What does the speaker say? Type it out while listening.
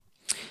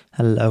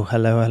Hello,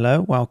 hello,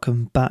 hello.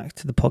 Welcome back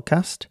to the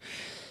podcast.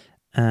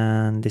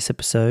 And this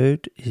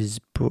episode is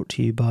brought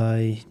to you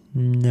by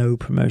no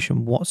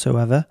promotion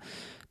whatsoever.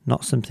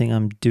 Not something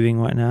I'm doing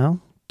right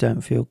now.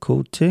 Don't feel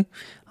called to.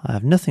 I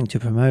have nothing to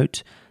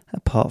promote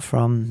apart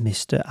from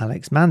Mr.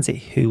 Alex Manzi,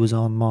 who was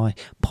on my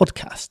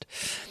podcast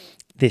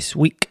this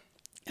week.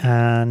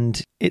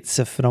 And it's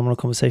a phenomenal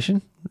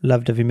conversation.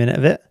 Loved every minute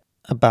of it.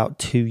 About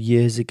 2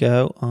 years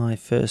ago, I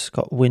first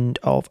got wind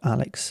of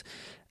Alex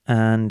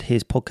and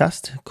his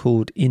podcast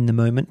called In the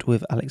Moment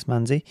with Alex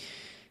Manzi.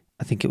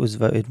 I think it was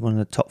voted one of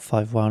the top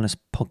 5 wellness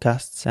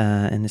podcasts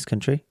in this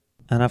country.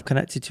 And I've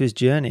connected to his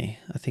journey.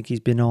 I think he's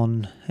been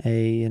on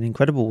an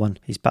incredible one.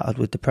 He's battled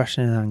with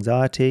depression and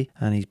anxiety,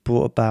 and he's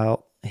brought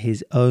about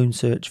his own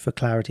search for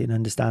clarity and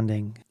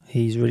understanding.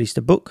 He's released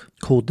a book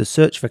called The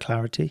Search for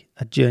Clarity,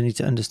 A Journey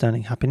to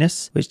Understanding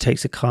Happiness, which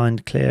takes a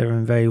kind, clear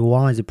and very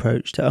wise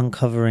approach to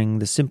uncovering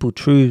the simple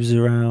truths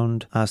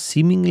around our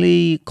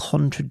seemingly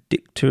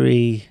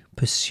contradictory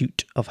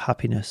pursuit of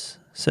happiness.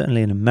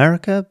 Certainly in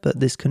America, but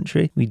this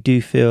country, we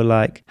do feel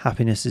like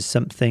happiness is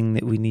something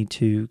that we need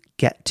to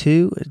get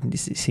to.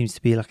 It seems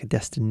to be like a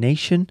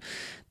destination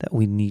that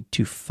we need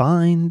to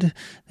find,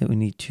 that we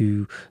need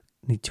to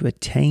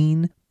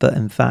attain. But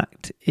in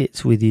fact,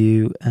 it's with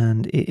you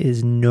and it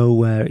is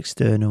nowhere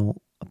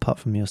external apart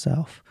from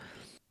yourself.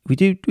 We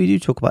do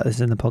talk about this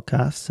in the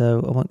podcast,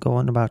 so I won't go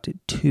on about it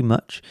too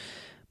much.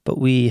 But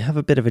we have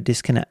a bit of a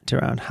disconnect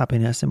around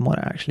happiness and what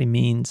it actually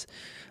means.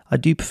 I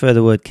do prefer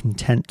the word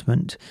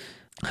contentment.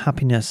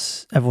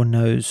 Happiness, everyone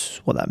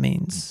knows what that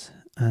means.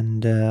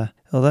 And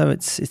although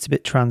it's a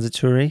bit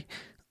transitory,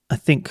 I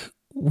think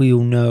we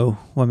all know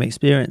when we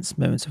experience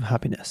moments of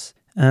happiness.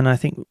 And I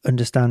think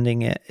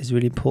understanding it is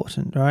really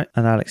important, right?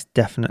 And Alex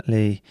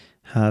definitely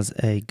has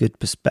a good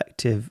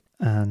perspective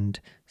and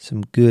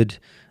some good,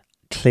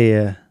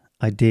 clear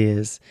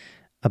ideas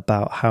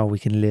about how we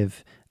can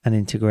live and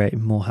integrate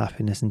more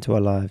happiness into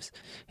our lives.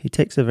 He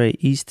takes a very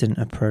Eastern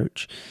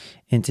approach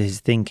into his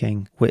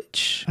thinking,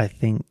 which I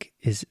think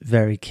is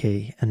very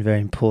key and very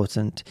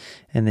important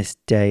in this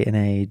day and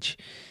age.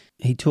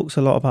 He talks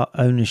a lot about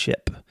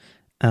ownership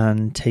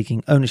and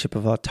taking ownership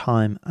of our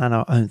time and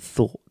our own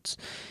thoughts.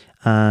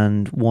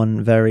 And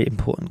one very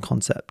important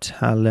concept,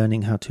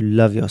 learning how to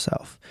love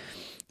yourself.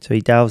 So he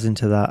delves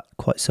into that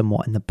quite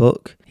somewhat in the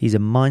book. He's a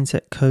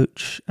mindset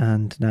coach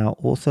and now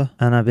author.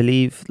 And I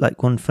believe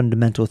like one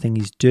fundamental thing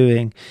he's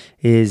doing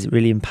is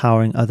really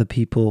empowering other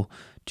people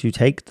to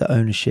take the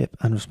ownership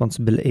and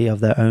responsibility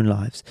of their own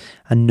lives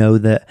and know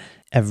that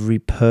every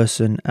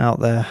person out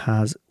there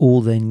has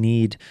all they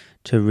need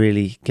to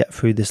really get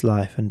through this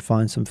life and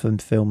find some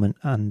fulfillment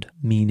and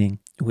meaning,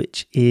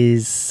 which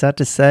is sad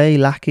to say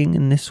lacking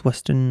in this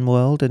Western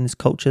world and this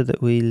culture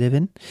that we live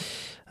in.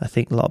 I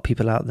think a lot of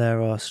people out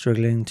there are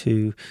struggling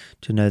to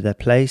know their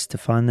place, to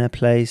find their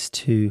place,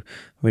 to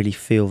really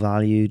feel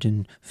valued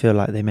and feel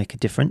like they make a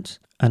difference.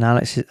 And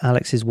Alex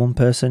is one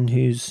person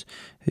who's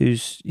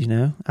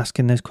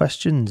asking those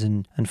questions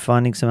and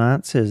finding some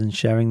answers and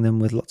sharing them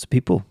with lots of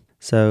people.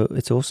 So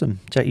it's awesome.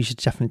 You should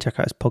definitely check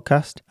out his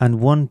podcast. And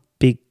one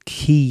big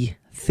key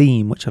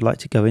theme which I'd like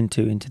to go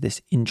into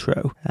this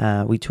intro,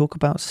 we talk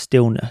about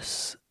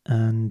stillness.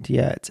 And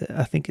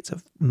I think it's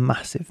a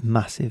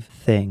massive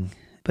thing,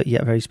 but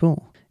yet very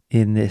small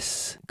in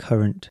this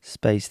current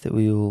space that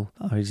we all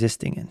are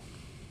existing in.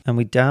 And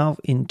we delve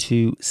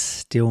into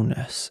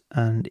stillness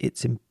and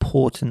its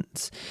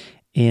importance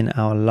in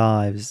our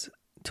lives,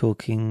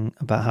 talking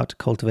about how to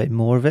cultivate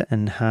more of it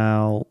and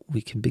how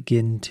we can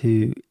begin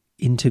to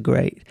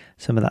integrate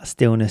some of that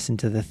stillness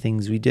into the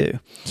things we do.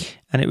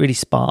 And it really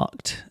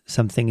sparked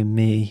something in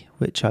me,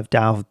 which I've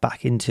delved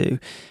back into.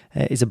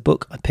 It's a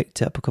book I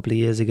picked up a couple of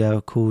years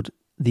ago called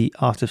The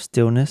Art of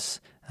Stillness,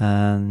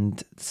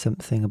 and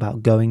something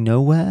about going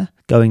nowhere.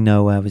 Going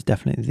nowhere was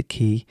definitely the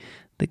key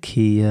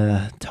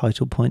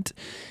title point.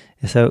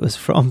 So it was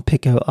from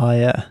Pico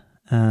Iyer,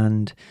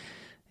 and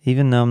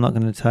even though I'm not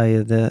going to tell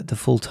you the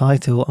full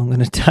title, I'm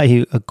going to tell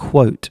you a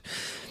quote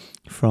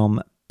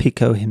from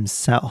Pico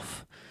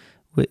himself,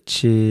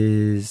 which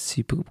is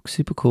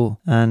super cool.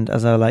 And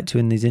as I like to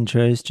in these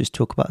intros, just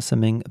talk about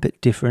something a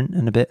bit different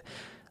and a bit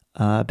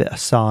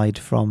aside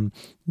from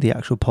the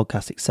actual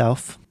podcast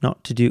itself.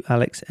 Not to do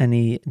Alex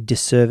any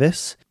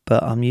disservice,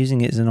 but I'm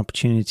using it as an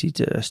opportunity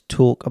to just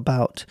talk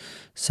about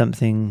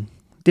something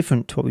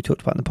different to what we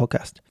talked about in the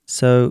podcast.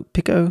 So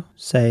Pico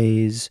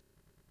says,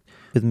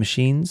 with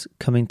machines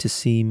coming to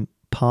seem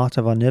part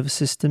of our nervous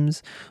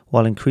systems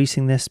while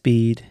increasing their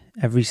speed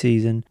every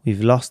season,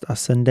 we've lost our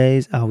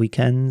Sundays, our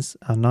weekends,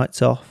 our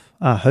nights off,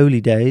 our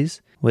holy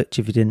days, which,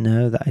 if you didn't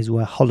know, that is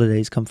where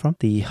holidays come from,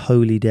 the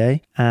holy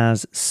day.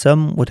 As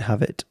some would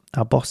have it,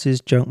 our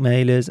bosses, junk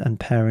mailers and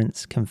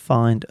parents can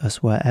find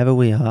us wherever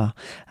we are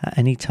at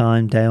any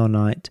time, day or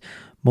night.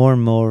 More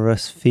and more of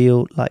us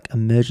feel like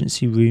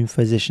emergency room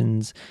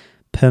physicians,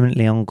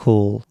 permanently on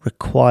call,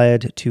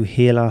 required to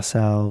heal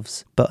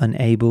ourselves, but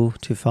unable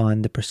to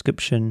find the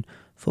prescription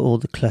for all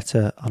the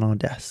clutter on our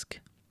desk.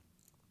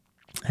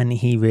 And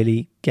he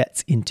really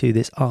gets into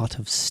this art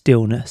of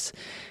stillness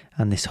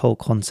and this whole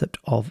concept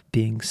of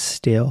being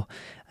still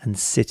and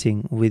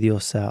sitting with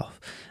yourself.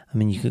 I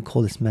mean, you could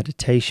call this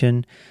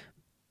meditation,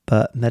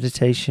 but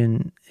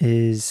meditation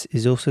is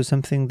also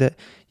something that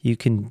you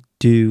can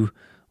do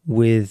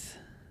with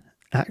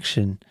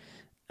action,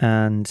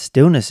 and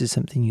stillness is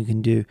something you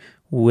can do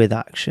with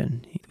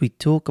action. We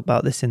talk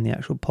about this in the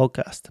actual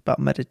podcast about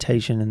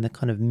meditation and the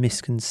kind of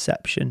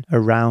misconception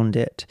around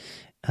it,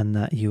 and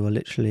that you are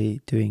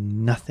literally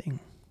doing nothing.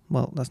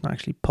 Well, that's not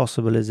actually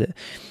possible, is it?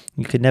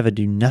 You could never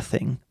do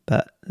nothing,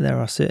 but there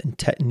are certain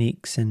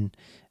techniques and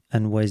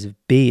ways of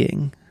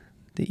being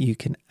that you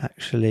can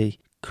actually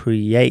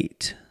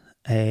create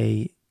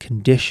a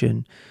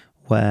condition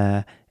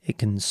where it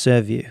can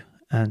serve you.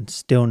 And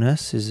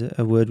stillness is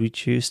a word we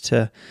choose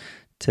to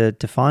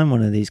define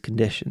one of these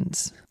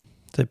conditions.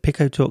 So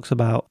Pico talks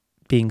about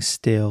being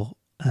still,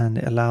 and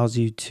it allows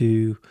you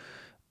to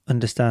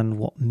understand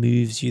what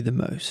moves you the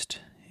most.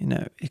 You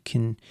know, it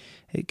can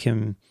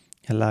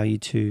allow you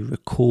to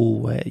recall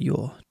where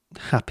your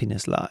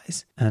happiness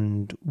lies.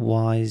 And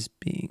wise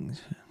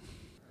beings.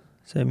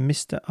 So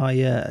Mr.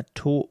 Iyer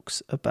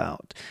talks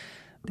about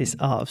this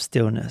art of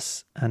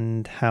stillness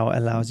and how it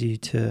allows you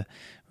to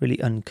really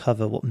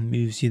uncover what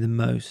moves you the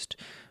most,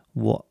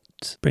 what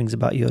brings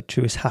about your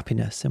truest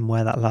happiness and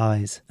where that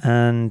lies.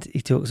 And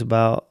he talks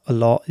about a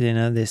lot,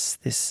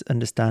 this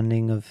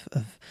understanding of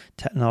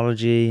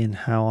technology and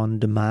how on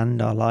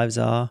demand our lives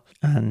are,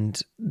 and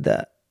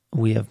that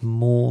we have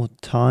more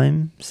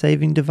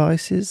time-saving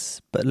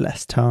devices, but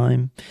less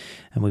time.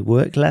 And we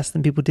work less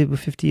than people did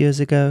 50 years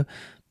ago,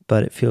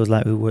 but it feels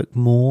like we work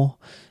more.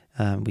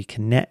 We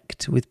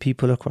connect with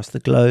people across the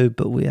globe,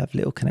 but we have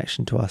little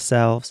connection to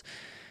ourselves.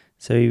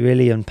 So he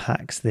really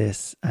unpacks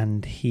this,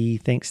 and he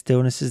thinks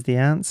stillness is the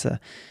answer.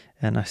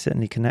 And I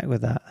certainly connect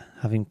with that,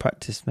 having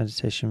practiced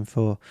meditation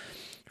for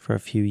a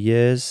few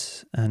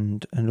years,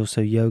 and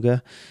also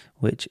yoga,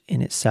 which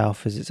in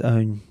itself is its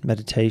own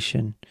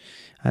meditation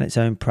and its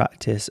own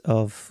practice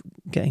of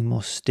getting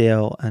more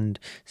still and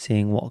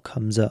seeing what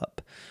comes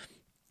up.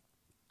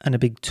 And a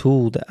big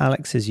tool that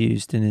Alex has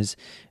used in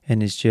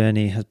his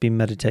journey has been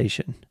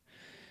meditation.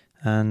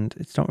 And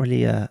it's not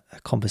really a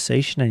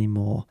conversation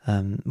anymore,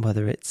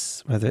 whether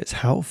it's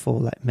helpful.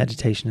 Like,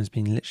 meditation has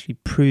been literally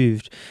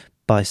proved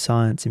by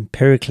science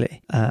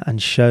empirically,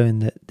 and shown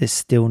that this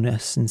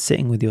stillness and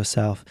sitting with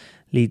yourself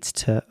leads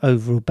to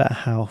overall better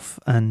health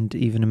and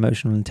even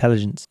emotional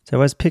intelligence.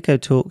 So as Pico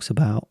talks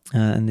about,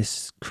 and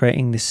this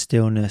creating this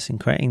stillness and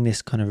creating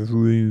this kind of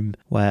room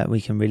where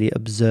we can really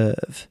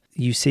observe.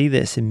 You see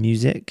this in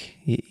music,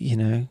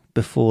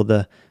 before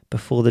the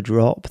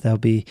drop, there'll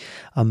be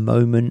a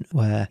moment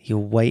where you're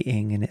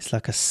waiting, and it's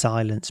like a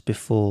silence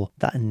before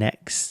that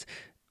next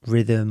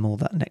rhythm or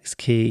that next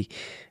key.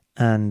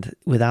 And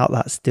without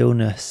that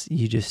stillness,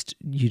 you just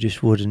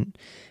wouldn't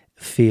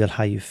feel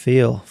how you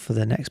feel for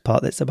the next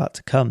part that's about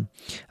to come.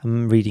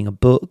 I'm reading a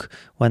book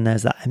when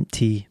there's that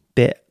empty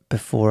bit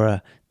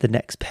before the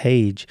next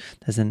page.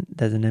 There's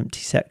an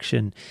empty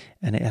section,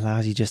 and it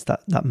allows you just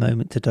that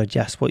moment to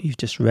digest what you've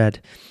just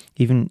read.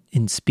 Even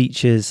in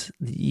speeches,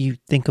 you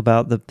think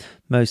about the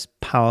most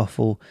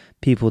powerful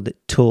people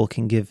that talk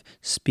and give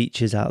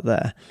speeches out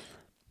there.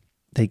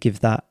 They give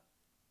that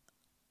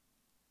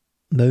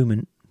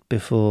moment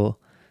before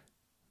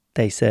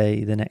they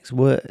say the next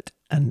word.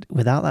 And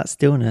without that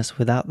stillness,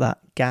 without that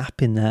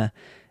gap in their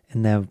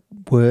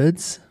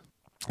words,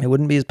 it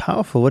wouldn't be as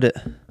powerful, would it?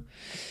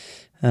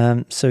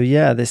 So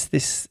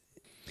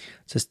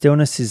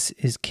stillness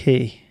is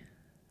key,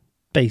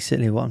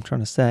 basically what I'm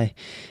trying to say.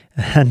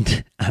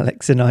 And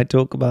Alex and I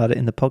talk about it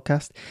in the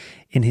podcast,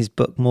 in his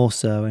book more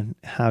so, and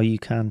how you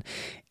can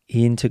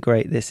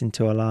integrate this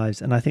into our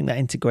lives. And I think that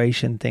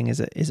integration thing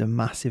is a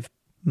massive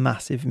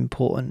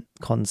important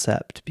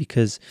concept,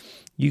 because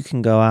you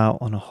can go out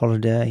on a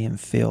holiday and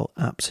feel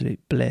absolute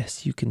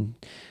bliss. You can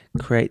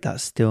create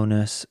that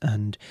stillness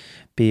and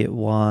be at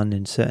one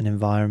in certain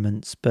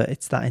environments, but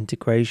it's that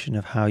integration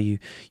of how you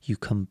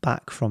come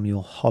back from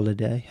your holy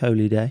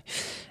day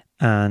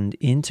and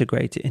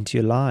integrate it into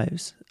your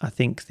lives. I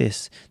think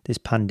this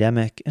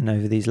pandemic and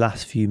over these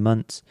last few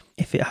months,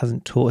 if it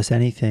hasn't taught us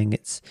anything,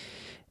 it's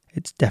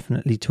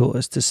definitely taught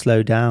us to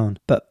slow down.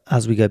 But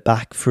as we go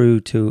back through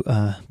to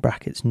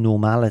brackets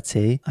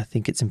normality, I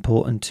think it's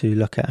important to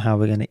look at how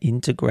we're going to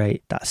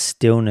integrate that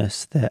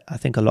stillness that I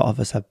think a lot of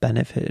us have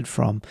benefited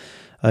from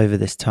over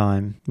this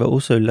time, but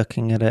also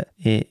looking at it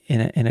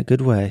in a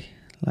good way.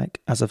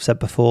 Like, as I've said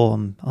before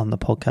on the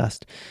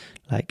podcast,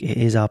 like, it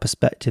is our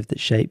perspective that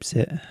shapes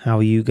it. How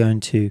are you going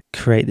to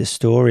create the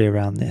story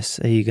around this?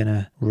 Are you going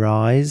to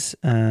rise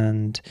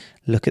and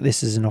look at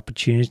this as an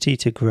opportunity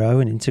to grow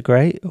and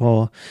integrate?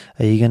 Or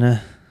are you going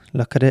to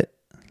look at it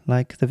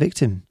like the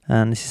victim?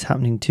 And this is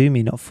happening to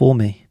me, not for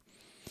me.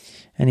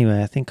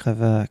 Anyway, I think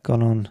I've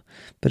gone on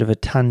a bit of a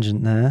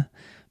tangent there,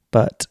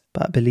 but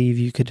I believe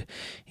you could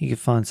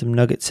find some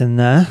nuggets in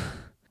there.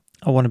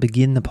 I want to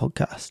begin the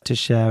podcast to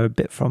share a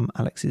bit from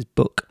Alex's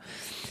book,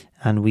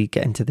 and we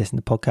get into this in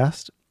the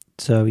podcast.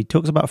 So he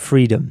talks about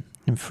freedom,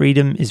 and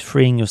freedom is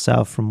freeing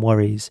yourself from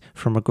worries,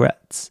 from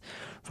regrets,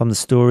 from the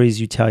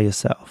stories you tell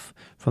yourself,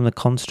 from the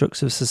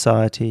constructs of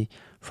society,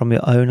 from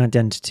your own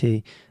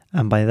identity,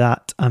 and by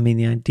that I mean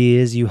the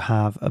ideas you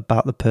have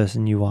about the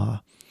person you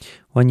are.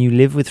 When you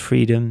live with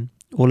freedom,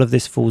 all of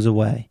this falls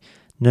away.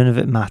 None of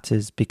it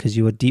matters because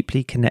you are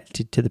deeply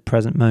connected to the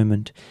present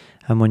moment,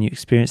 and when you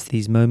experience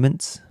these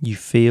moments, you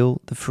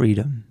feel the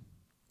freedom.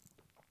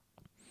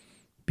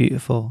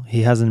 Beautiful.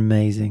 He has an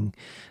amazing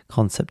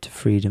concept of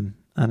freedom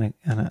and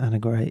a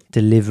great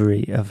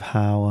delivery of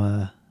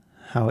how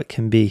it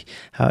can be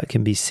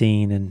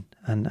seen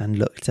and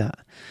looked at.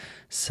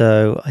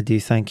 So I do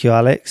thank you,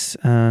 Alex,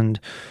 and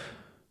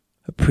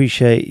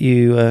appreciate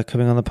you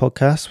coming on the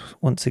podcast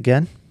once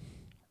again.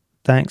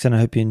 Thanks, and I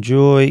hope you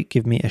enjoy.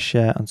 Give me a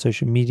share on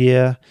social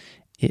media.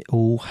 It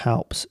all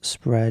helps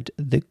spread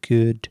the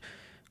good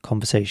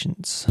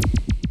conversations.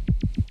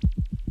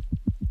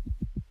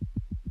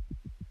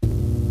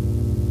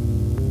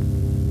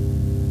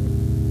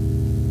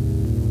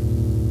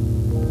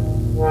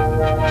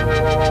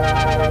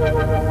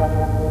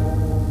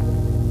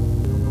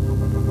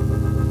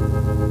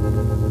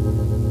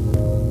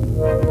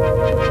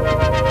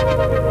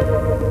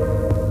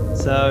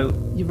 So,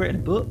 you've written a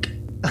book,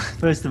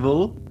 first of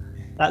all.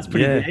 That's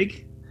pretty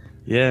big.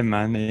 Yeah,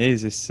 man, it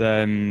is. It's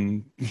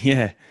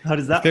yeah. How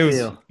does that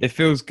feel? It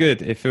feels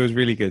good. It feels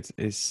really good.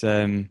 It's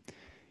I've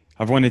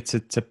wanted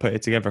to put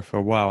it together for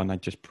a while, and I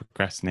just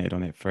procrastinated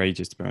on it for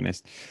ages, to be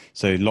honest.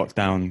 So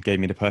lockdown gave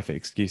me the perfect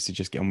excuse to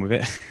just get on with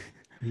it.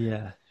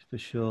 Yeah, for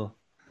sure.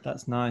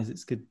 That's nice.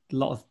 It's good. A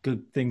lot of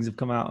good things have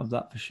come out of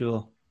that for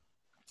sure.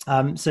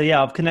 So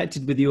yeah, I've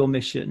connected with your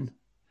mission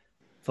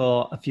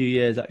for a few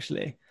years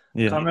actually.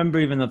 Yeah. I can't remember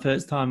even the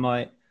first time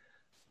I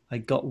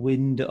got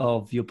wind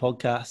of your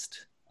podcast.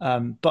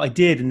 But I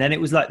did. And then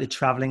it was like the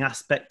traveling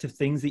aspect of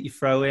things that you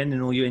throw in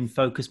and all your in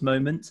focus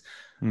moments,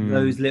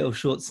 those little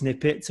short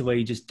snippets where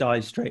you just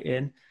dive straight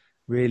in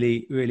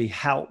really, really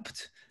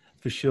helped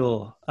for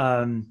sure.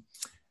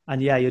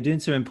 And yeah, you're doing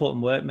some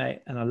important work,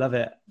 mate. And I love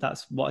it.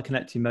 That's what I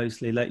connect to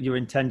mostly. Like your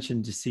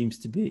intention just seems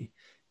to be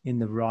in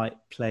the right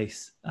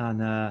place.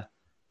 And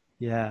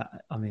yeah,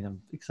 I mean,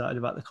 I'm excited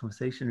about the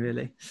conversation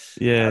really.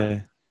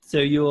 Yeah. So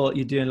you're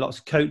doing lots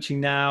of coaching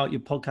now.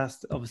 Your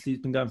podcast obviously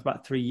has been going for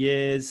about 3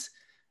 years.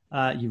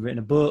 You've written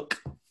a book.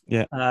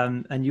 Yeah.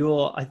 And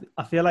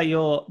I feel like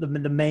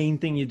the main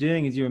thing you're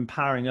doing is you're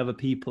empowering other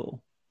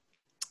people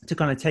to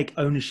kind of take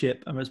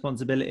ownership and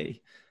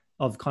responsibility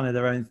of kind of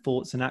their own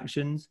thoughts and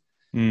actions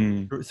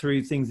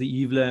through things that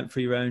you've learned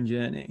through your own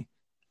journey.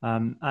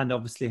 And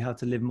obviously how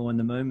to live more in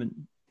the moment,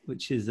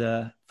 which is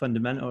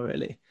fundamental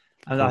really.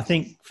 And I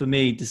think for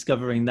me,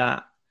 discovering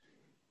that,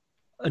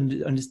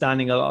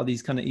 understanding a lot of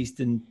these kind of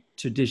Eastern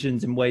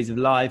traditions and ways of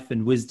life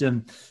and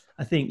wisdom,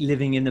 I think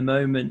living in the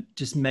moment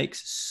just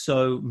makes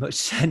so much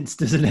sense,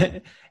 doesn't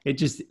it? It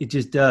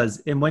just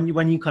does. And when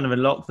you kind of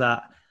unlock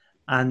that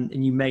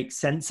and you make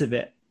sense of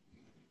it,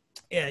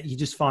 yeah, you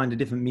just find a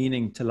different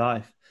meaning to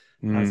life,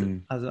 as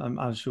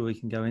I'm sure we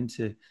can go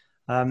into.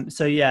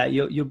 So yeah,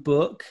 your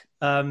book.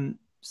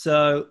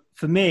 So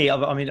for me,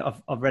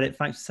 I've read it.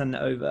 Thanks for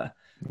sending it over.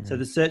 Mm-hmm. So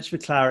The Search for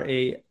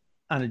Clarity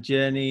and a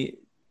Journey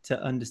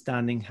to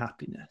Understanding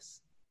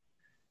Happiness.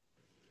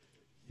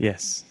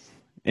 Yes.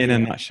 In a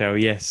nutshell,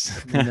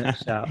 yes. In a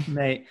nutshell,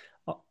 mate.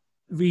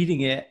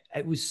 Reading it,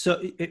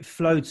 it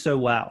flowed so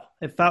well.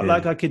 It felt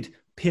like I could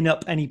pin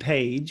up any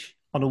page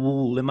on a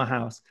wall in my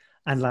house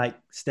and like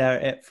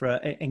stare at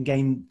it and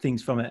gain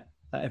things from it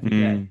every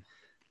day.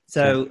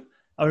 So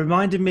it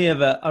reminded me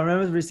of I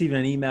remember receiving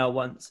an email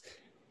once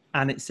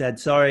and it said,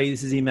 "Sorry,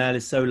 this email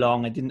is so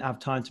long. I didn't have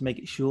time to make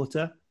it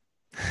shorter."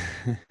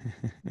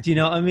 Do you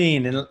know what I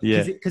mean? And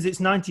because it's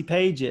 90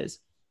 pages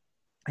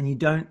and you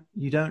don't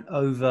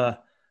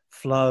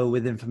overflow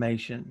with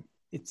information.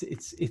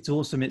 It's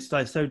awesome. It's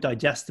like so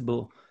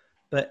digestible,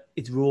 but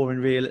it's raw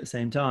and real at the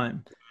same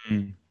time.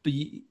 But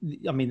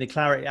the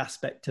clarity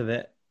aspect of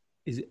it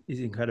is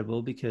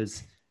incredible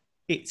because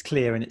it's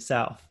clear in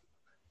itself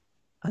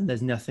and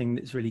there's nothing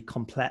that's really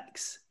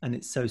complex and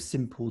it's so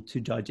simple to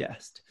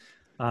digest.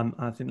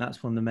 I think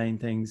that's one of the main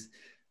things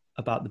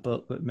about the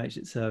book that makes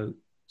it so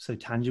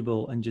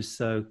tangible and just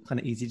so kind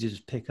of easy to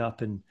just pick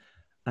up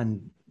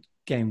and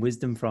gain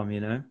wisdom from, you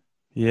know?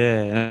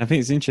 Yeah. And I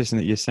think it's interesting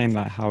that you're saying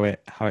like how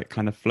it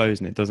kind of flows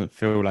and it doesn't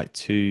feel like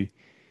too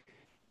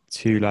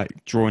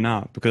like drawn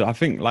out, because I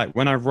think like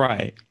when I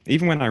write,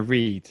 even when I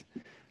read,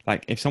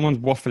 like if someone's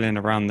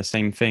waffling around the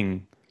same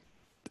thing,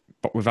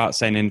 but without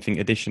saying anything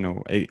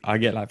additional, I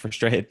get like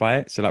frustrated by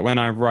it. So like when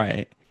I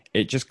write,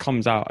 it just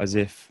comes out as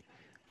if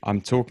I'm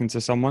talking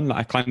to someone. Like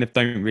I kind of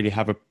don't really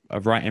have a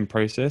writing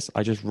process.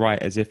 I just write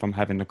as if I'm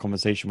having a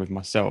conversation with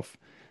myself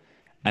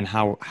and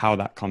how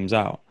that comes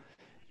out.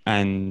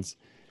 And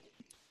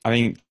I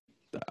think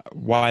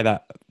why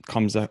that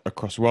comes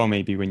across well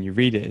maybe when you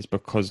read it is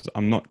because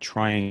I'm not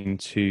trying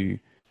to,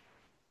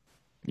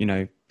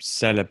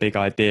 sell a big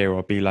idea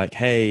or be like,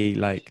 hey,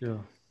 like,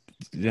 sure,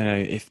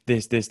 if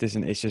this,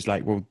 and it's just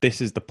like, well, this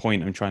is the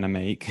point I'm trying to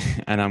make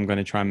and I'm going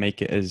to try and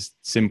make it as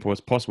simple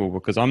as possible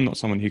because I'm not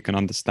someone who can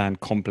understand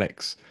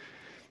complex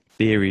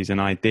theories and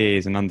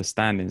ideas and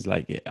understandings.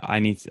 Like I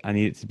need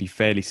it to be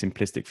fairly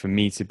simplistic for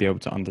me to be able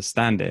to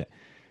understand it.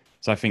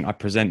 So I think I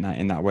present that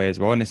in that way as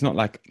well. And it's not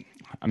like,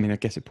 I mean, I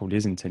guess it probably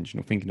is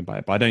intentional thinking about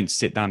it, but I don't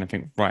sit down and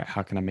think, right,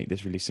 how can I make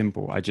this really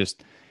simple? I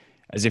just,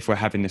 as if we're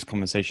having this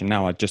conversation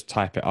now, I just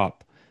type it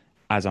up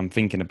as I'm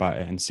thinking about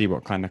it and see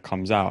what kind of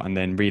comes out and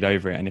then read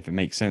over it. And if it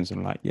makes sense,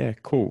 I'm like, yeah,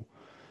 cool.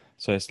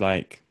 So it's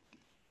like,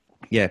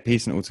 yeah,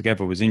 piecing it all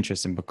together was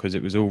interesting because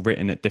it was all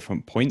written at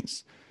different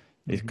points.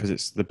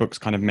 Because the book's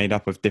kind of made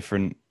up of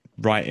different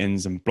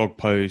writings and blog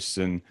posts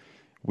and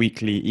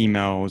weekly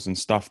emails and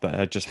stuff that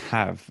I just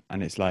have,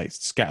 and it's like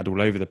scattered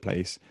all over the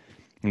place.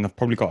 And I've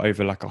probably got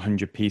over like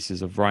 100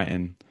 pieces of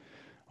writing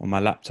on my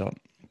laptop.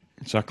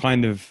 So I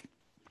kind of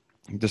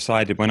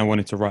decided when I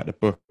wanted to write the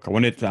book, I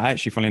wanted to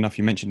actually, funnily enough,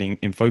 you mentioned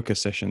in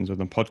focus sessions with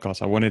the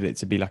podcast, I wanted it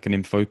to be like an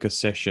in focus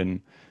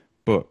session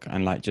book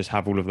and like just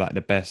have all of like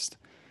the best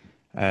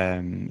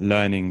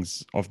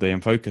learnings of the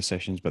in focus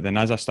sessions. But then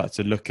as I started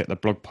to look at the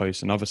blog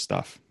posts and other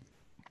stuff,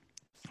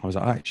 I was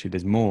like, actually,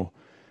 there's more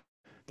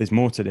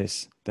to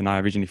this than I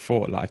originally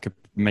thought. Like I could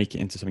make it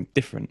into something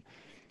different.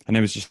 And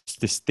there was just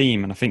this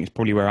theme, and I think it's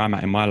probably where I'm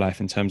at in my life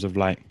in terms of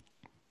like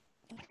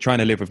trying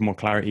to live with more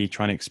clarity,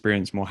 trying to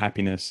experience more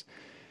happiness.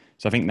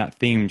 So I think that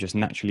theme just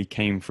naturally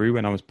came through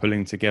when I was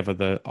pulling together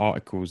the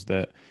articles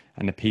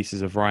and the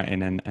pieces of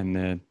writing and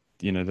the,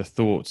 you know, the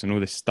thoughts and all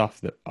this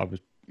stuff that I was,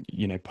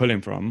 you know,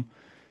 pulling from.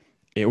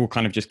 It all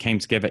kind of just came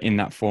together in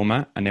that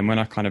format. And then when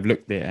I kind of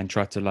looked at it and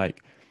tried to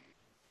like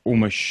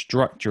almost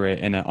structure it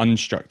in an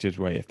unstructured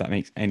way, if that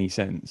makes any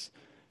sense,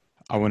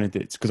 I wanted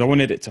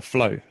it to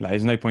flow. Like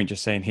there's no point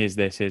just saying, here's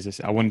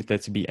this. I wanted there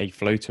to be a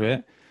flow to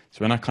it.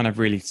 So when I kind of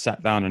really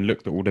sat down and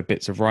looked at all the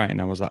bits of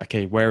writing, I was like,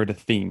 okay, where are the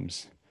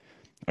themes?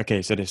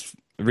 Okay, so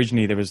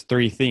originally there was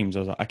 3 themes. I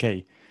was like,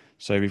 okay,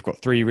 so we've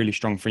got 3 really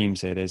strong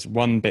themes here. There's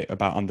one bit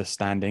about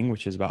understanding,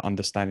 which is about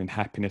understanding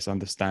happiness,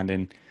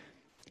 understanding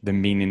the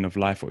meaning of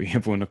life, what you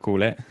ever want to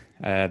call it.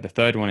 The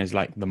third one is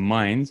like the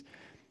mind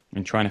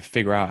and trying to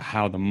figure out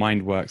how the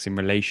mind works in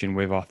relation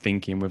with our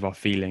thinking, with our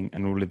feeling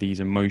and all of these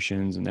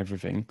emotions and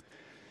everything.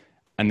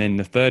 And then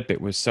the third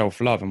bit was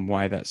self-love and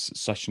why that's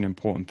such an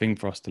important thing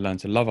for us to learn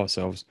to love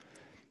ourselves.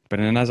 But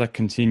then as I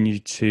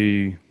continued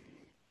to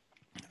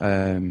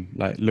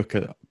like look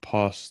at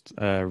past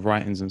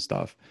writings and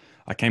stuff,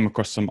 I came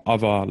across some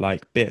other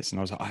like bits and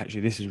I was like,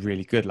 actually, this is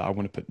really good. Like I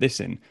want to put this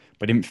in,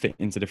 but it didn't fit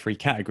into the 3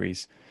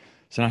 categories.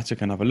 So I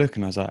took another look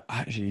and I was like,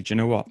 actually, do you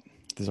know what?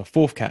 There's a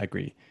 4th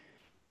category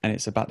and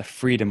it's about the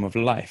freedom of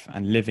life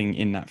and living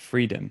in that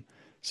freedom.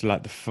 So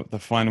like the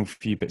final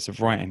few bits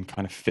of writing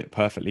kind of fit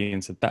perfectly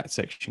into that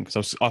section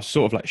because I was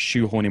sort of like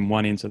shoehorning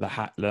one into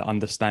the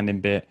understanding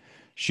bit,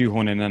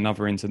 shoehorning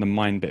another into the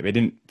mind bit, but it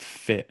didn't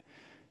fit.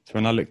 So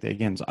when I looked at it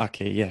again, I was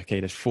like, okay,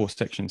 there's 4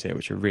 sections here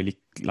which are really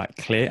like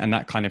clear, and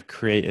that kind of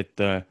created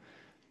the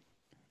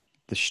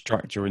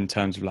structure in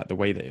terms of like the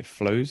way that it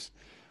flows,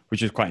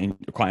 which is quite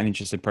an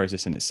interesting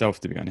process in itself,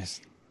 to be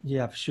honest.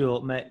 Yeah, for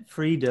sure, mate.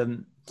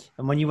 Freedom.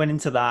 And when you went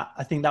into that,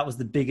 I think that was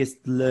the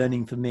biggest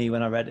learning for me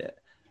when I read it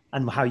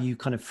and how you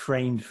kind of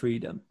framed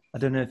freedom. I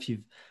don't know if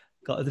you've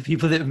got other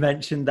people that have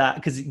mentioned that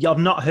because I've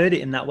not heard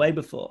it in that way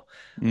before.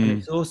 And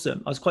it's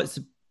awesome. I was quite,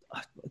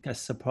 I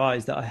guess,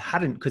 surprised that I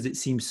hadn't because it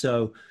seems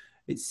so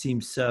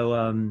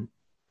kind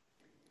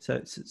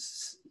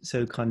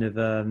of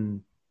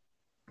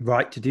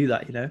right to do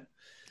that, you know?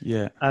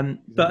 Yeah.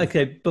 But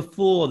okay,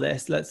 before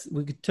this,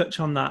 we could touch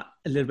on that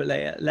a little bit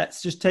later.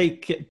 Let's just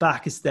take it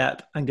back a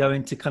step and go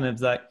into kind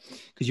of like,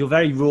 because you're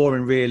very raw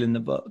and real in the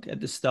book at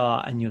the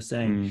start, and you're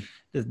saying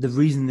the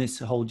reason this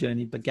whole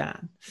journey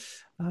began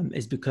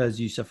is because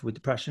you suffer with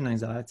depression,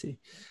 anxiety,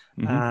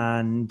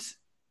 and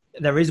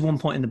there is one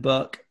point in the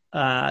book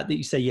that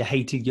you say you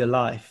hated your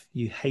life.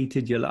 You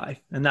hated your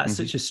life, and that's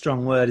such a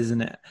strong word,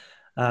 isn't it?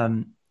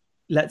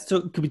 Let's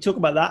talk. Could we talk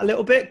about that a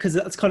little bit? Because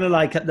that's kind of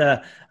like at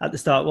the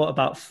start. What,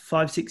 about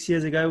 5-6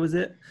 years ago was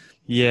it?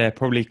 Yeah,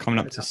 probably coming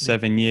up to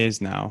 7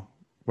 years now.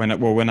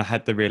 When I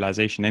had the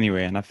realization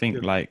anyway, and I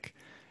think like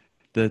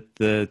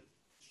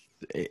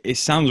it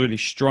sounds really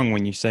strong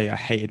when you say I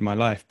hated my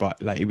life,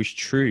 but like it was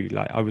true.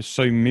 Like I was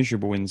so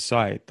miserable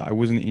inside that I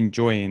wasn't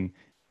enjoying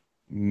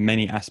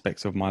many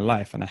aspects of my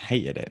life, and I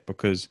hated it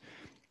because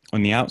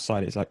on the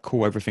outside it's like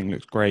cool, everything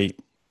looks great.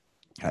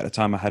 At the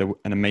time, I had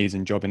an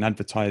amazing job in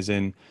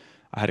advertising.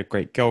 I had a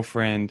great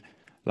girlfriend.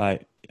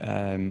 Like,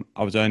 I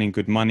was earning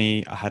good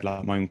money. I had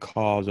like my own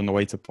car. I was on the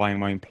way to buying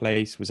my own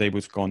place. Was able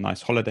to go on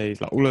nice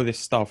holidays. Like all of this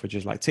stuff was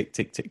just like tick,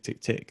 tick, tick,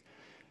 tick, tick.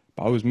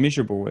 But I was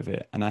miserable with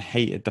it, and I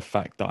hated the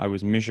fact that I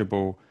was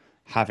miserable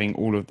having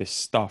all of this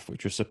stuff,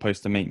 which was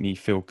supposed to make me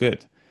feel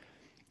good.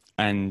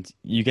 And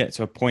you get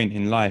to a point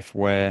in life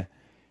where,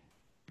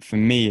 for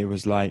me, it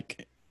was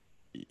like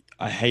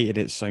I hated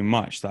it so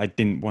much that I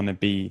didn't want to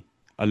be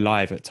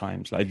alive at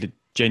times. Like I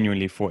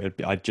genuinely thought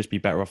I'd just be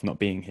better off not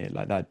being here.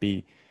 Like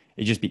it'd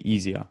just be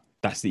easier.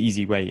 That's the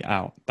easy way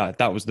out.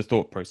 That was the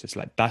thought process.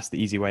 Like that's the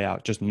easy way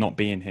out, just not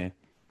being here.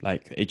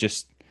 Like it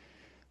just,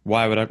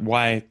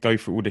 why go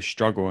through all this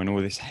struggle and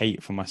all this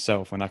hate for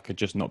myself when I could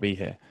just not be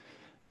here?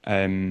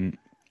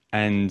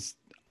 And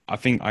I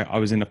think I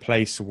was in a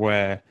place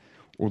where,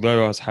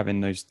 although I was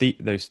having those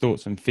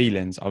thoughts and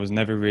feelings, I was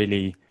never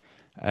really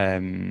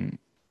um,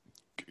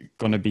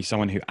 gonna be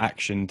someone who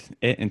actioned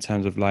it in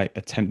terms of like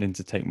attempting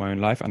to take my own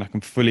life. And I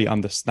can fully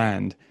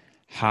understand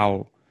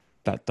how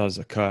that does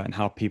occur and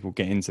how people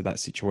get into that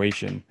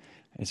situation.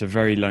 It's a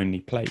very lonely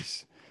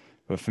place.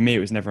 But for me, it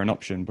was never an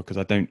option because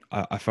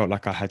I felt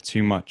like I had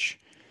too much.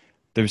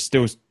 There was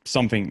still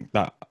something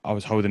that I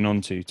was holding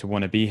on to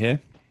want to be here.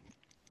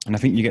 And I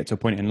think you get to a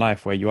point in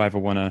life where you either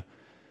want to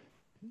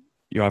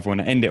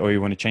end it or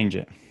you want to change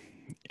it.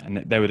 And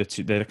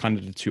they're kind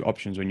of the two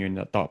options when you're in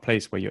that dark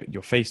place where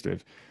you're faced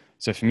with.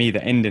 So for me,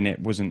 the ending it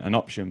wasn't an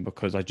option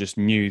because I just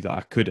knew that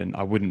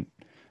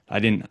I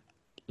didn't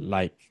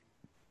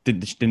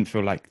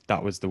feel like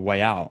that was the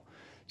way out.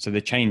 So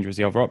the change was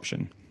the other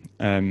option.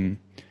 And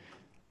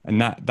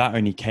that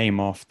only came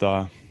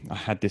after I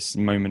had this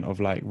moment of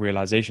like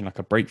realization, like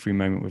a breakthrough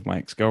moment with my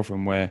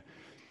ex-girlfriend where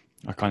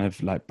I kind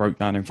of like broke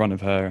down in front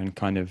of her and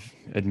kind of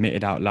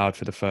admitted out loud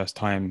for the first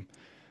time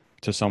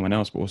to someone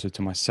else, but also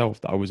to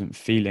myself, that I wasn't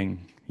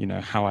feeling,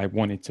 how I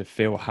wanted to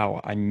feel, how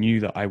I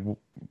knew that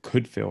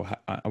could feel.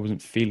 I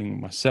wasn't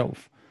feeling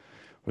myself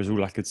was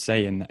all I could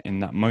say in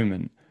that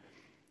moment.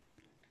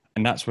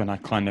 And that's when I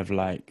kind of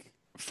like,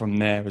 from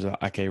there was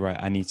like, okay, right,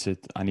 I need to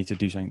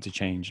do something to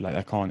change. Like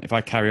if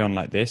I carry on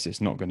like this,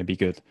 it's not going to be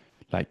good.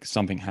 Like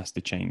something has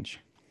to change.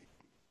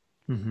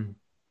 Mm-hmm.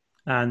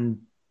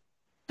 And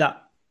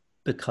that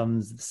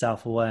becomes the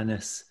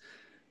self-awareness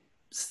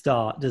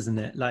start, doesn't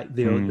it? Like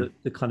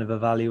the kind of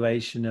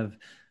evaluation of,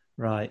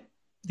 right,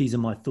 these are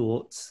my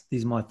thoughts,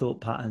 these are my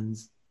thought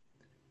patterns,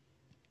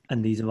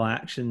 and these are my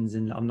actions,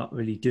 and I'm not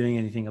really doing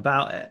anything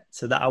about it.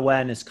 So that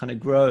awareness kind of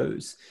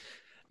grows.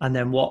 And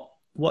then what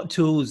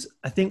tools,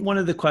 I think one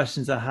of the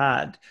questions I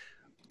had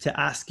to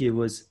ask you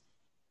was,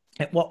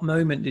 at what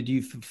moment did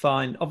you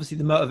find, obviously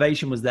the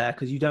motivation was there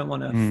because you don't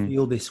want to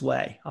feel this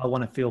way. I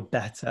want to feel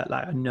better.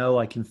 Like I know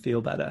I can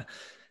feel better.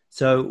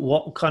 So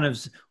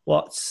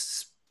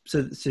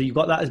so you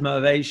got that as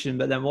motivation,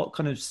 but then what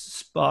kind of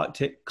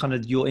sparked it, kind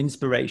of your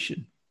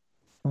inspiration?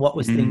 What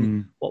were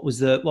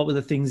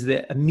the things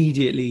that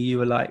immediately you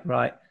were like,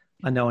 right,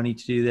 I know I need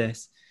to do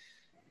this?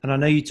 And I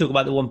know you talk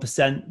about the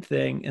 1%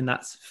 thing, and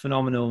that's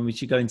phenomenal, and we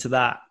should go into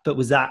that. But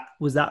was that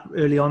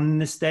early on in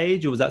the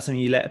stage, or was that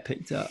something you later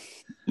picked up?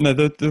 No,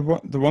 the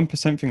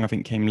 1% thing I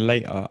think came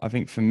later. I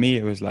think for me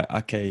it was like,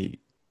 okay,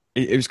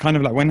 it was kind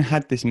of like when I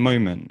had this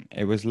moment,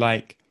 it was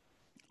like,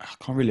 I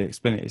can't really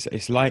explain it.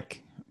 It's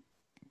like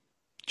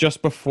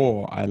just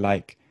before I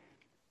like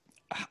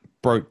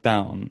broke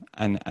down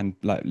and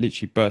like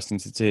literally burst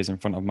into tears in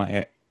front of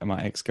my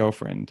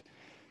ex-girlfriend,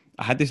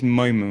 I had this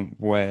moment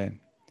where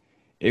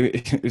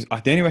it was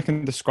the only way I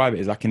can describe it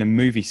is like in a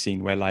movie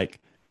scene where like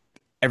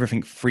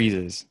everything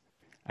freezes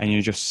and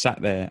you're just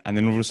sat there, and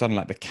then all of a sudden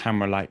like the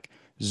camera like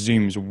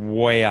zooms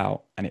way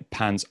out and it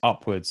pans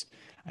upwards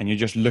and you're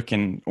just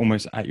looking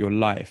almost at your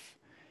life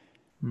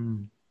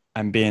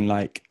and being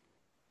like,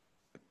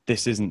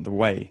 this isn't the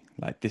way,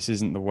 like this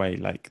isn't the way,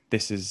 like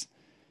this is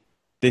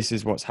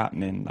what's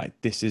happening, like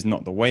this is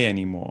not the way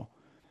anymore.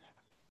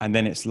 And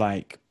then it's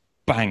like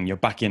bang, you're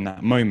back in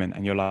that moment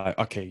and you're like,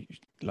 okay,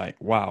 like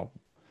wow.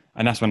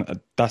 And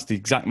that's the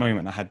exact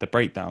moment I had the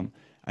breakdown.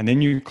 And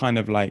then you kind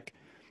of like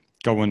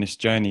go on this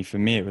journey. For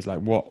me it was like,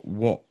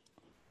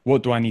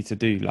 what do I need to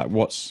do? Like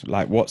what's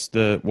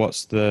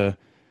the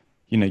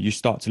you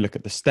start to look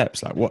at the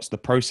steps, like what's the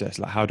process,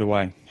 like how do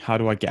I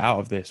get out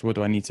of this, what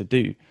do I need to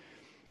do?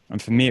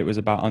 And for me it was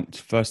about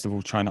first of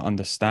all trying to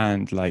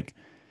understand like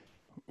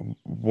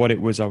what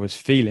it was I was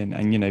feeling.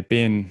 And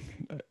being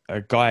a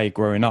guy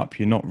growing up,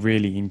 you're not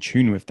really in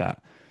tune with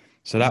that.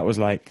 So that was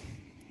like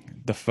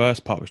the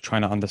first part, was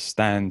trying to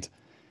understand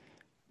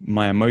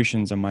my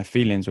emotions and my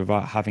feelings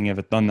without having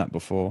ever done that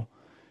before,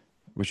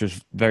 which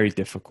was very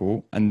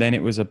difficult. And then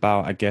it was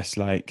about, I guess,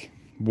 like,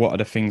 what are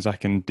the things I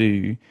can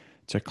do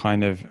to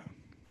kind of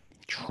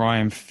try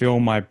and fill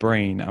my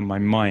brain and my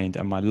mind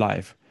and my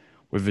life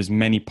with as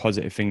many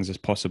positive things as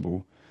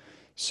possible.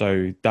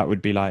 So that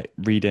would be like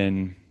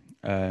reading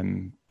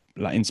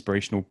like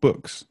inspirational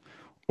books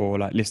or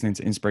like listening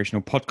to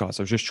inspirational podcasts.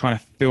 I was just trying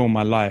to fill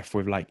my life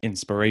with like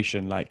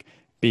inspiration, like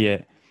be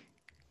it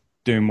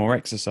doing more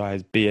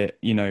exercise, be it,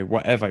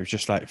 whatever. It was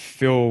just like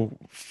fill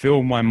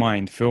my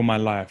mind, fill my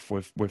life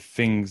with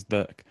things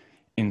that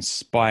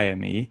inspire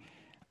me,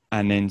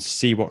 and then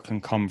see what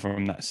can come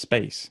from that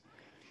space.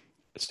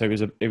 So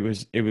it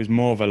was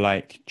more of a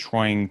like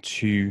trying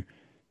to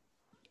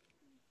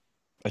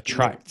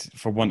attract,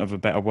 for want of a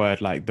better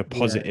word, like the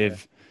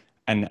positive.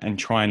 And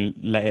try and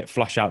let it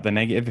flush out the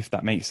negative, if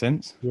that makes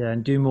sense. Yeah,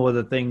 and do more of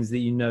the things that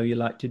you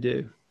like to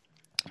do.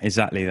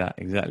 Exactly that.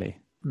 Exactly.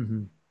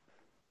 Mm-hmm.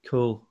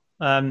 Cool.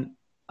 And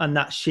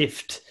that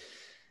shift,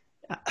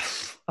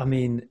 I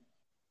mean,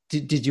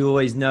 did you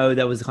always know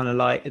there was kind of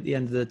light at the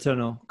end of the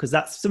tunnel? Because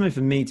that's something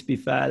for me, to be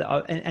fair.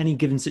 In any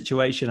given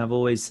situation, I've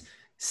always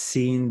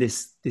seen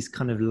this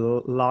kind of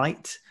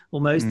light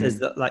almost.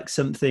 There's like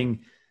something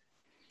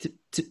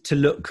to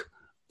look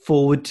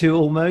forward to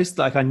almost.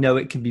 Like I know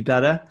it can be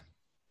better.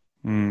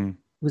 Mm.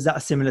 Was that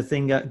a similar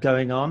thing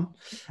going on?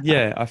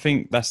 Yeah, I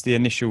think that's the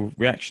initial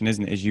reaction,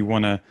 isn't it? Is you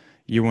wanna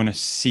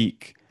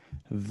seek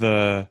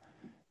the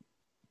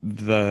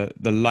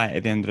the light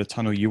at the end of the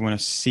tunnel. You want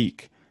to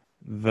seek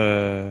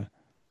the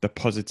the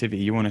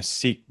positivity. You want to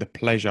seek the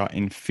pleasure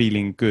in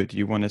feeling good.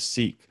 You want to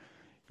seek,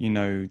 you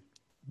know,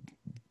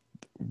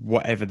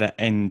 whatever the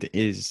end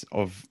is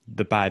of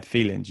the bad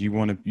feelings. You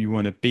want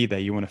to be there.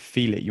 You want to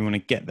feel it. You want to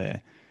get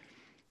there.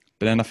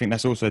 But then I think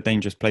that's also a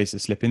dangerous place to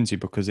slip into,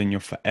 because then you're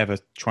forever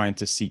trying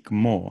to seek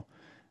more,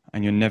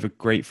 and you're never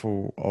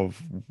grateful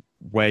of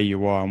where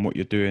you are and what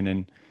you're doing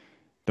and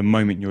the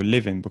moment you're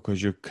living,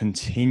 because you're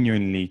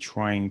continually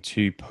trying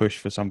to push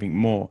for something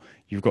more.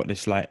 You've got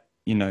this, like,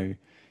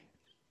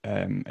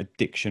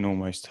 addiction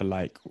almost to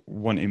like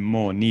wanting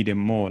more, needing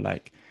more.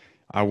 Like,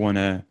 I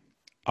wanna,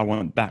 I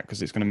want that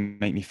because it's gonna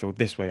make me feel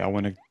this way. I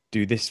want to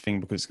do this thing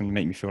because it's gonna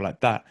make me feel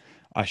like that.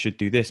 I should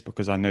do this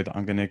because I know that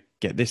I'm gonna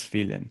get this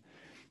feeling.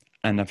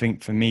 And I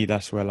think for me,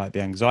 that's where like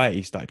the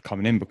anxiety started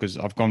coming in, because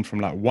I've gone from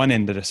like one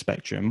end of the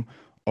spectrum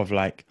of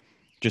like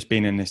just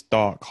being in this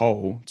dark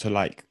hole to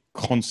like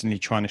constantly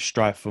trying to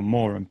strive for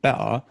more and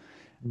better,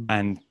 Mm.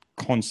 and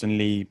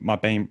constantly my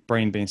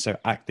brain being so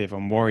active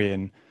and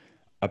worrying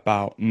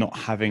about not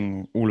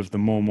having all of the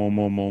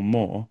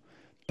more,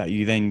 that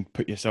you then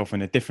put yourself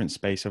in a different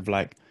space of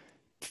like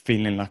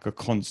feeling like a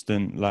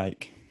constant,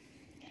 like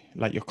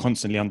you're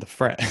constantly under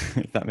threat,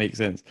 if that makes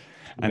sense.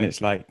 And Yeah.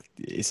 it's like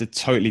it's a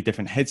totally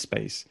different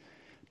headspace,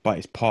 but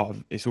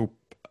it's all,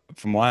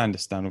 from what I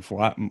understand, or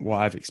from what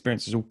I've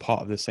experienced, is all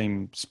part of the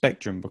same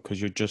spectrum,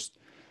 because you've just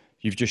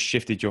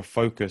shifted your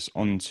focus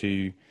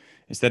onto,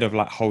 instead of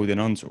like holding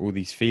on to all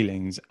these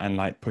feelings and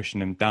like pushing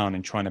them down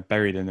and trying to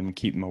bury them and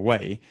keep them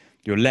away,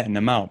 you're letting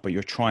them out, but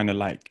you're trying to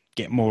like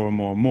get more and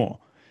more and more,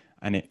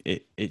 and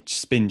it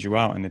spins you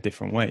out in a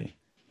different way.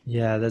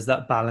 Yeah, there's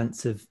that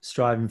balance of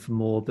striving for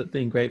more, but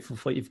being grateful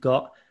for what you've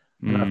got.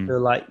 And I Mm,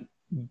 feel like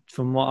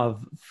from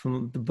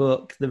the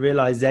book, the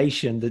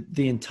realization,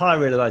 the entire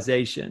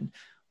realization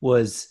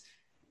was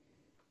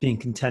being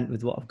content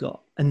with what I've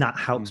got. And that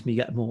helps mm, me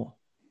get more.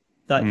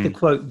 Like the mm,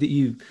 quote that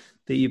you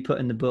put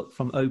in the book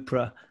from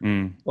Oprah,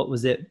 mm. what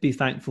was it? Be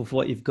thankful for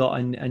what you've got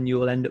and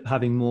you'll end up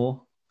having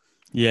more.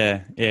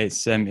 Yeah,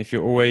 it's if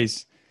you're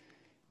always,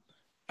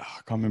 I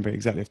can't remember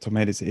exactly off the top of my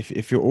head.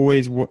 If you're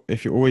always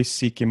if you're always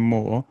seeking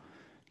more,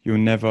 you'll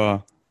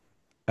never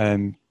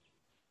um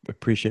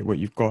appreciate what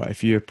you've got.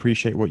 If you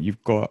appreciate what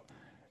you've got,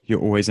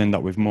 you'll always end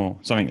up with more.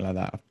 Something like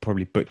that. I've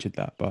probably butchered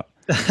that, but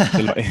it's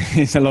a lot,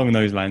 it's along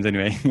those lines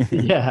anyway.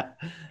 Yeah,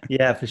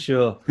 yeah, for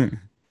sure.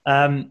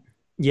 Um,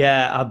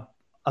 yeah,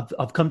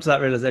 I've come to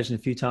that realization a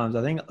few times.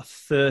 I think I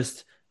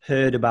first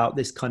heard about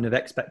this kind of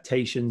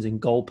expectations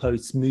and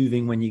goalposts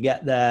moving when you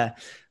get there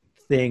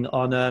thing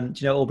on do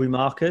you know Aubrey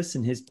Marcus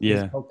and his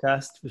Yeah.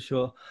 podcast for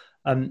sure.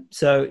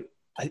 So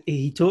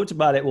he talked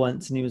about it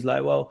once and he was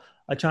like, well,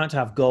 I try not to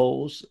have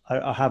goals.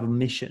 I have a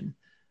mission.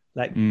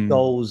 Like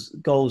Mm,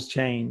 goals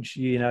change.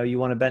 You know, you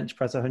want to bench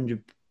press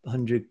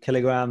 100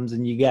 kilograms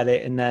and you get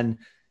it, and then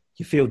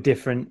you feel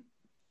different,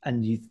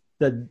 and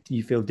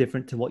you feel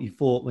different to what you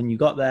thought when you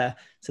got there.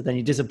 So then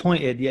you're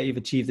disappointed, yet you've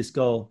achieved this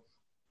goal.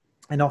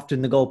 And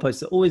often the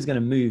goalposts are always going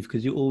to move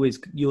because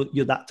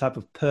you're that type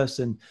of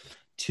person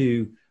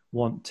to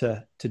want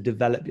to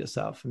develop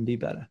yourself and be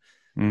better.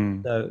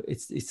 mm. So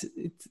it's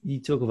you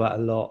talk about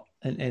a lot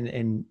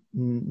and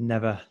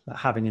never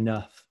having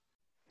enough.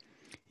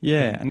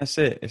 Yeah, Um, and that's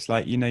it. It's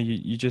like,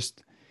 you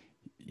just,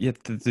 yeah,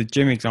 the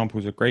gym example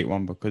is a great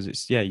one, because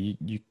it's, yeah,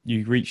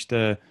 you reach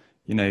the,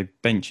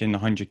 benching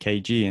 100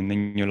 kg, and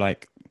then you're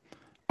like,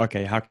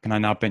 okay, how can I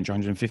now bench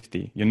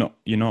 150? You're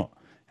not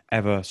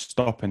ever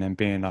stopping and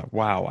being like,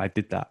 wow, I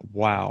did that.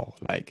 Wow,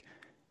 like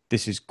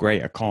this is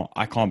great.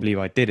 I can't believe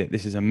I did it.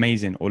 This is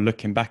amazing. Or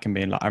looking back and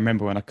being like, I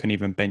remember when I couldn't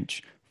even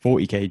bench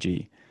 40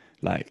 kg.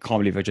 Like, can't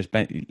believe I just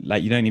bent.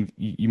 Like, you don't even,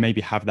 you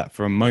maybe have that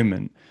for a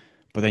moment,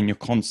 but then you're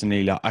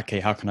constantly like, okay,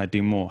 how can I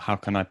do more? How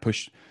can I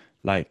push,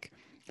 like,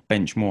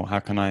 bench more? How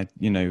can I,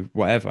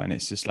 whatever? And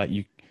it's just like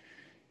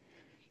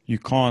you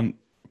can't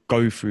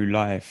go through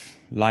life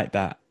like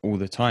that all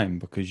the time,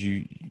 because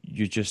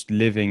you're just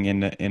living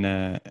in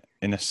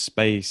a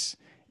space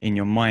in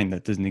your mind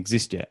that doesn't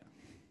exist yet.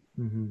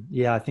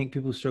 Yeah, I think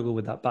people struggle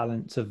with that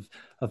balance of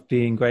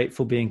being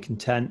grateful, being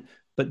content,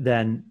 but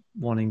then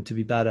wanting to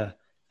be better.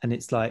 And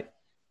it's like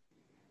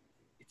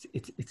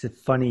it's a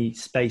funny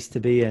space to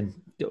be in.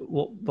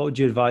 What would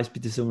your advice be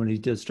to someone who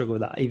does struggle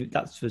with that? Even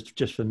that's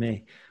just for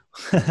me,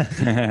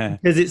 I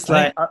because it's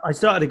like think. I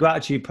started a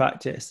gratitude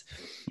practice,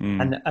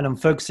 Mm, and I'm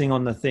focusing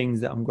on the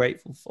things that I'm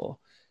grateful for,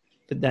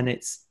 but then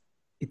it's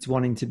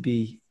wanting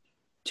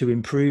to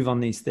improve on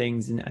these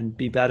things and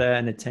be better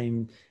and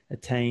attain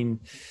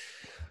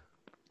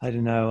I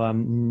don't know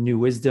new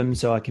wisdom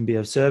so I can be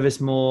of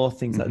service more,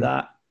 things like hmm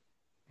that.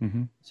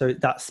 hmm So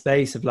that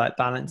space of like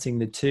balancing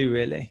the two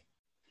really.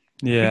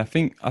 I Yeah,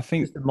 think I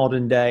think just the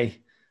modern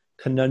day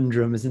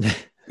conundrum, isn't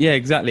it? yeah,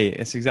 exactly.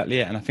 It's exactly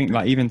it. And I think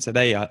like even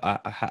today, I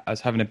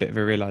was having a bit of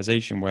a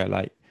realization where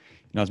like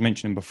I was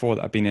mentioning before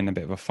that I've been in a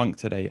bit of a funk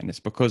today, and it's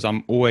because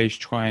I'm always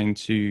trying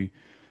to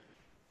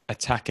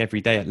attack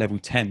every day at level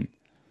 10.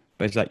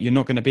 But it's like you're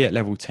not going to be at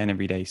level 10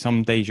 every day.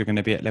 Some days you're going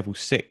to be at level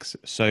 6.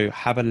 So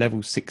have a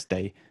level 6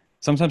 day.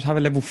 Sometimes have a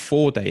level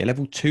 4 day, a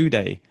level 2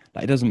 day.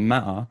 Like it doesn't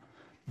matter.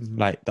 Mhm.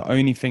 Like the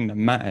only thing that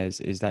matters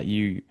is that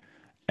you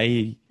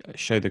a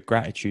show the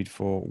gratitude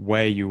for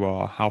where you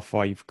are, how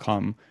far you've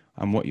come,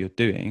 and what you're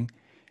doing,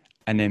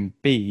 and then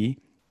B,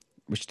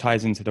 which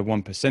ties into the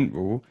 1%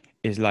 rule,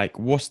 is like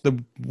what's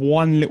the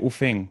one little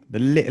thing, the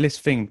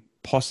littlest thing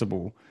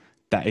possible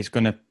that is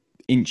going to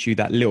inch you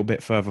that little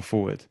bit further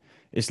forward.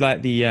 It's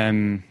like the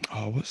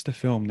what's the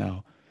film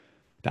now?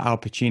 The Al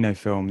Pacino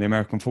film, the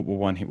American football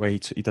one, where he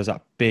does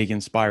that big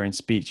inspiring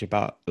speech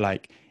about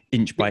like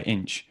inch by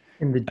inch.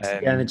 In the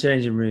Um,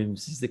 changing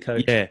rooms, he's the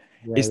coach. yeah,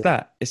 Yeah, it's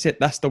that. It's it.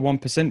 That's the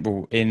 1%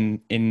 rule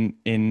in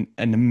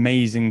an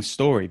amazing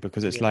story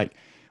because it's yeah, like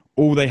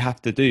all they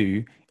have to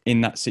do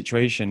in that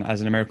situation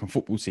as an American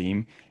football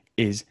team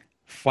is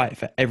fight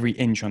for every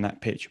inch on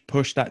that pitch,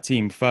 push that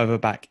team further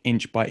back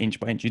inch by inch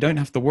by inch. You don't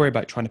have to worry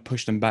about trying to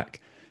push them back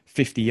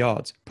 50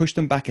 yards. Push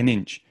them back an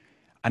inch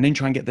and then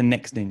try and get the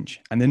next inch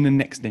and then the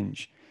next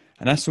inch.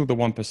 And that's all the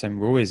 1%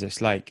 rule is.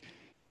 It's like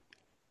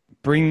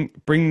bring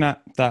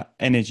that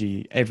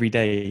energy every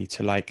day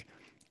to like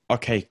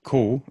okay,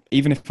 cool.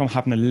 Even if I'm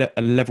having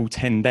a level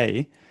 10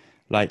 day,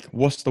 like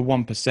what's the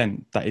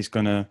 1% that is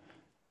gonna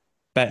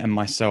better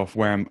myself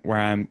where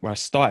I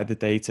started the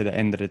day to the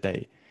end of the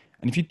day.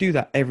 And if you do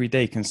that every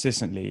day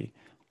consistently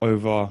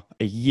over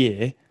a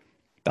year,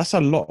 that's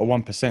a lot of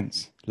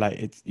 1%. Like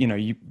it's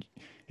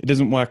it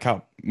doesn't work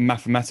out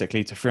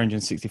mathematically to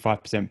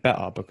 365%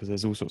 better because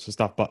there's all sorts of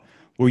stuff, but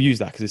we'll use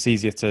that because it's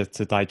easier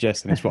to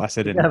digest and it's what I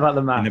said forget about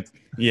the in the math.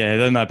 yeah, I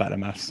don't know about the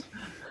maths.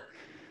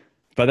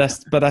 But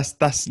that's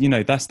that's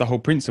the whole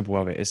principle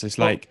of it. It's just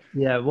What? like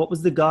Yeah, what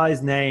was the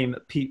guy's name?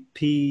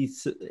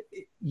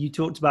 You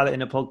talked about it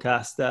in a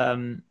podcast.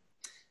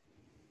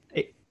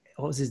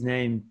 What was his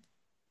name?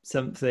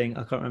 Something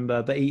I can't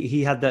remember. But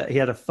he had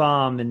a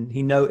farm and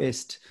he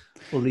noticed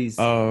all these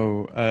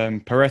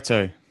Pareto.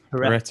 Pareto.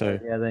 Pareto.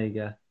 Yeah, there you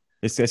go.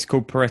 It's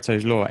called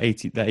Pareto's law,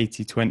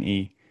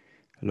 80-20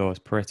 law is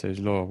Pareto's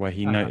law, where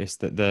he Uh-huh. noticed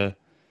that the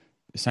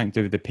something to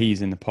do with the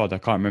peas in the pod. I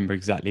can't remember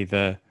exactly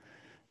the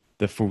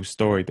full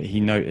story, but he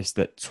noticed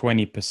that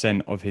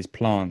 20% of his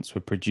plants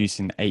were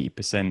producing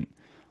 80%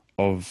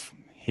 of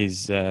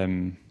his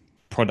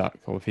product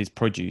or of his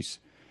produce.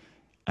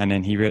 And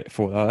then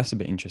thought, oh, that's a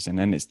bit interesting.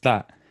 And it's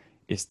that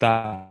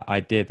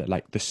idea that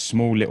like the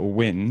small little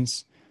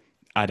wins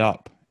add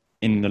up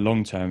in the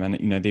long term.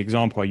 And the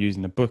example I use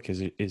in the book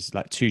is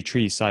like two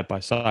trees side by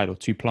side or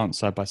two plants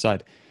side by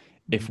side.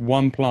 If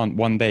one plant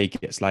one day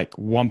gets like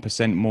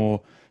 1%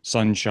 more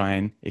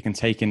sunshine, it can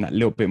take in that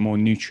little bit more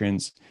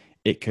nutrients,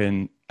 it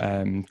can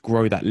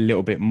grow that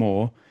little bit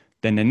more.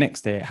 Then the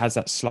next day it has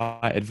that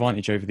slight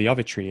advantage over the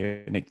other tree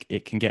and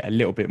it can get a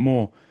little bit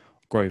more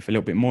growth, a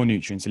little bit more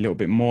nutrients, a little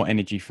bit more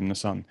energy from the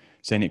sun.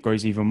 So then it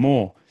grows even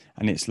more.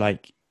 And it's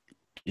like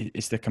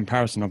it's the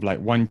comparison of like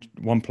one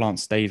plant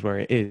stays where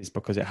it is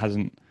because it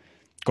hasn't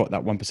got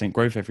that 1%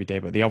 growth every day,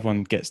 but the other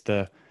one gets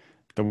the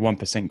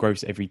 1%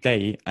 growth every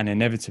day and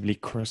inevitably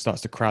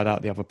starts to crowd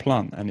out the other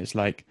plant. And it's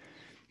like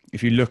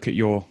if you look at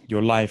your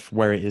life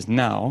where it is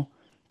now,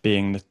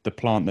 being the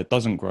plant that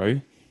doesn't grow,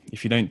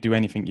 if you don't do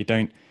anything, you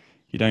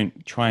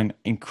don't try and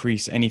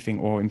increase anything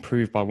or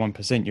improve by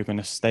 1%, you're going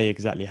to stay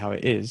exactly how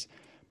it is.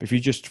 But if you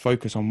just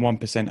focus on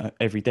 1%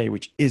 every day,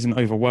 which isn't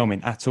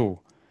overwhelming at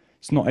all,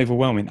 it's not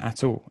overwhelming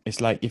at all.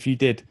 It's like if you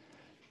did,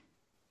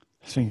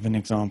 let's think of an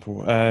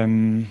example,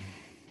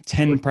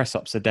 10 press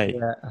ups a day,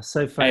 Yeah, that's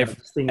so funny. I was every,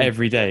 just thinking.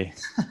 every day.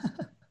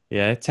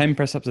 Yeah, 10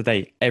 press ups a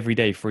day, every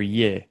day for a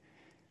year.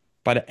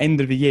 By the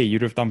end of the year,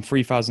 you'd have done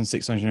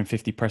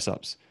 3,650 press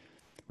ups,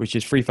 which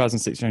is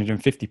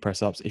 3,650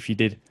 press ups if you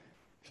did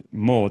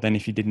more than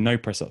if you did no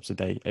press ups a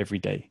day every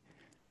day.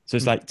 So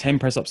it's like 10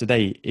 press ups a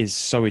day is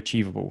so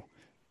achievable.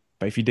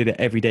 But if you did it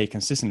every day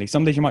consistently,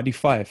 some days you might do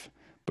five,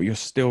 but you're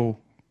still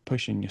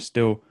pushing,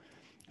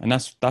 and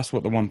that's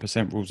what the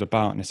 1% rule is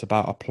about. And it's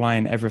about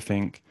applying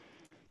everything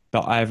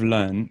that I've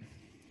learned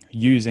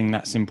using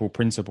that simple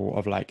principle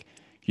of like,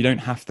 you don't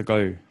have to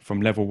go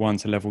from level 1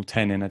 to level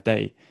 10 in a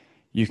day.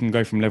 You can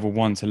go from level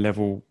 1 to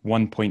level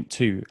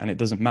 1.2 and it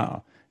doesn't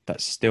matter.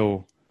 That's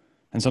still,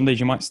 and some days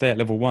you might stay at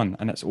level 1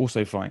 and that's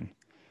also fine.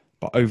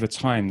 But over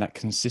time, that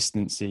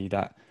consistency,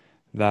 that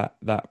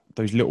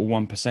those little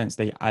 1%,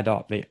 they add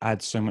up. They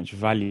add so much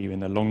value in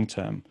the long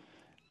term.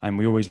 And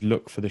we always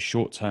look for the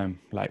short term,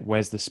 like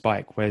where's the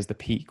spike, where's the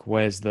peak,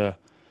 where's the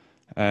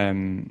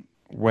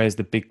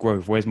big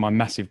growth, where's my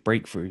massive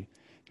breakthrough.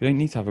 You don't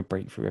need to have a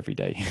breakthrough every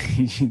day.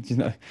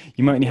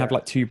 You might only have Yeah,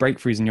 like two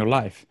breakthroughs in your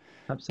life,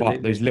 but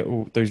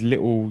absolutely. those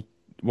little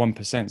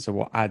 1% are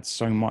what adds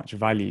so much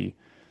value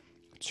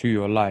to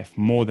your life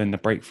more than the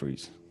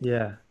breakthroughs.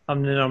 Yeah. I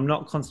mean, I'm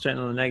not concentrating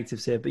on the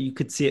negatives here, but you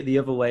could see it the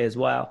other way as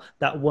well.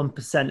 That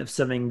 1% of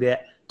something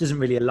that doesn't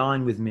really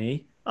align with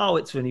me. oh,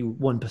 it's only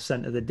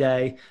 1% of the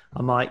day.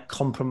 I might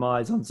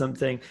compromise on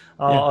something.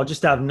 Oh, Yeah, I'll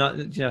just have not,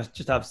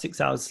 just have 6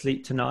 hours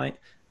sleep tonight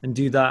and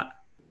do that.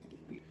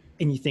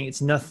 And you think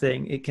it's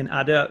nothing, it can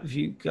add up. If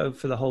you go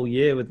for the whole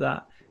year with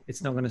that,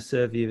 it's not going to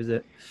serve you, is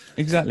it?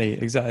 exactly.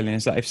 And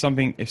it's like if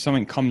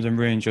something comes and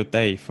ruins your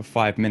day for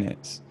 5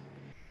 minutes,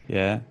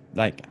 yeah,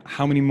 like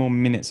how many more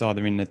minutes are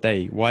there in the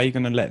day? Why are you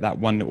gonna let that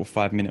one little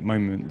 5 minute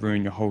moment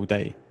ruin your whole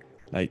day?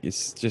 Like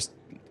it's just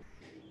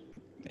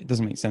it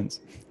doesn't make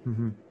sense.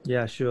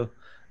 Yeah, sure.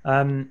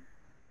 Um,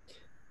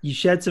 you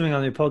shared something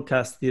on your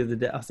podcast the other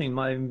day. I think it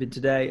might have even been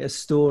today. A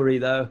story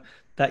though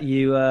that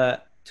you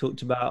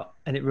talked about,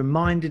 and it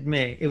reminded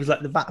me. It was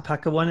like the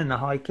backpacker one and the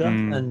hiker,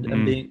 Mm, and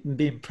mm.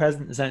 being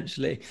present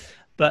essentially.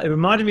 But it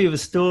reminded me of a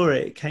story.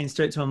 It came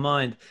straight to my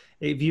mind.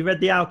 Have you read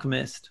The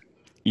Alchemist?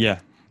 Yeah,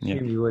 yeah.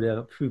 Assume you would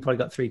have. You probably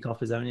got 3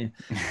 copies, haven't you?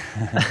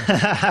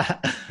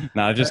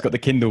 No, I've just got the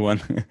Kindle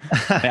one.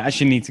 I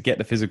actually need to get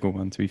the physical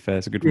one, to be fair.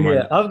 It's a good Yeah,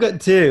 reminder. I've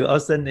got two. I'll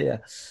send it you.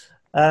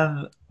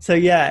 So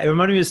yeah, it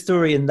reminded me of a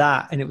story in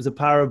that, and it was a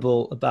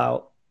parable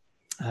about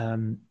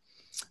um,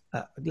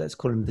 let's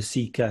call him the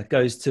seeker,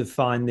 goes to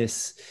find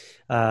this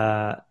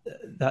that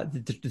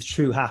the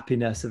true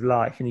happiness of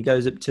life, and he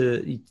goes up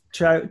to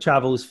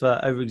travels for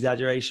over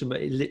exaggeration,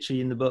 but it,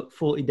 literally in the book,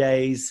 40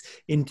 days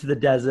into the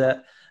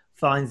desert,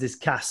 finds this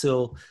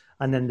castle,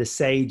 and then the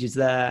sage is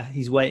there.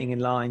 He's waiting in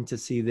line to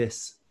see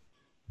this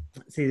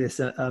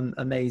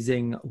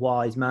amazing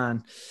wise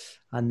man,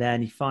 and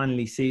then he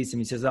finally sees him.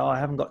 He says, oh, I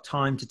haven't got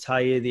time to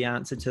tell you the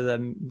answer to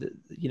them,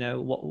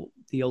 what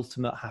the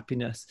ultimate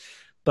happiness,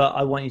 but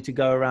I want you to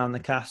go around the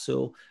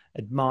castle,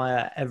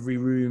 admire every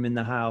room in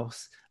the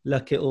house,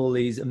 look at all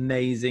these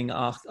amazing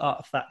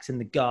artifacts in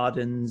the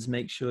gardens,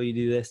 make sure you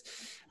do this.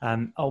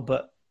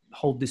 But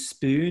hold this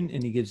spoon,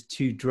 and he gives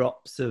 2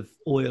 drops of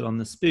oil on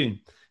the spoon.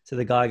 So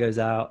the guy goes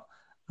out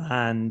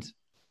and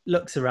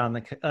looks around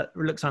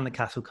the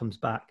castle, comes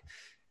back,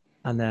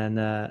 and then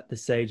the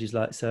sage is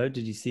like, "So,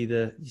 did you see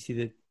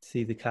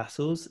the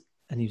castles?"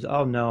 And he was,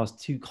 "Oh no, I was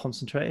too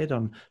concentrated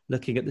on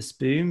looking at the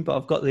spoon, but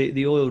I've got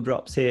the oil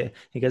drops here."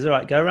 He goes, "All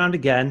right, go around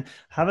again,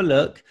 have a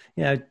look.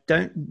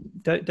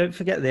 Don't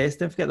forget this,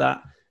 don't forget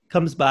that."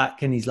 Comes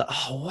back and he's like,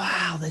 "Oh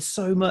wow, there's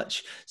so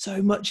much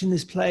in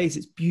this place.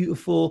 It's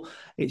beautiful.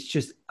 It's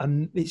just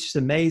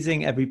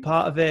amazing, every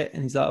part of it."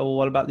 And he's like, "Oh, well,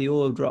 what about the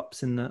oil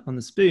drops on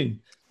the spoon?"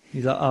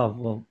 He's like, "Oh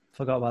well,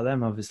 forgot about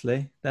them.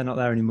 Obviously, they're not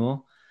there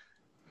anymore."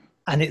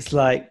 And it's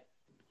like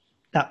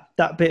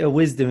that bit of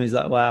wisdom is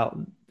like, wow,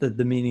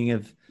 the meaning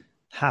of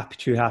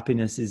true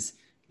happiness is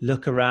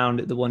look around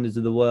at the wonders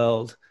of the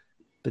world,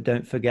 but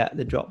don't forget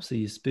the drops of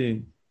your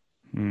spoon.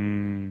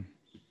 Mm,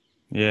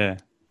 yeah,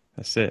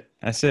 that's it.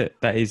 That's it.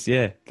 That is,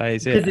 yeah, that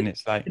is it. Because And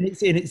it's like,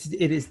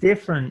 it is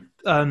different,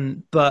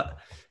 but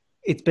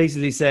it's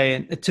basically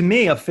saying, to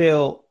me, I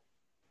feel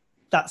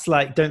that's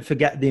like, don't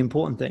forget the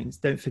important things.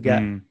 Don't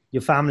forget mm,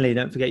 your family.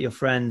 Don't forget your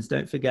friends.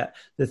 Don't forget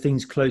the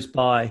things close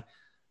by.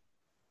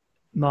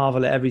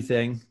 Marvel at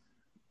everything.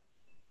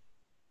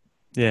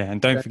 yeah,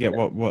 and don't forget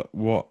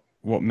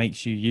what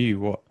makes you you,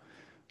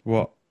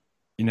 what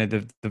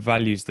the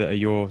values that are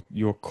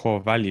your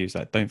core values.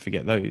 Like don't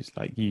forget those.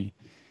 Like you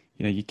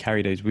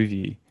carry those with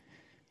you,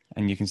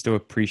 and you can still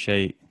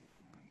appreciate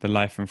the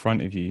life in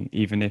front of you,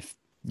 even if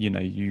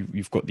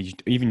you've got these,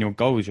 even your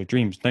goals, your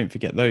dreams. Don't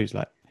forget those.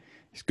 Like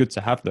it's good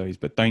to have those,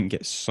 but don't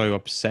get so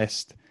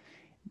obsessed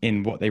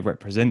in what they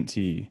represent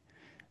to you.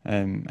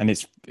 And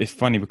it's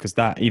funny because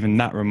that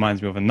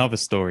reminds me of another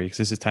story, because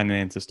this is turning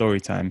into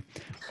story time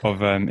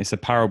of it's a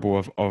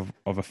parable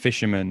of a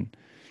fisherman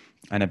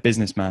and a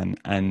businessman.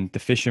 And the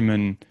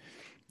fisherman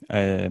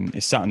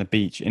is sat on the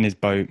beach in his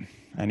boat,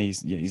 and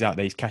he's out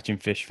there, he's catching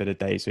fish for the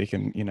day so he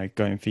can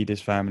go and feed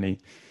his family.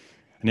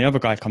 And the other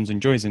guy comes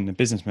and joins him. The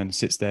businessman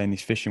sits there and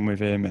he's fishing with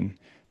him, and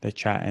they're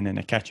chatting and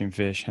they're catching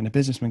fish. And the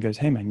businessman goes,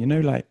 "Hey man,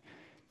 like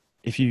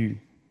if you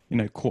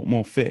caught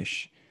more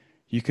fish,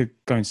 you could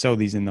go and sell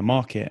these in the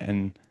market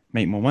and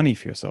make more money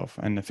for yourself."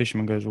 And the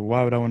fisherman goes, "Well,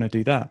 why would I want to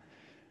do that?"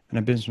 And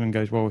the businessman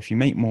goes, "Well, if you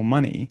make more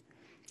money,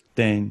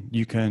 then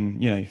you can,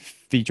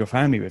 feed your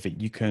family with it.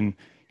 You can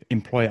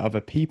employ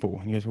other people."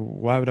 And he goes, "Well,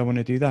 why would I want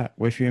to do that?"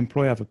 "Well, if you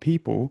employ other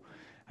people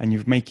and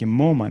you're making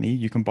more money,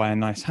 you can buy a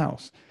nice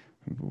house."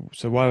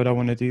 "So why would I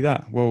want to do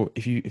that?" "Well,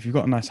 if you've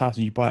got a nice house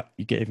and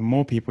you get even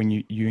more people, and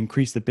you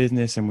increase the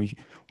business, and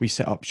we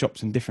set up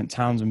shops in different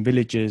towns and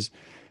villages,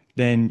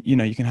 then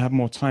you can have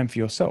more time for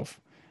yourself."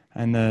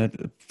 And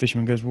the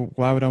fisherman goes, "Well,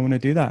 why would I want to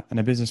do that?" And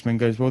the businessman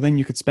goes, "Well, then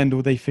you could spend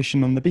all day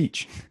fishing on the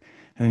beach."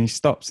 And then he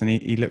stops and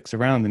he looks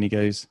around and he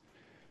goes,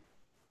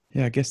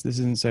 "Yeah, I guess this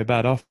isn't so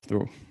bad after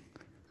all."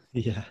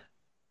 Yeah.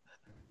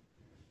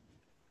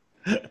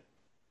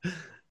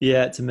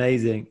 Yeah, it's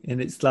amazing.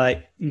 And it's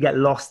like you get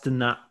lost in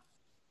that,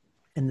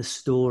 in the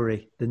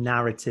story, the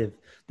narrative,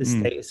 the Mm,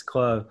 status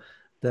quo,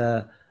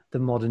 the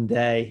modern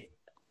day.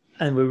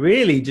 And we're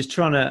really just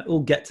trying to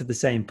all get to the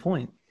same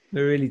point.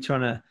 We're really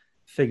trying to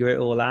figure it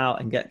all out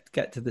and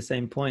get to the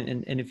same point.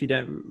 And if you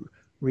don't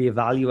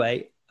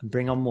reevaluate and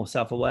bring on more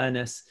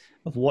self-awareness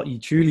of what you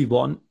truly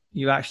want,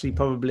 you actually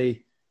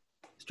probably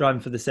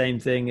striving for the same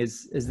thing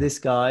as this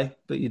guy,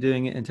 but you're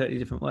doing it in totally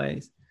different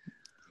ways.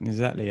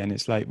 Exactly. And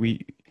it's like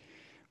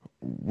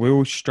we're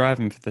all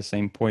striving for the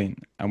same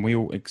point, and we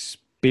all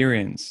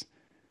experience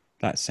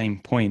that same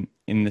point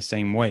in the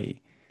same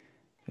way,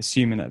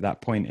 assuming that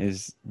that point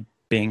is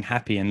being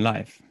happy in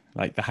life.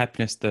 Like the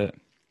happiness that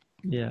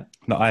Yeah.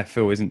 I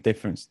feel isn't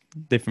different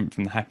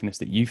from the happiness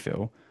that you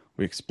feel.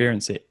 We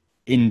experience it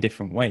in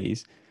different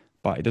ways,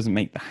 but it doesn't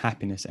make the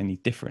happiness any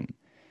different.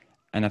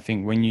 And I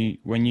think when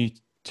you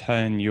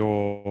turn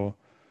your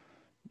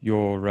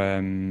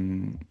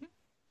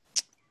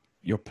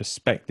your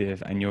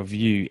perspective and your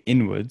view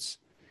inwards,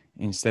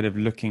 instead of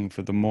looking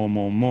for the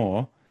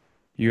more,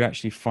 you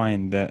actually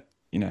find that,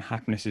 you know,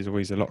 happiness is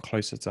always a lot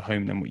closer to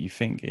home than what you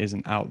think. It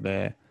isn't out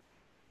there,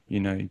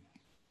 you know,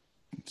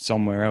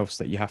 somewhere else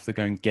that you have to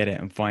go and get it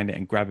and find it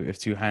and grab it with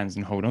two hands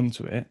and hold on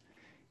to it.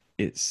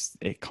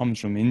 It comes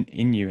from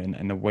in you,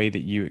 and the way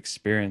that you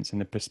experience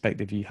and the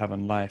perspective you have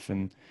on life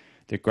and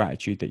the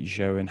gratitude that you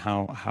show, and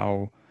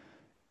how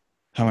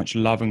much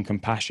love and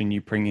compassion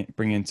you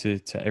bring into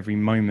every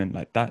moment.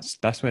 Like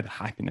that's where the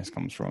happiness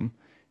comes from.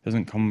 It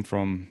doesn't come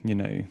from, you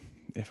know,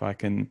 if I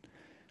can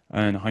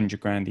earn 100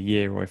 grand a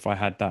year, or if I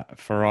had that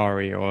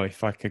Ferrari, or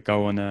if I could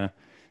go on a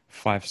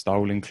 5-star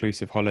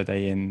all-inclusive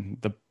holiday in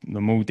the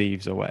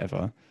Maldives or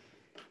whatever.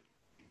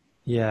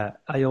 Yeah.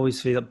 I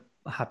always feel that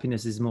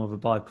happiness is more of a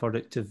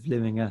byproduct of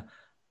living a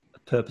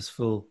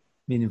purposeful,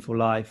 meaningful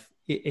life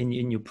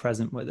in your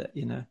present with it,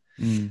 you know.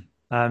 Mm.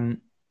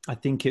 I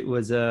think it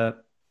was I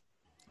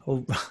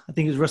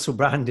think it was Russell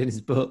Brand in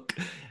his book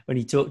when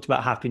he talked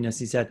about happiness.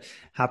 He said,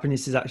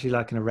 happiness is actually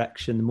like an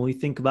erection. The more you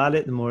think about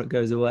it, the more it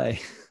goes away.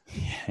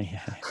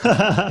 Yeah.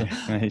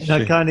 And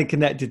I kind of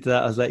connected to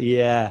that. I was like,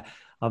 yeah,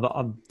 I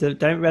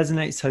don't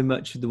resonate so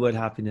much with the word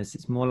happiness.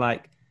 It's more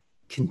like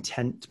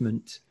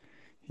contentment.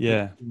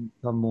 Yeah.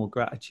 More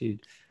gratitude.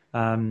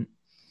 And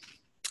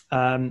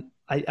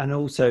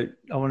also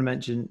I want to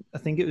mention, I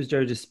think it was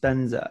Joe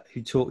Dispenza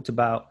who talked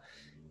about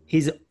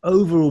his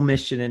overall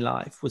mission in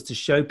life was to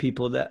show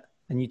people that,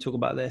 and you talk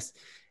about this,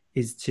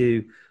 is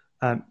to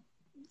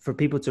for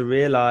people to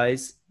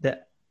realize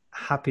that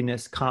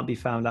happiness can't be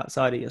found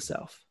outside of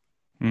yourself.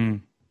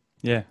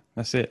 Yeah,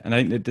 that's it. And I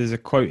think that there's a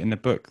quote in the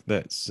book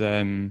that's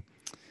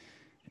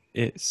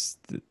it's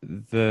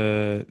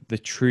the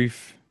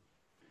truth.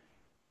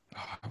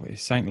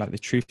 It's saying like the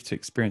truth to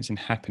experiencing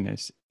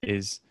happiness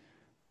is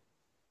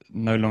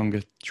no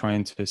longer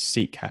trying to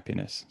seek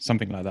happiness,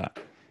 something like that.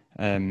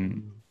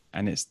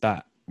 And it's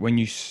that when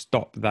you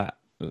stop that,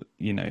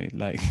 you know,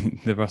 like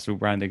the Russell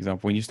Brand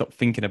example, when you stop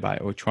thinking about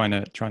it or trying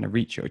to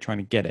reach it or trying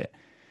to get it,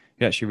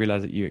 you actually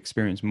realize that you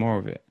experience more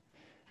of it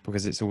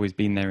because it's always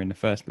been there in the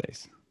first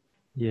place.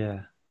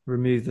 Yeah.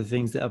 Remove the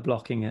things that are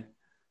blocking it.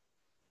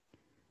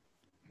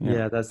 Yeah,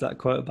 Yeah. There's that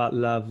quote about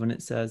love when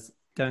it says,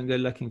 don't go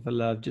looking for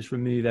love, just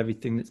remove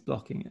everything that's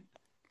blocking it.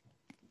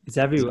 It's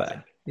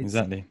everywhere.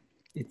 exactly.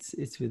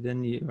 It's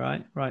within you,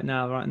 right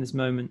now, right in this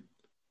moment.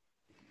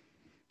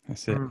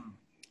 That's it.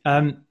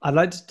 I'd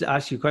like to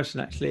ask you a question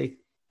actually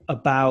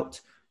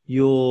about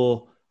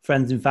your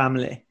friends and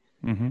family,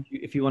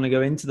 if you want to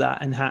go into that,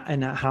 and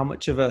how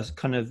much of a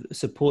kind of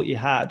support you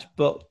had,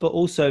 but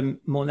also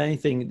more than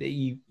anything that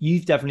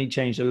you've definitely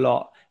changed a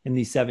lot in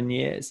these 7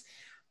 years.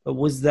 But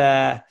was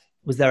there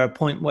a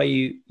point where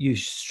you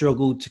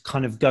struggled to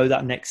kind of go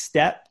that next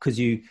step because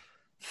you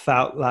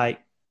felt like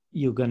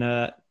you're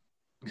gonna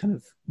kind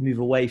of move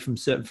away from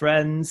certain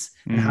friends,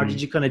 and how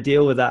did you kind of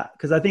deal with that?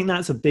 Because I think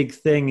that's a big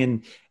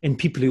thing in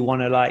people who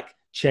want to like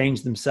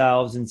change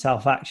themselves and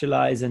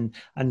self-actualize and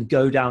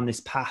go down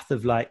this path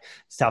of like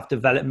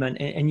self-development,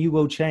 and you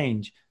will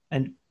change,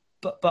 and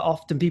but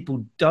often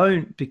people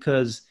don't,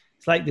 because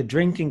it's like the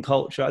drinking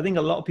culture. I think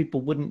a lot of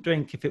people wouldn't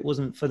drink if it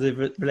wasn't for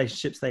the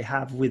relationships they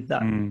have with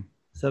that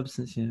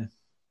substance, you know.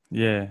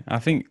 Yeah, I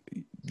think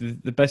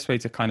the best way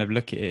to kind of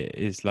look at it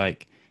is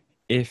like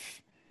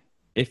if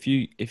if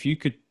you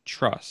could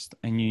trust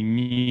and you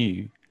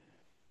knew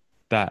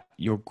that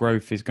your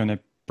growth is going to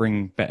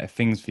bring better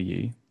things for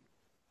you,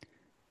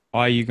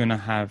 are you going to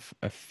have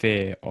a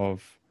fear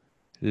of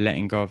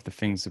letting go of the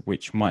things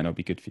which might not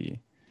be good for you?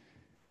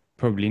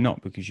 Probably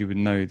not, because you would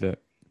know that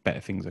better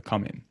things are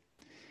coming.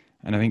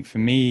 And I think for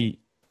me,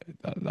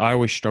 I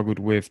always struggled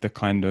with the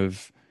kind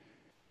of,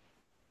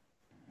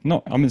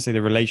 not, I'm going to say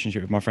the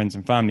relationship with my friends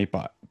and family,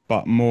 but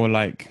more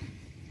like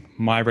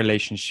my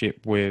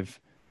relationship with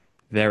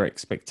their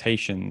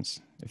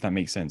expectations, if that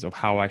makes sense, of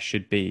how I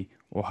should be,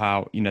 or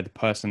how, you know, the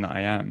person that I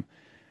am.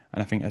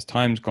 And I think as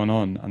time's gone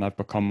on and I've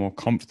become more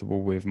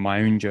comfortable with my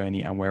own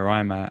journey and where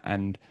I'm at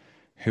and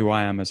who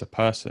I am as a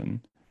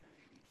person,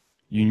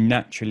 you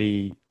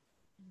naturally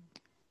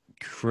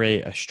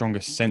create a stronger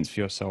sense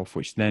for yourself,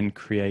 which then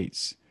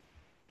creates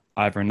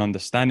either an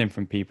understanding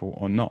from people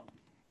or not.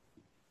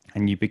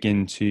 And you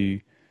begin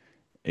to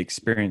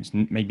experience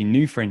maybe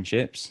new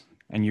friendships,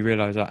 and you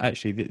realize that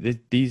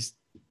actually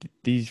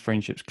these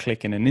friendships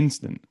click in an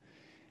instant.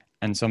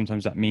 And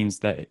sometimes that means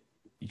that,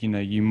 you know,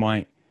 you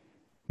might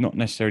not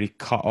necessarily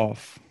cut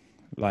off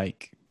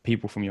like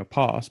people from your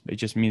past, but it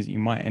just means that you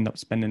might end up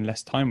spending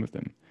less time with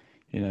them,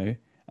 and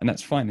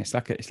that's fine. It's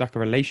like a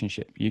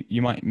relationship.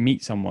 You might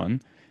meet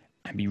someone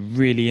and be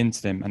really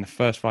into them, and the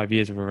first 5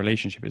 years of a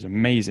relationship is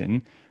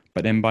amazing,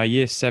 but then by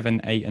year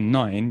 7, 8, and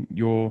 9,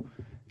 you're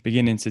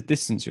beginning to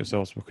distance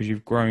yourselves because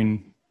you've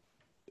grown,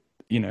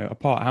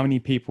 apart. How many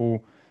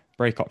people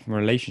break up from a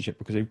relationship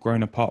because they've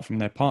grown apart from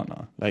their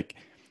partner? Like,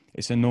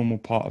 it's a normal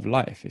part of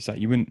life. It's like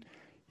you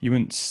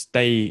wouldn't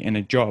stay in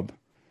a job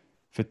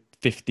for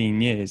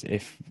 15 years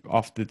if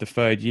after the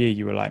third year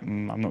you were like,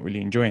 I'm not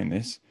really enjoying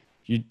this.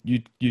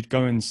 You'd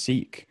go and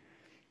seek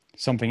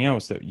something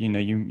else that you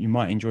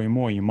might enjoy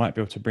more. You might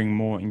be able to bring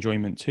more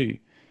enjoyment to.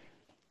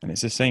 And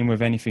it's the same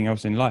with anything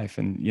else in life.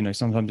 And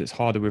sometimes it's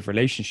harder with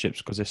relationships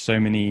because there's so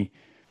many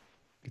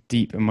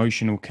deep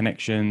emotional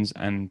connections,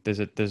 and there's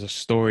a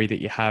story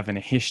that you have and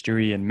a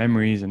history and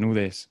memories and all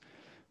this.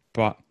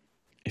 But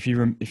if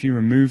you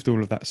removed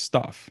all of that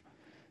stuff,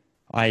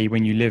 i.e.,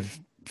 when you live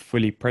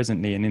fully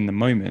presently and in the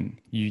moment,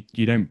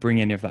 you don't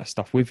bring any of that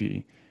stuff with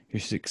you. You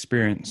just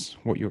experience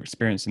what you're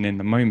experiencing in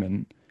the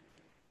moment.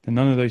 Then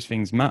none of those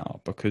things matter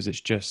because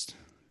it's just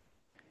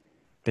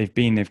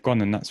they've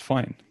gone, and that's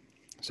fine.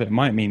 So it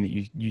might mean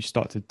that you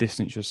start to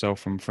distance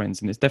yourself from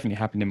friends, and it's definitely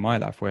happened in my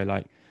life where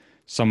like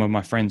some of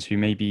my friends who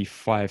maybe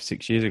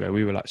 5-6 years ago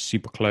we were like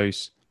super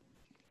close,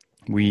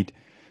 we'd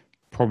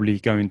probably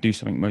go and do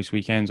something most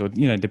weekends, or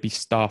there'd be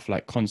stuff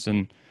like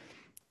constant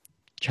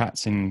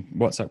chats in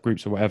WhatsApp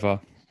groups or whatever,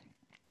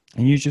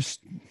 and it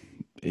just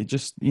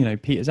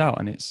peters out,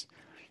 and it's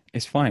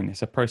fine.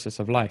 It's a process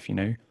of life.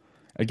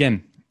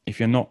 Again,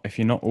 if you're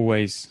not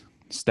always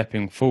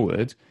stepping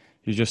forward,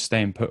 you're just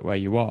staying put where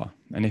you are.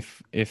 And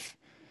if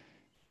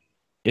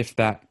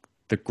that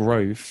the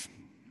growth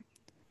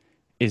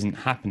isn't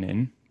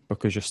happening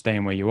because you're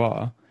staying where you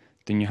are,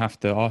 then you have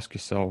to ask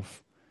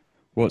yourself,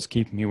 what's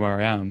keeping me where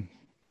I am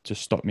to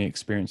stop me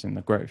experiencing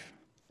the growth?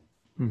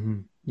 Mm-hmm.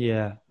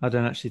 Yeah, I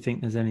don't actually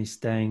think there's any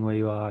staying where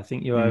you are. I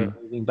think you're either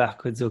moving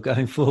backwards or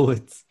going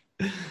forwards.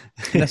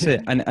 That's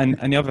it. And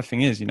the other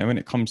thing is, when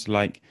it comes to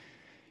like,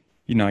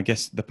 I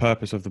guess the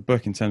purpose of the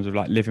book in terms of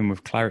like living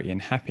with clarity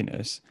and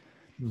happiness,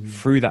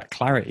 through that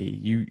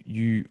clarity,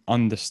 you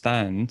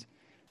understand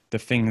the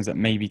things that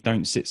maybe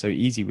don't sit so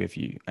easy with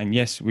you. And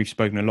yes, we've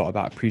spoken a lot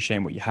about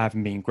appreciating what you have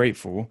and being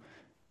grateful.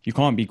 You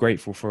can't be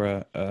grateful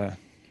for a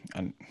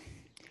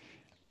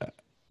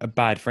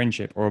bad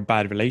friendship or a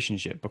bad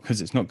relationship because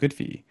it's not good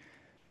for you.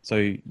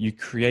 So you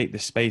create the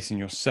space in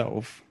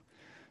yourself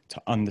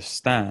to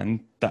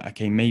understand that,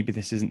 okay, maybe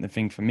this isn't the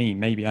thing for me.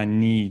 Maybe I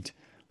need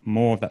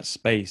more of that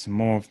space,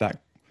 more of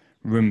that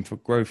room for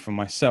growth for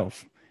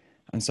myself,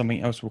 and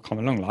something else will come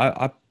along. Like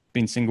I've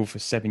been single for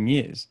 7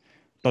 years.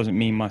 Doesn't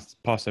mean my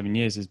past 7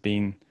 years has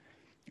been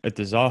a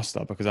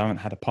disaster because I haven't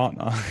had a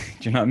partner.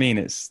 Do you know what I mean?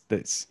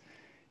 That's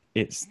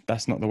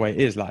not the way it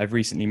is. Like I've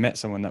recently met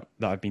someone that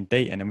I've been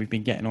dating, and we've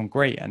been getting on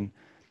great, and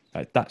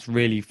like that's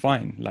really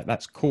fine. Like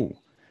that's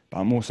cool.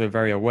 But I'm also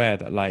very aware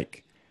that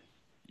like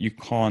I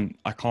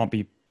can't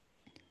be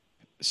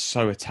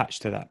so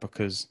attached to that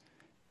because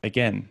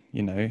again,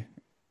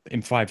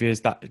 in 5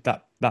 years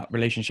that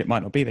relationship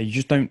might not be there. You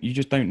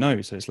just don't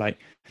know. So it's like,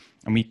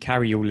 and we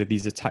carry all of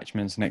these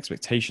attachments and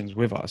expectations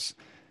with us,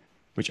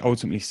 which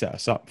ultimately set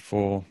us up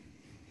for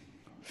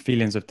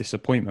feelings of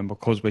disappointment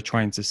because we're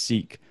trying to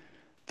seek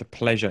the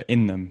pleasure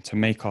in them to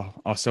make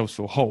ourselves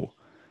feel whole.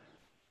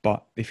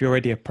 But if you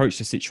already approach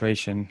the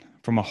situation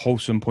from a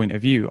wholesome point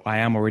of view, I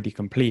am already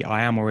complete,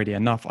 I am already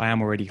enough, I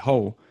am already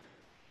whole,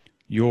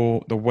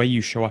 the way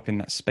you show up in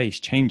that space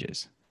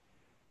changes,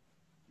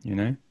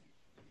 And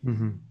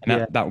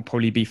Yeah. that will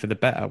probably be for the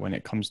better when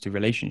it comes to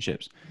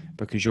relationships,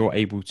 because you're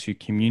able to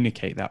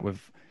communicate that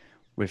with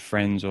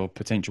friends or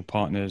potential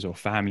partners or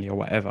family or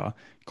whatever,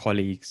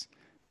 colleagues,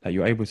 that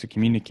you're able to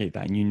communicate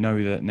that, and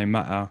that no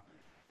matter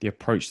the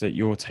approach that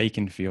you're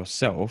taking for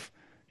yourself,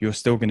 you're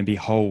still going to be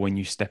whole when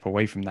you step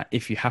away from that,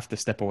 if you have to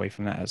step away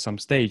from that at some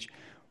stage,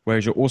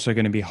 whereas you're also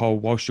going to be whole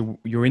whilst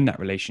you're in that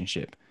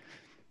relationship.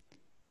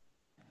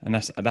 And I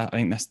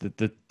think that's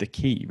the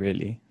key,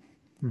 really.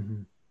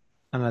 Mm-hmm.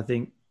 And I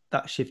think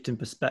that shift in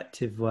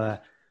perspective where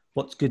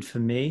what's good for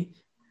me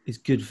is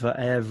good for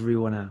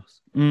everyone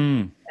else.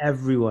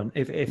 Everyone.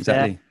 If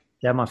Exactly.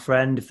 they're my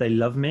friend, if they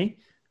love me,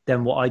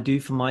 then what I do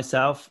for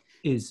myself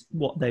is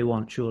what they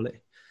want,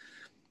 surely.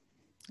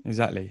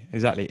 Exactly.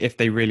 If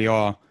they really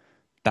are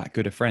that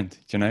good a friend,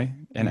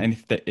 and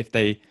if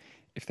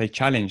they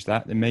challenge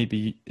that, then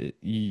maybe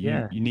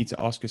you need to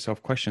ask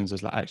yourself questions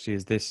as like, actually,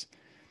 is this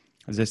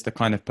the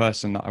kind of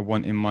person that I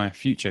want in my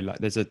future? Like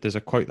there's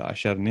a quote that I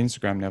shared on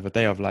Instagram the other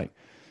day of like,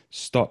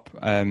 stop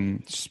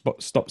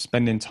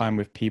spending time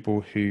with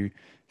people who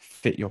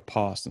fit your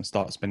past and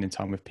start spending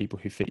time with people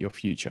who fit your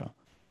future.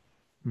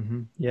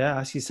 Mm-hmm. Yeah,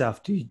 ask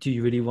yourself, do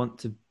you really want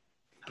to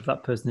have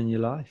that person in your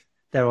life?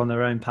 They're on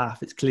their own path.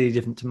 It's clearly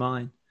different to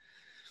mine.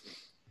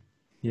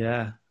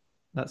 Yeah,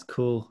 that's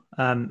cool.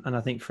 And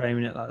I think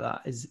framing it like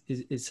that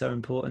is so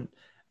important.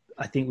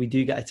 I think we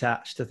do get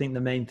attached. I think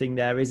the main thing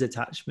there is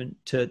attachment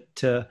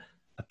to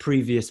a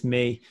previous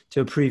me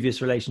to a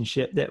previous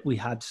relationship that we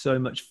had so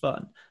much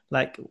fun.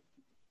 Like,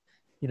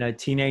 you know,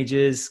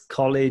 teenagers,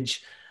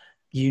 college,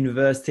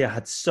 university, I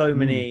had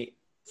Mm,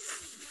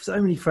 so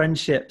many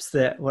friendships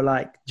that were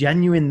like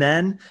genuine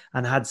then,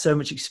 and had so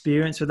much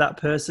experience with that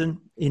person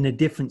in a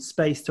different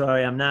space to where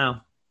I am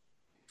now.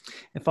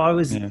 If I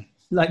was yeah,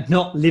 like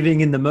not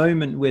living in the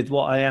moment with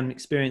what I am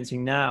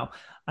experiencing now,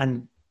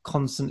 and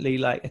constantly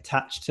like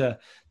attached to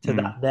mm,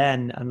 that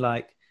then, and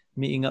like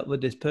meeting up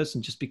with this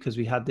person just because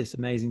we had this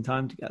amazing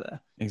time together,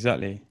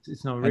 exactly.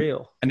 it's not And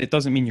real. and it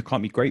doesn't mean you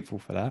can't be grateful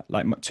for that.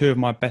 Like two of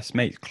my best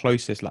mates,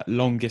 closest, like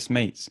longest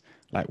mates,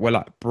 like we're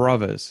like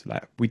brothers.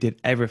 Like we did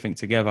everything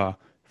together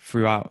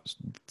throughout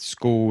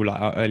school, like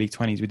our early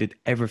 20s. We did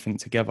everything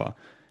together.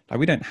 Like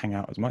we don't hang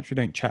out as much, we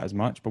don't chat as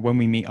much, but when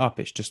we meet up,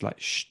 it's just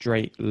like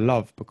straight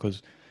love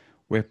because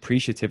we're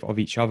appreciative of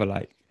each other.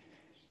 Like,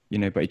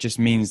 but it just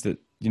means that,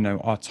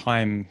 our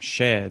time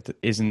shared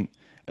isn't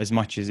as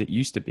much as it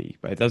used to be.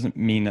 But it doesn't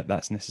mean that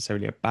that's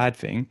necessarily a bad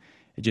thing.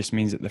 It just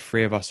means that the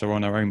three of us are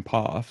on our own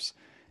paths.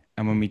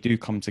 And when we do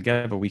come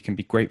together, we can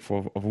be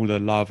grateful of all the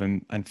love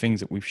and things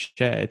that we've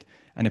shared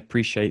and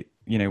appreciate,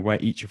 where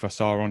each of us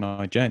are on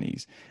our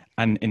journeys.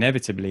 And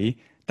inevitably,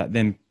 that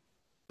then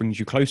brings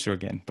you closer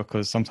again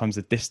because sometimes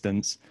the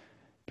distance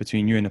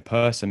between you and a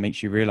person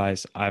makes you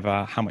realize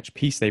either how much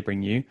peace they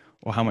bring you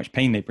or how much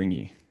pain they bring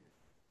you.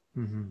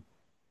 Hmm.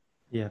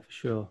 Yeah, for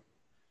sure.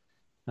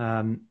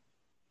 Um,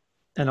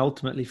 and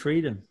ultimately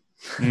freedom.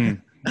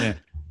 Yeah.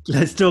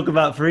 Let's talk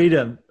about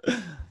freedom,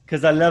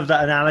 because I love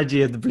that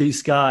analogy of the blue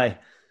sky.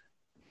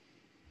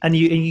 And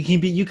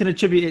you can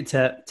attribute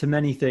it to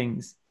many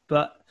things,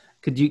 but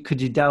could you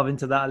delve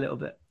into that a little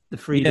bit? The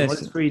freedom. What Yes.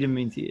 does freedom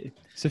mean to you?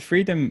 So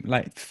freedom,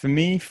 like for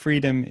me,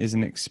 freedom is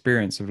an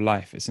experience of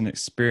life. It's an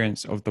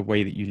experience of the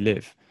way that you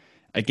live.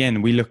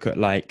 Again, we look at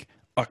like,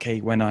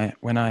 okay, when I,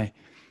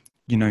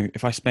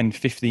 if I spend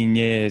 15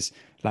 years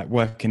like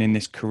working in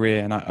this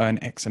career and I earn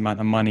X amount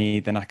of money,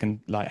 then I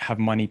can like have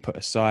money put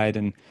aside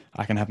and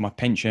I can have my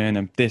pension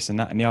and this and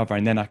that and the other,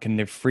 and then I can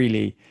live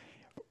freely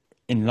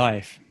in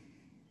life.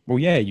 Well,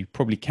 yeah, you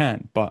probably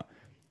can, but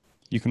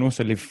you can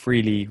also live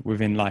freely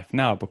within life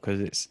now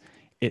because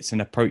it's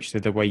an approach to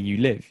the way you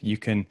live. You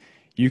can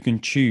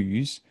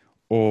choose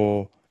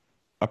or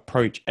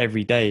approach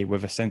every day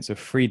with a sense of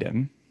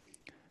freedom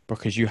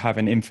because you have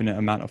an infinite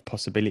amount of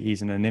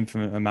possibilities and an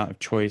infinite amount of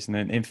choice and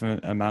an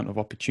infinite amount of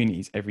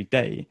opportunities every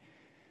day.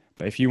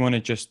 But if you want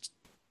to just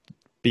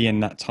be in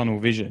that tunnel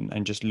vision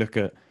and just look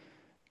at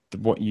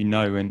what you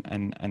know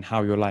and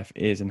how your life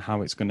is and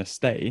how it's going to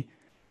stay,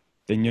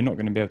 then you're not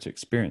going to be able to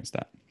experience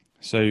that.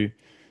 So,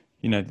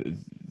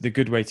 the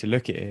good way to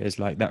look at it is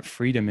like that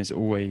freedom is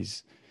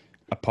always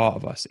a part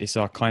of us. It's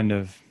our kind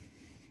of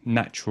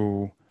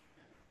natural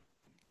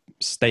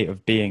state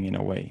of being in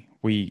a way.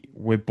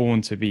 We're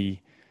born to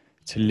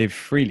live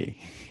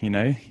freely.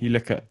 You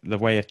look at the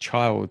way a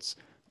child's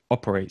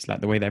operates,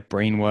 like the way their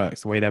brain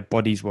works, the way their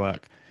bodies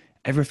work.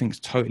 Everything's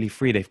totally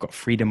free. They've got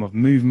freedom of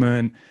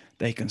movement.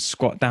 They can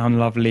squat down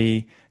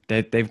lovely.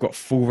 They've got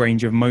full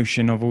range of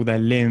motion of all their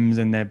limbs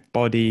and their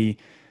body.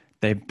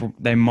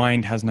 Their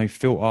mind has no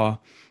filter.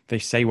 They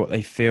say what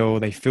they feel.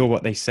 They feel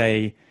what they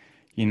say.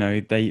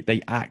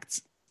 They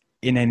act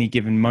in any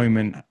given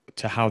moment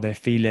to how they're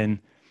feeling.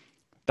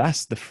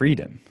 That's the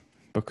freedom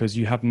because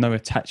you have no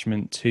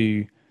attachment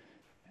to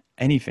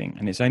anything.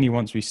 And it's only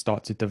once we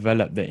start to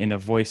develop the inner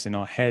voice in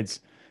our heads,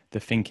 the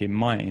thinking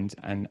mind,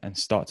 and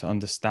start to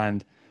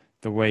understand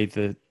the way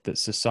that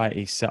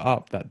society is set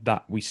up,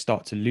 that we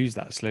start to lose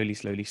that slowly,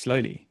 slowly,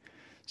 slowly.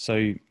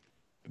 So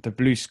the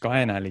blue sky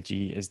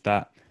analogy is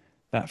that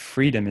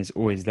freedom is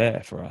always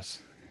there for us.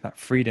 That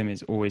freedom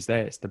is always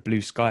there. It's the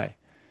blue sky.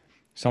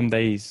 Some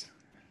days,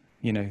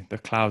 the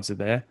clouds are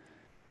there.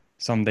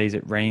 Some days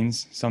it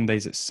rains. Some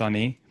days it's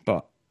sunny.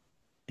 But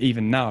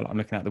even now, like I'm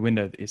looking out the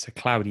window, it's a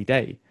cloudy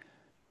day.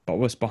 But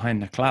what's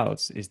behind the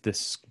clouds is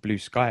this blue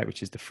sky,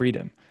 which is the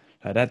freedom.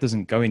 That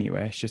doesn't go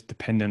anywhere. It's just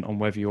dependent on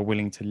whether you're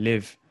willing to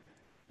live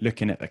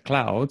looking at the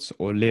clouds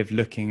or live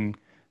looking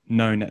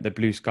knowing that the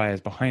blue sky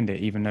is behind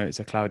it, even though it's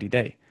a cloudy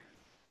day.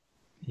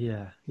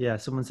 Yeah, yeah.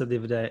 Someone said the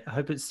other day, I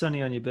hope it's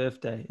sunny on your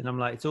birthday. And I'm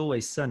like, it's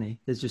always sunny.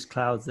 There's just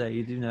clouds there.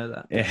 You do know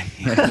Yeah,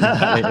 yeah,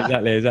 exactly, that.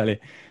 exactly, exactly.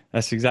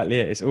 That's exactly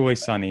it. It's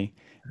always sunny,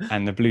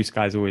 and the blue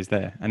sky is always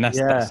there, and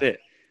that's Yeah, it.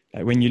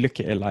 Like when you look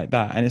at it like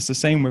that, and it's the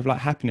same with like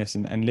happiness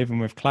and living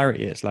with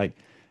clarity. It's like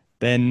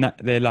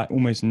they're like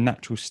almost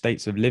natural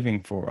states of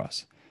living for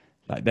us.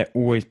 Like they're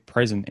always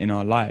present in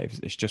our lives.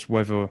 It's just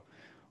whether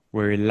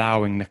we're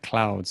allowing the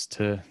clouds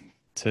to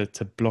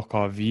block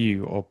our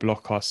view or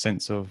block our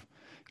sense of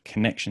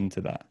connection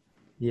to that.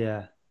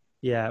 yeah,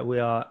 yeah. We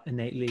are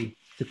innately,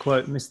 to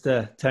quote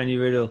Mr. Tony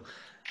Riddle,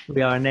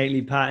 we are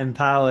innately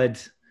empowered,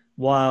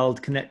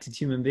 wild, connected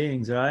human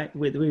beings, right?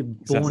 We're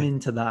born Exactly.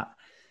 into that.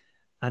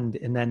 And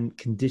then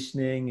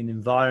conditioning and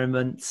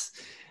environments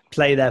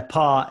play their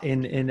part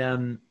in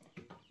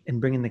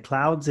bringing the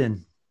clouds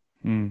in.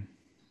 Mm.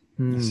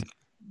 Hmm. That's,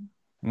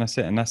 and that's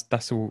it. And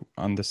that's all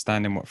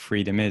understanding what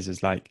freedom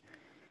is like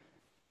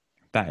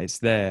that it's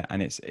there,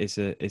 and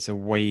it's a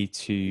way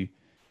to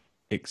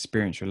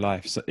experience your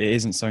life. So it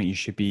isn't something you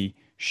should be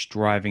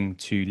striving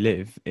to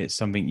live. It's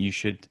something you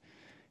should,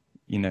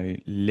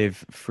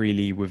 live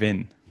freely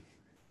within.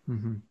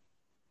 Hmm.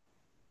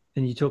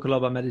 And you talk a lot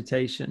about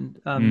meditation.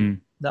 Mm,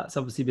 That's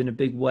obviously been a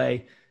big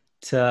way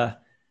to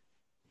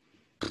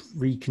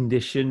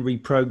recondition,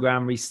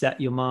 reprogram,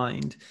 reset your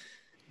mind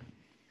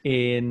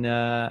in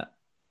not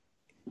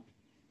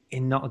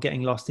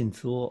getting lost in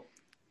thought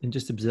and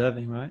just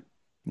observing, right?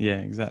 yeah,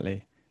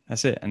 exactly.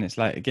 That's it. And it's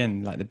like,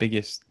 again, like the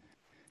biggest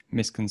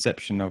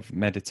misconception of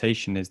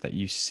meditation is that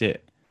you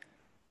sit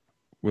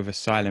with a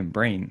silent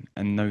brain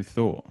and no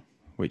thought,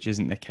 which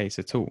isn't the case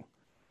at all.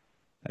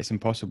 It's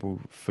impossible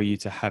for you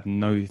to have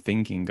no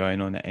thinking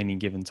going on at any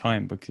given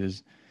time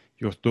because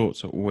your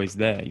thoughts are always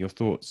there. Your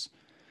thoughts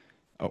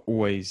are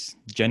always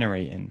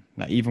generating.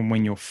 Like even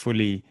when you're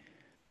fully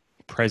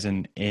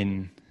present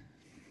in,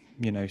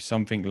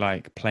 something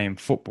like playing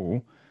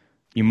football,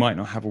 you might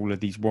not have all of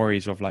these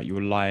worries of like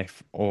your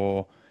life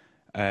or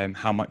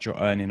how much you're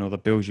earning or the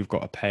bills you've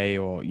got to pay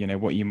or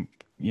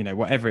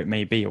whatever it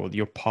may be, or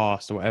your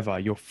past or whatever.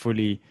 You're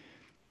fully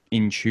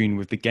in tune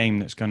with the game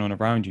that's going on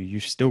around you.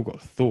 You've still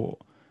got thought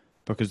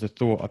because the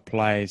thought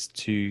applies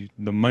to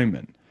the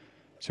moment.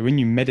 So when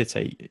you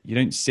meditate, you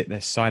don't sit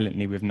there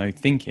silently with no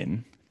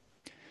thinking.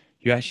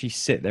 You actually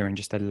sit there and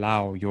just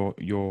allow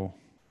your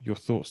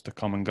thoughts to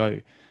come and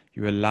go.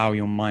 You allow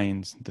your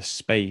mind the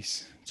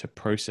space to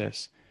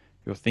process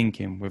your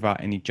thinking without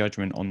any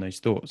judgment on those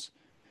thoughts.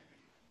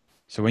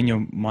 So when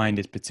your mind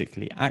is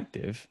particularly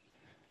active,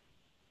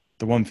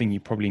 the one thing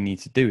you probably need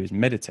to do is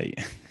meditate.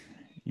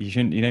 You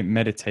don't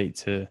meditate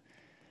to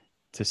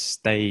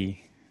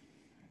stay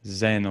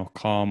zen or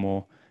calm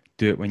or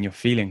do it when you're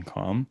feeling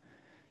calm.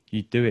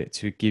 You do it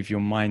to give your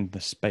mind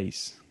the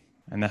space.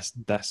 And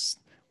that's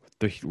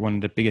one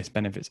of the biggest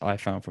benefits I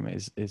found from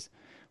it is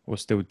or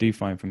still do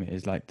find from it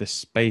is like the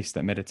space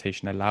that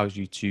meditation allows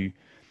you to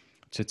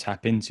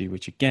tap into,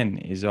 which again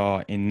is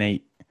our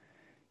innate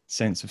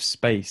sense of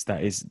space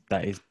that is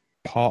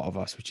part of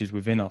us, which is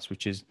within us,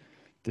 which is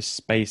the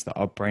space that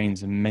our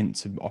brains are meant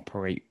to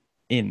operate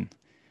in.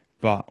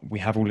 But we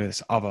have all of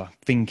this other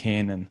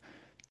thinking and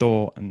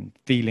thought and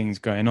feelings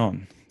going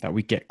on that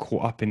we get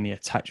caught up in the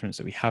attachments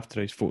that we have to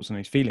those thoughts and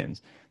those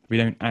feelings. We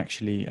don't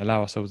actually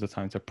allow ourselves the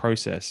time to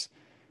process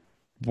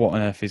what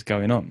on earth is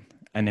going on.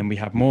 And then we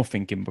have more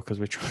thinking because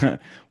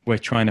we're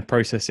trying to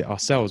process it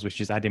ourselves,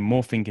 which is adding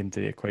more thinking to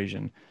the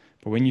equation.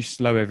 But when you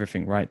slow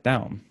everything right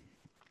down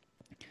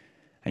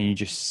and you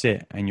just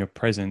sit and you're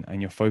present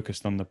and you're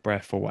focused on the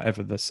breath or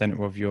whatever the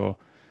center of your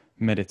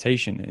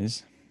meditation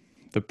is,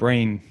 the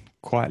brain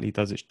quietly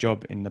does its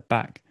job in the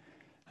back.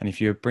 And if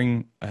you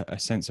bring a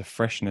sense of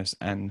freshness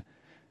and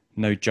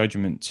no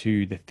judgment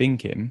to the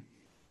thinking,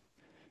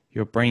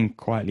 your brain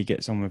quietly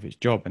gets on with its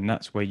job. And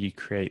that's where you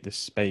create the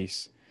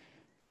space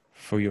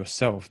for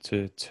yourself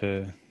to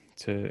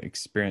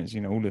experience,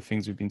 all the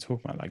things we've been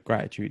talking about, like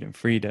gratitude and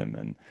freedom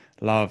and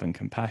love and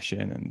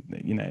compassion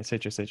and, et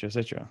cetera, et cetera, et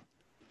cetera.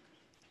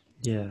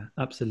 Yeah,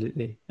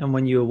 absolutely. And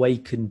when you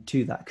awaken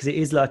to that, because it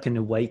is like an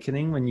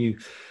awakening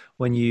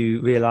when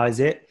you realize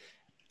it,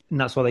 and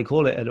that's why they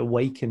call it an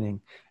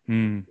awakening,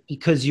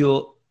 because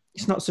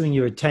it's not something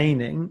you're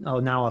attaining. Oh,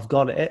 now I've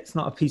got it. It's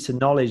not a piece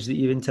of knowledge that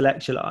you've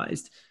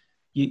intellectualized.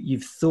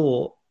 You've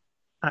thought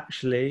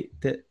actually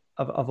that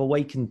I've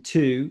awakened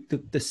to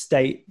the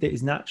state that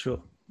is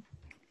natural.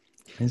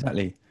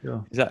 Exactly.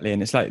 Yeah. Exactly.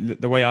 And it's like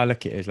the way I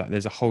look at it is like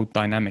there's a whole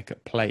dynamic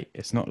at play.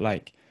 It's not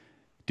like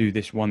do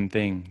this one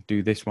thing,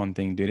 do this one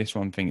thing, do this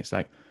one thing. It's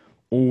like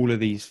all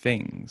of these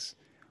things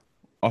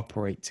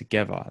operate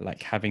together,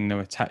 like having no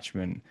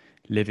attachment,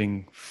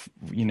 living,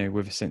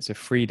 with a sense of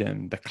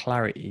freedom, the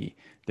clarity,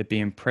 the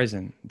being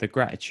present, the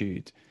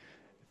gratitude,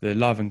 the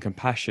love and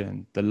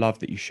compassion, the love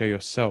that you show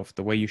yourself,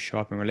 the way you show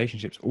up in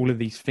relationships. All of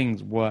these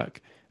things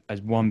work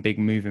as one big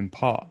moving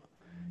part,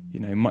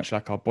 much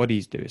like our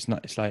bodies do.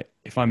 It's like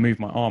if I move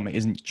my arm, it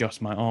isn't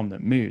just my arm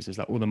that moves. It's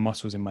like all the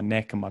muscles in my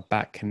neck and my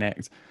back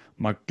connect.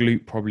 My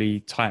glute probably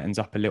tightens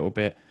up a little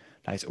bit.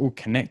 Like it's all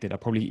connected. I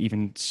probably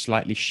even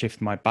slightly shift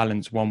my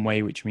balance one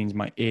way, which means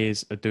my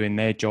ears are doing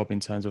their job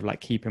in terms of like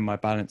keeping my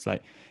balance.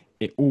 Like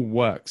it all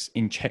works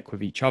in check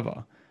with each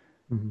other.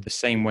 Mm-hmm. The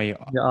same way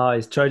Your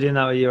eyes, try doing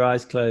that with your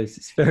eyes closed.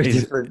 It's very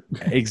different.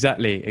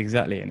 exactly.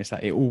 And it's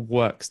like it all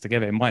works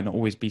together. It might not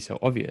always be so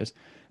obvious,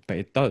 but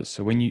it does.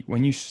 So when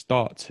you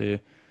start to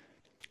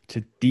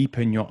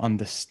deepen your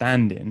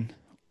understanding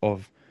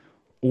of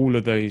all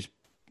of those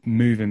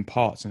moving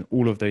parts and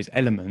all of those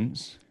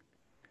elements,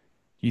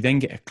 you then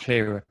get a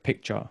clearer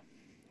picture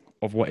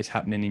of what is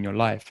happening in your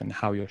life and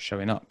how you're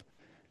showing up.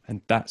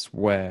 And that's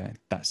where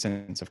that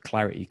sense of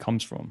clarity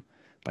comes from,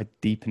 by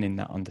deepening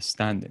that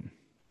understanding.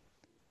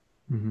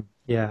 Mm-hmm.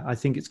 Yeah, I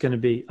think it's going to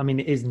be, I mean,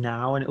 it is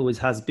now and it always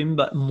has been,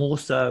 but more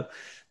so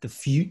the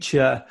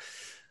future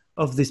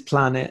of this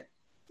planet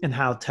and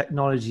how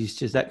technology is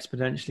just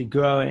exponentially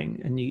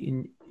growing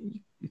and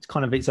it's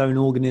kind of its own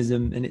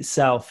organism in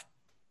itself.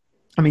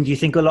 I mean, do you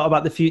think a lot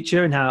about the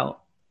future and how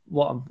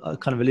what I'm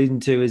kind of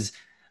alluding to is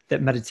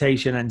that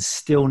meditation and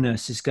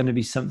stillness is going to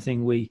be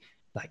something we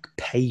like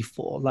pay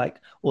for, like,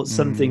 or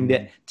something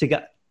that to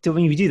get to,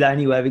 when we do that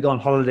anywhere, we go on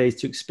holidays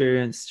to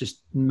experience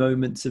just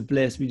moments of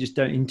bliss. We just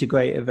don't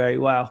integrate it very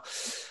well.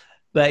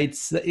 But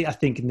it's, I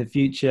think in the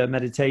future,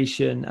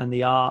 meditation and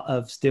the art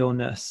of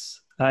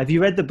stillness. Have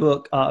you read the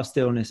book Art of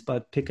Stillness by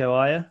Pico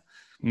Iyer?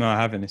 No, I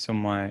haven't. It's on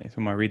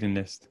my reading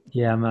list.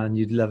 Yeah, man,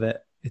 you'd love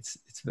it. It's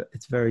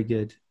very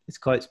good. It's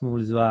quite small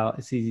as well.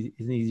 It's easy.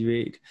 It's an easy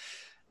read.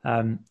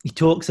 He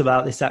talks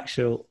about this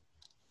actual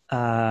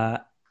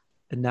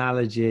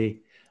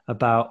analogy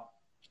about,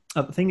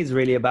 I think it's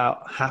really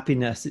about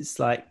happiness. It's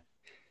like,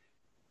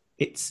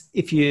 it's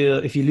if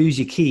you lose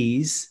your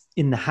keys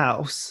in the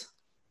house,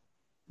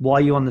 why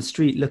are you on the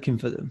street looking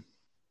for them?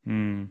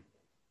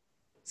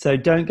 So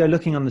don't go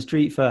looking on the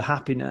street for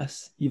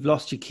happiness. You've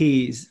lost your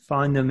keys.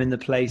 Find them in the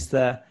place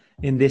there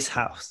in this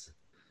house.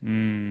 You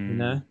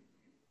know?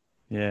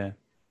 Yeah.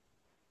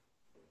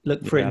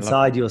 Look for it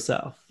inside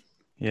yourself,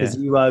 because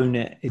you own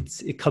it.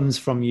 It comes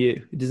from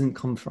you. It doesn't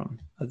come from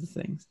other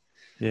things.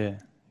 Yeah.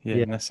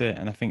 And that's it.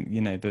 And I think,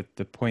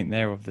 the point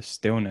there of the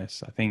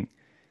stillness, I think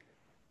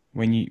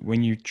when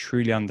you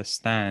truly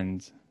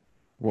understand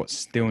what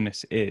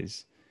stillness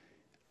is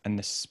and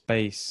the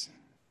space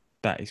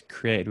that is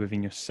created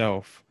within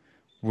yourself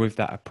with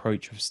that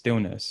approach of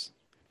stillness,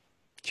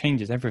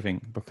 changes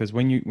everything. Because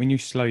when you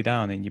slow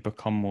down and you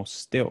become more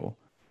still,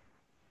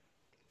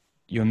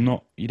 you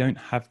don't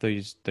have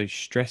those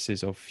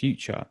stresses of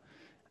future.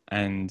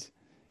 And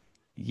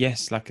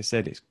yes, like I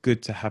said, it's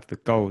good to have the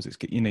goals. It's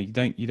good, you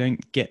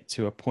don't get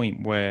to a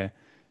point where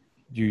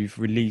you've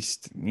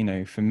released,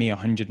 for me,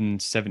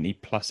 170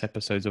 plus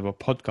episodes of a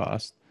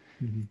podcast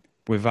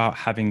without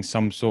having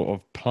some sort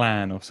of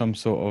plan or some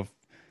sort of,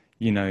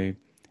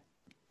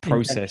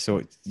 process,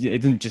 or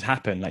it doesn't just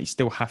happen. Like, you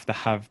still have to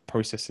have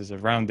processes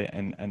around it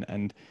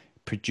and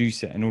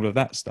produce it and all of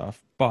that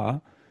stuff. But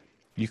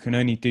you can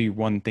only do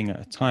one thing at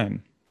a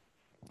time.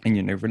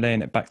 And,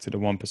 relaying it back to the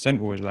 1%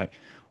 rule is like,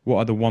 what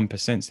are the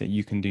 1% that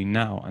you can do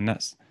now? And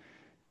that's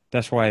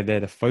why they're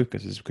the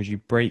focus, is because you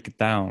break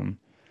down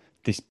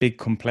this big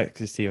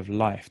complexity of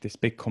life, this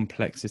big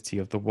complexity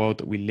of the world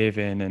that we live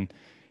in. And,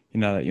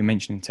 like you're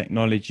mentioning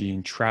technology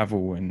and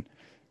travel and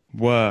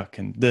work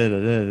and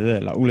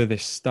like all of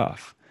this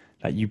stuff,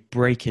 like you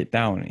break it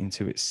down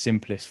into its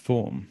simplest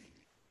form,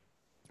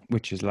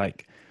 which is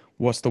like,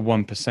 what's the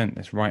 1%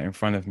 that's right in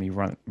front of me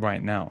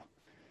right now?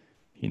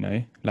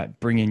 Like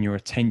bringing your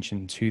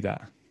attention to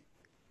that.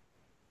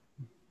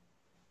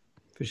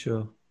 For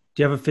sure.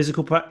 Do you have a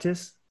physical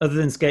practice other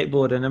than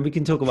skateboarding? And we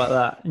can talk about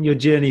that and your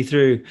journey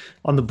through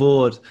on the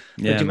board.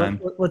 Yeah, man.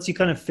 What's your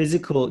kind of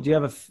physical? Do you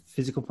have a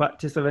physical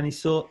practice of any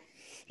sort?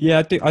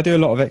 Yeah, I do a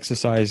lot of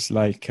exercise.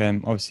 Like,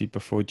 obviously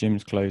before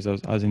gyms closed,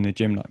 I was in the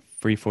gym like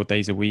 3-4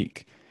 days a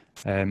week.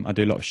 I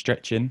do a lot of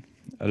stretching,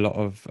 a lot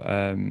of,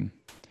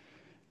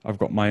 I've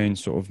got my own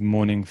sort of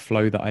morning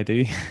flow that I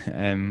do,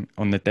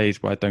 on the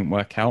days where I don't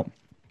work out,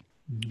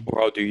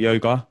 or I'll do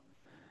yoga.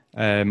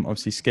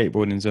 Obviously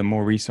skateboarding is a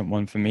more recent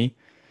one for me.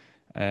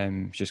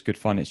 It's just good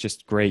fun. It's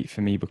just great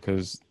for me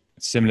because,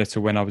 similar to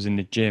when I was in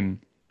the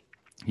gym,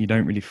 you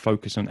don't really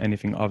focus on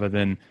anything other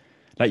than,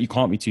 like, you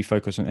can't be too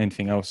focused on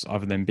anything else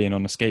other than being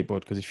on a skateboard,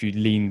 because if you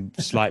lean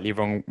slightly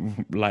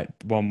wrong, like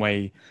one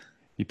way,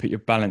 you put your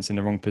balance in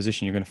the wrong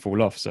position, you're going to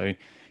fall off. So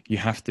you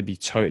have to be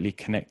totally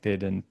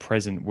connected and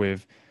present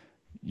with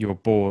your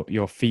board,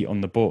 your feet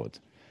on the board.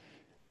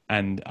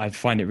 And I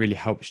find it really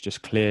helps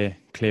just clear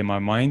my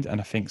mind.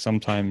 And I think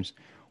sometimes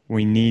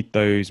we need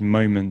those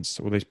moments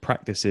or those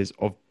practices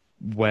of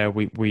where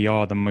we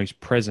are the most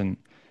present,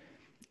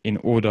 in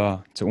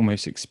order to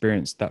almost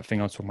experience that thing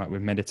I was talking about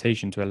with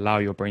meditation, to allow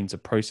your brain to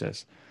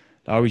process.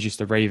 I always used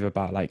to rave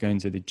about like going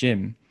to the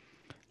gym.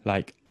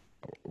 Like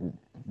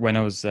when I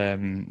was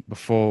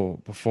before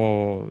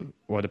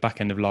the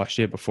back end of last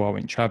year, before I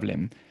went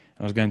traveling,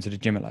 I was going to the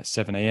gym at like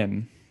 7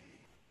 a.m.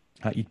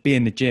 Like, you'd be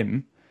in the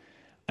gym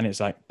and it's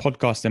like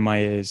podcast in my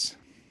ears,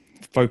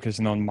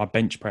 focusing on my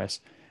bench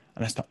press.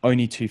 And that's the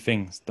only two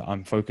things that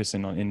I'm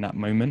focusing on in that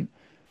moment.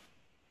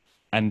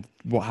 And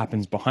what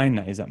happens behind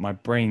that is that my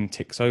brain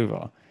ticks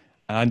over.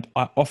 And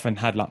I often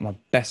had like my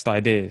best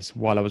ideas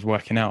while I was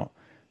working out,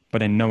 but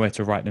then nowhere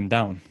to write them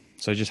down.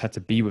 So I just had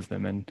to be with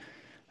them and,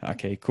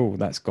 okay, cool,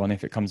 that's gone.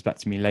 If it comes back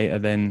to me later,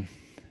 then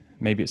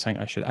maybe it's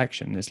something I should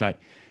action. It's like,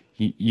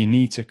 you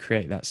need to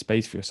create that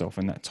space for yourself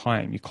and that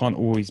time. You can't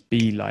always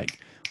be like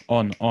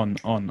on.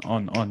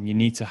 You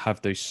need to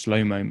have those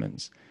slow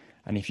moments.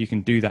 And if you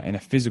can do that in a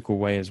physical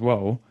way as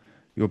well,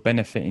 you're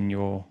benefiting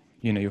you're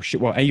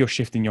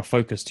shifting your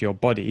focus to your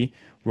body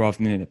rather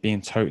than it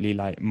being totally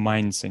like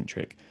mind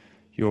centric.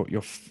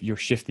 You're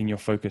shifting your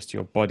focus to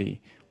your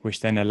body, which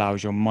then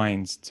allows your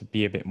mind to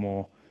be a bit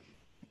more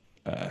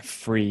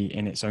free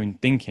in its own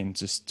thinking,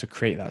 just to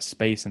create that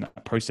space and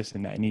that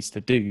processing that it needs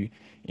to do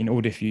in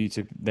order for you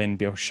to then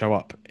be able to show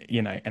up,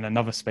 in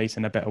another space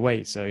in a better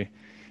way. So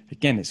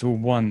again, it's all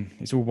one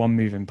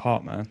moving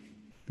part, man.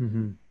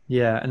 Mm-hmm.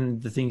 Yeah,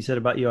 and the thing you said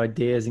about your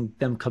ideas and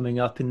them coming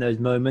up in those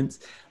moments,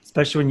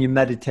 especially when you're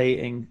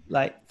meditating,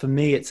 like for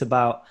me, it's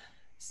about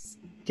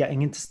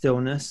getting into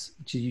stillness,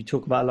 which you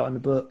talk about a lot in the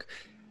book,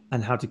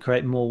 and how to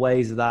create more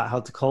ways of that, how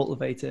to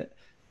cultivate it.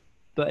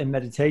 But in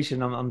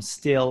meditation, I'm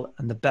still,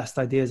 and the best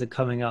ideas are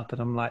coming up,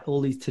 and I'm like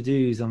all these to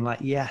dos. I'm like,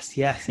 yes,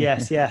 yes,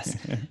 yes, yes,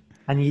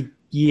 and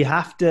you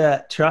have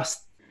to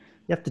trust.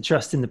 You have to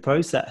trust in the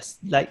process.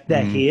 Like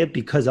they're Mm, here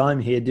because I'm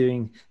here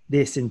doing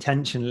this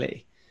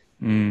intentionally.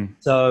 mm,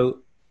 So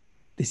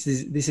this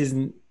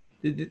isn't.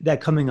 They're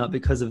coming up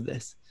because of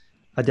this.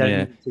 I don't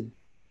yeah. need to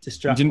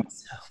And distract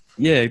myself.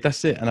 yeah,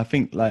 that's it. And I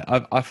think like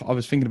I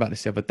was thinking about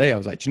this the other day. I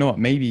was like, do you know what?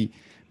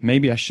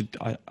 Maybe I should.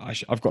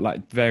 I've got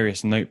like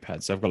various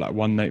notepads. So I've got like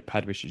one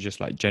notepad which is just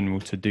like general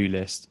to do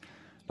list,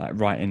 like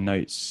writing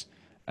notes.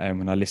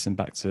 When I listen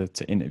back to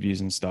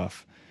interviews and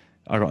stuff,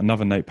 I got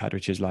another notepad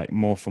which is like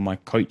more for my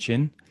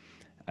coaching,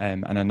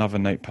 and another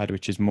notepad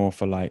which is more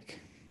for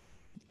like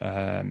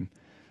um,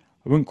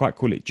 I wouldn't quite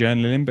call it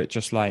journaling, but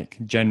just like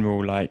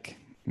general, like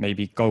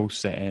maybe goal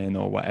setting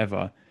or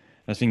whatever.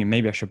 I was thinking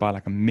maybe I should buy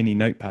like a mini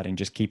notepad and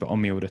just keep it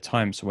on me all the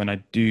time. So when I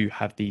do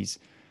have these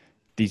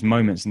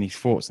moments and these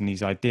thoughts and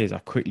these ideas, I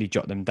quickly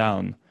jot them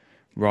down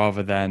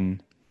rather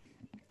than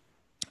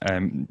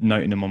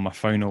noting them on my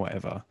phone or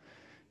whatever.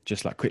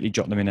 Just like quickly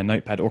jot them in a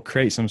notepad or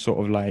create some sort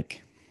of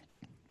like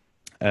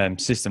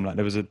system. Like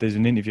there's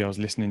an interview I was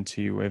listening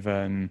to with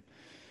oh,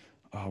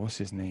 what's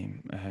his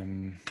name?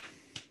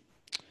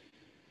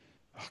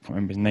 I can't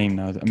remember his name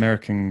now. The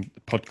American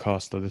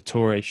podcaster, the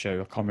Torre Show.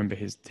 I can't remember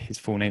his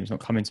full name. It's not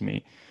coming to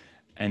me.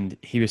 And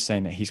he was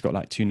saying that he's got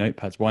like two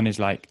notepads. One is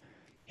like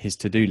his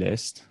to-do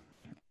list,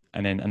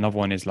 and then another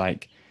one is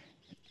like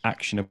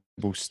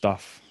actionable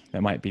stuff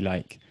that might be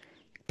like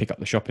pick up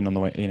the shopping on the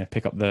way,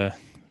 pick up the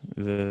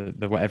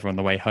whatever on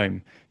the way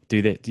home.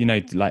 Do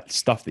that, like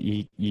stuff that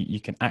you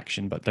can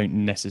action, but don't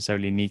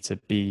necessarily need to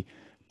be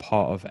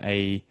part of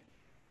a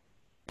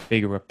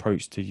bigger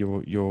approach to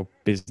your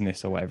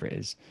business or whatever it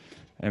is,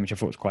 which I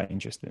thought was quite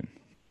interesting.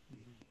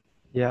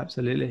 Yeah,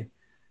 absolutely.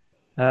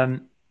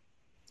 Um,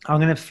 I'm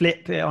going to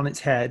flip it on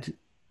its head.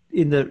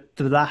 In the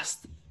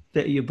last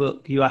bit of your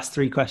book, you asked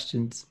three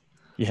questions.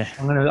 Yeah,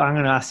 I'm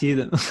gonna ask you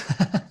them.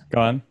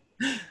 go on.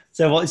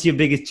 So, what's your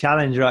biggest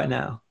challenge right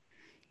now?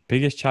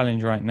 Biggest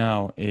challenge right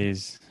now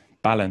is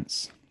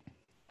balance.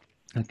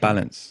 Okay,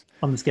 Balance.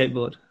 on the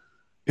skateboard.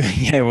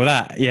 Yeah,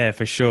 well yeah,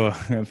 for sure.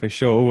 For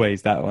sure,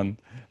 always that one.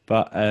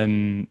 But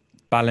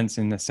balance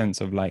in the sense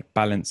of like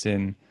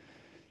balancing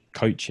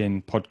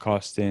coaching,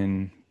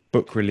 podcasting,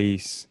 book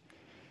release,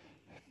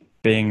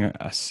 being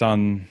a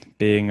son,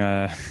 being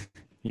a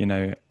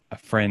a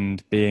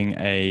friend, being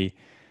a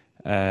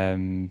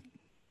um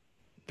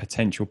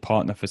potential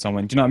partner for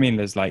someone. Do you know what I mean?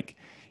 There's like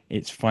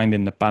it's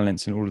finding the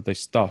balance in all of this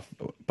stuff,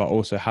 but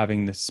also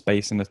having the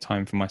space and the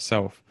time for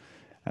myself.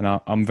 And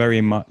I'm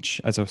very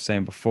much, as I was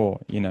saying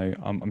before,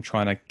 I'm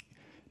trying to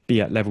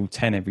be at level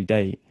 10 every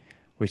day,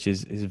 which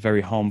is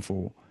very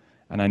harmful,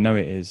 and I know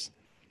it is.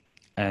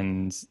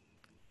 And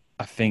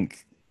I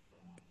think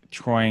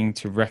trying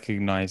to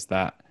recognize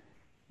that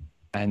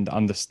and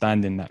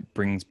understanding that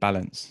brings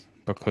balance,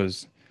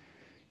 because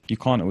you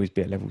can't always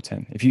be at level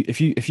 10.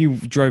 If you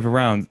drove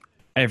around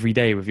every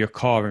day with your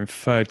car in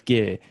third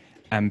gear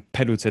and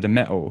pedal to the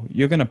metal,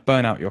 you're going to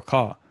burn out your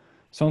car.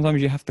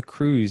 Sometimes you have to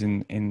cruise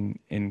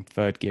in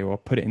third gear or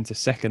put it into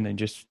second and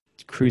just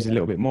cruise a Yeah,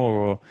 little bit more.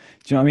 Or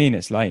do you know what I mean?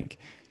 It's like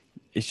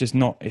it's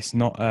not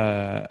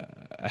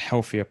a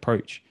healthy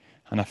approach.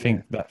 And I yeah,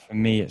 think that for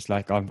me, it's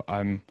like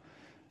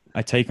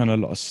I take on a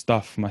lot of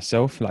stuff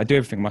myself. Like I do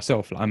everything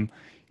myself. Like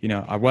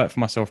I work for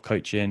myself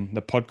coaching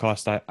the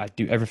podcast. I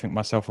do everything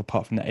myself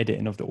apart from the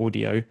editing of the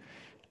audio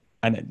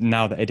and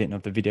now the editing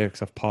of the video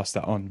because I've passed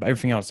that on. But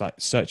everything else, like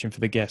searching for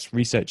the guests,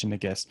 researching the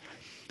guests,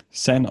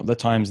 setting up the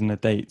times and the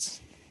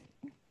dates.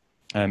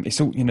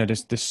 It's all,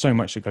 there's so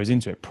much that goes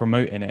into it,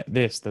 promoting it,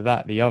 this, the,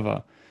 that, the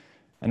other.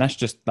 And that's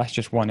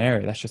just one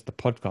area. That's just the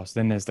podcast.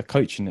 Then there's the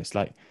coaching. It's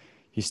like,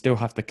 you still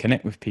have to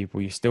connect with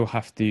people. You still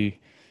have to,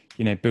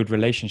 build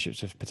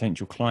relationships with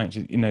potential clients.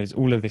 There's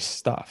all of this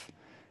stuff.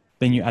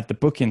 Then you add the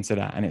book into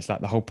that, and it's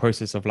like the whole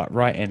process of like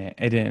writing it,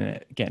 editing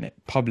it, getting it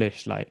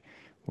published, like,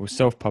 or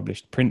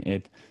self-published,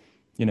 printed,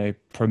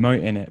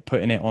 promoting it,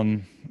 putting it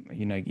on,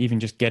 even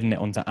just getting it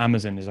onto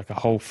Amazon is like a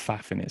whole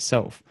faff in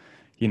itself.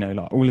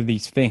 Like all of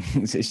these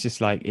things, it's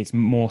just like, it's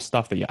more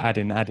stuff that you're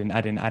adding.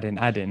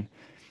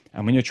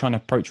 And when you're trying to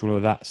approach all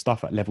of that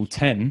stuff at level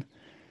 10,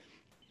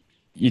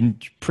 you're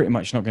pretty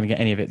much not going to get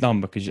any of it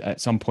done, because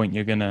at some point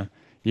you're gonna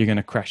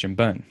crash and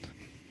burn.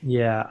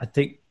 yeah. I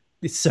think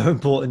it's so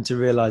important to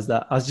realize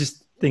that. I was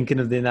just thinking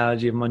of the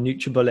analogy of my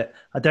NutriBullet.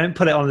 I don't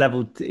put it on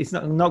level. It's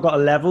not got a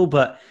level,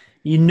 but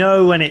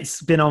when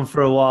it's been on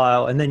for a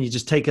while, and then you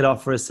just take it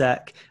off for a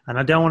sec. And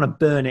I don't want to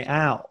burn it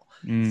out.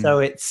 Mm, So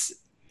it's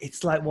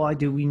like, why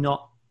do we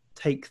not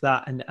take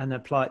that and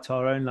apply it to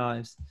our own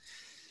lives?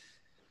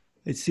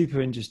 It's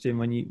super interesting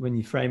when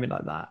you frame it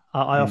like that.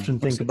 I often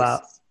think What's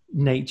about this?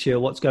 nature,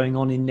 what's going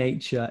on in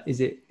nature.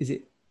 Is it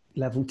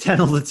level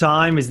 10 all the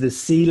time? Is the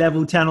sea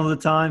level 10 all the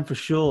time? For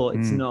sure,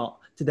 it's Mm, not.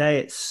 Today,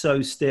 it's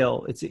so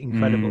still. It's mm,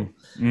 incredible.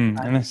 and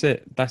And that's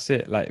it. That's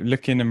it. Like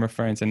looking and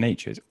referring to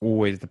nature is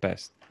always the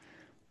best.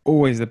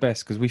 Always the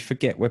best because we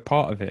forget we're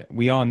part of it.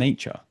 We are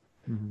nature.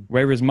 Mhm.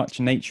 We're as much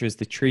nature as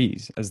the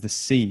trees, as the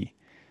sea,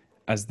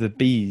 as the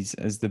bees,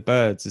 as the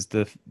birds, as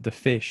the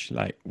fish.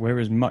 Like we're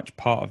as much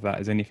part of that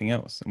as anything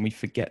else, and we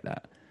forget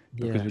that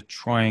because Yeah. we're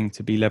trying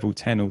to be level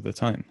 10 all the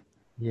time.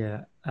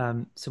 Yeah.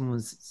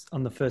 Someone's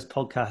on the first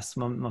podcast,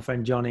 my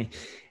friend Johnny,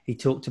 he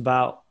talked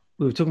about,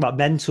 we were talking about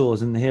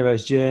mentors and the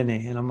hero's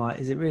journey. And I'm like,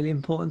 is it really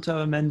important to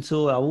have a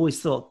mentor? I always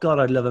thought, God,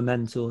 I'd love a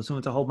mentor,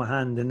 someone to hold my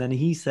hand. And then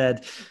he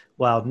said,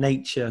 well,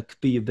 nature could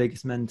be your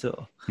biggest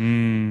mentor.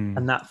 Mm,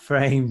 And that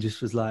frame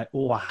just was like,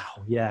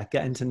 wow, yeah,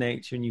 get into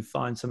nature and you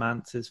find some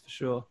answers for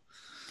sure.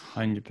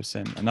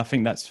 100%. And I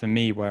think that's for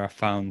me where I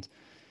found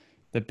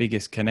the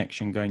biggest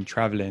connection going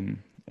traveling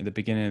at the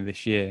beginning of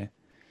this year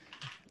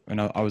when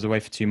I was away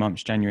for 2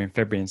 months, January and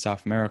February in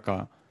South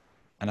America.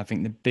 And I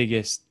think the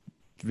biggest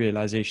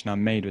realization I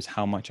made was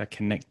how much I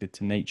connected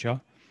to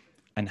nature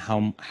and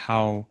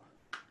how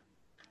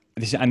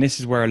this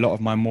is where a lot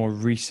of my more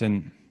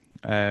recent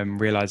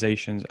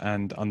realizations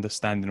and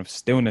understanding of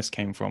stillness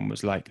came from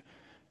was like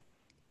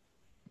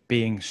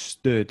being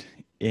stood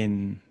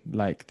in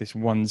like this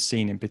one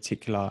scene in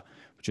particular,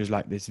 which was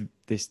like this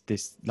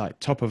like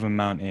top of a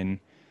mountain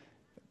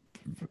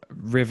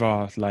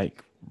river,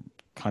 like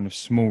kind of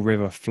small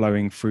river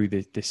flowing through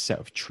this set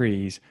of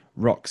trees,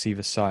 rocks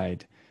either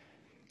side,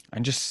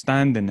 and just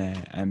standing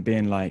there and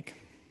being like,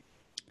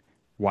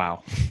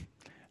 wow,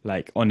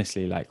 like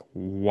honestly, like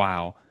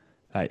wow,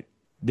 like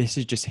this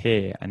is just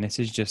here and this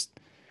is just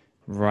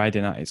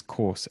riding out its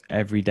course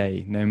every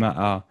day, no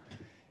matter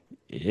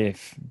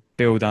if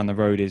Bill down the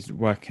road is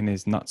working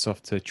his nuts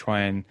off to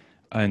try and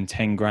earn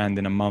 10 grand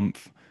in a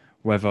month,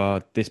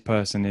 whether this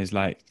person is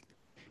like,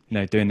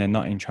 doing their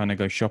nutting, trying to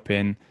go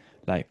shopping,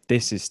 like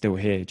this is still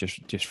here,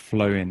 just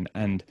flowing.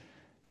 And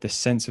the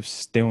sense of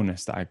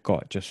stillness that I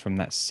got just from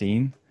that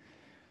scene,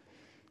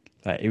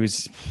 like it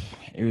was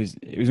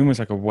almost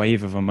like a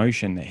wave of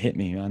emotion that hit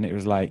me, man. It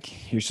was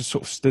like, you just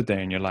sort of stood there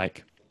and you're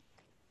like,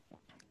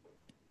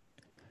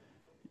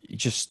 you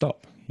just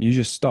stop. You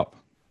just stop.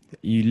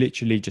 You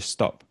literally just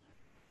stop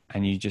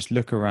and you just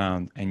look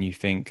around and you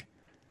think,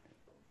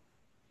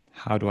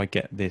 how do I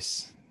get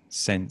this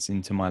sense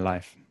into my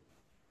life?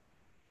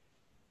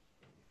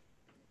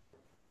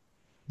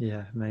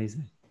 Yeah,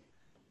 amazing.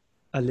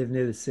 I live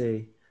near the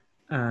sea,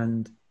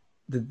 and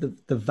the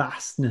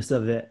vastness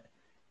of it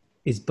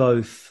is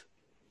both,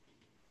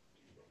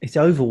 it's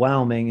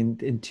overwhelming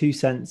in two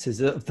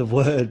senses of the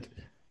word,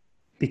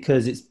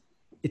 because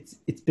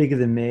it's bigger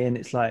than me, and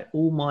it's like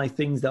all my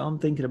things that I'm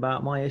thinking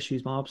about, my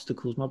issues, my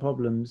obstacles, my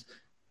problems,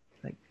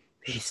 like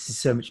this is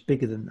so much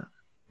bigger than that.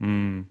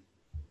 Mm,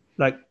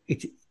 Like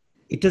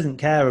it doesn't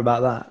care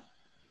about that,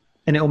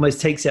 and it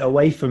almost takes it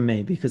away from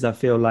me, because I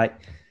feel like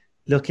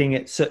looking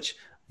at such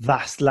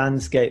vast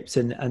landscapes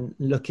and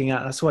looking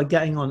at, that's why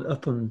getting on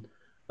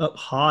up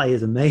high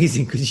is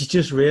amazing, because you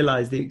just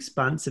realize the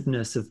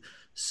expansiveness of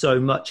so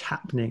much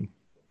happening,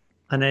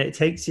 and then it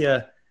takes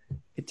your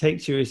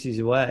issues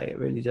away. It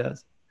really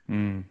does.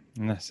 and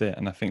that's it.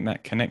 And I think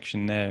that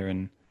connection there,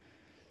 and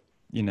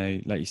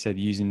like you said,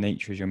 using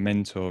nature as your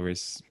mentor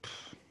is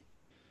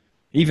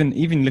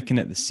even looking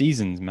at the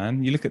seasons,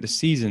 man. You look at the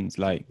seasons,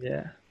 like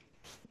Yeah.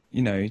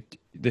 you know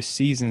the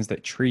seasons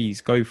that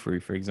trees go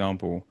through, for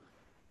example,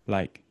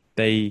 like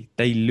they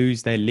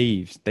lose their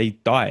leaves, they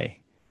die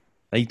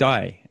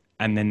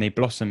and then they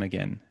blossom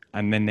again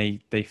and then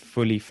they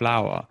fully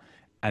flower,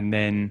 and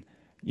then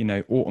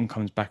autumn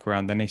comes back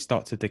around, then they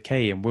start to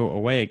decay and wilt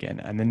away again,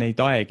 and then they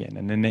die again,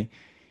 and then they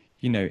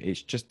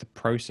it's just the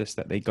process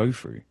that they go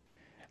through.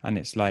 And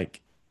it's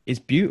like, it's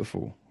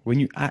beautiful when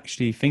you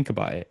actually think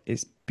about it.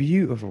 It's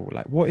beautiful.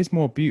 Like, what is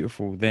more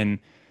beautiful than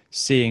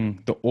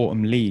seeing the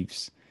autumn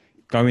leaves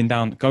going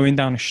down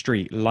a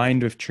street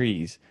lined with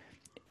trees,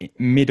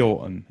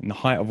 mid-autumn, in the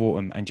height of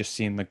autumn, and just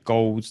seeing the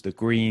golds, the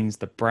greens,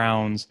 the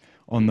browns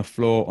on the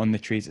floor, on the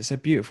trees. It's a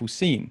beautiful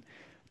scene.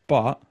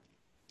 But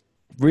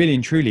really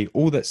and truly,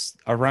 all that's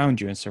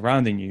around you and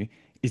surrounding you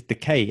is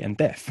decay and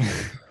death.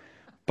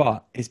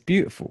 But it's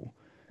beautiful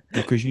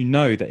because you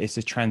know that it's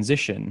a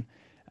transition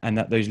and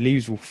that those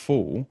leaves will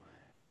fall,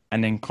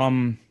 and then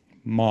come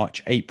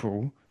March,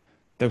 April,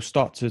 they'll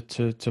start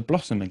to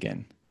blossom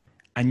again.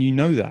 And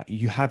that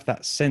you have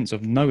that sense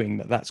of knowing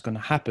that that's going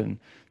to happen,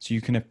 so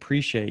you can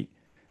appreciate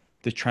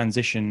the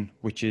transition,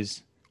 which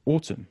is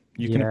autumn.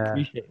 You can Yeah.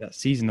 appreciate that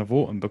season of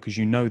autumn because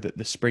you know that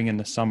the spring and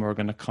the summer are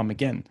going to come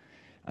again.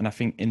 And I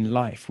think in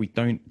life, we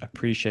don't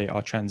appreciate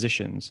our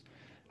transitions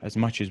as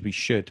much as we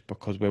should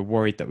because we're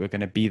worried that we're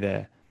going to be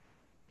there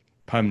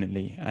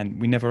permanently. And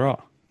we never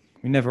are.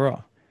 We never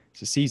are.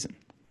 It's a season.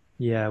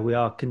 Yeah, we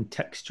are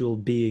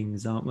contextual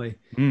beings, aren't we?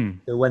 Mm,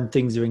 So when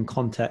things are in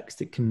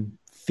context, it can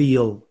be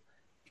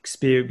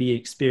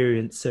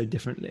experienced so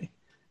differently.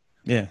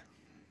 yeah.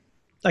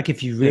 Like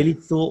if you Yeah. really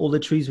thought all the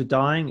trees were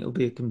dying, it would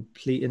be a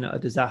complete and utter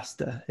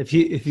disaster. If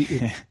you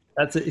Yeah.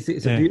 It's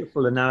a Yeah,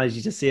 beautiful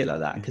analogy to see it like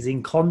that, because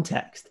in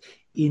context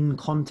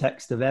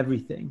of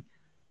everything,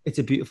 it's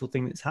a beautiful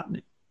thing that's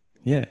happening.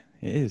 yeah,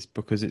 it is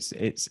because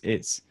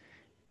it's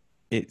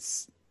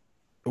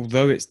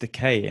although it's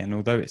decay and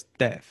although it's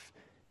death,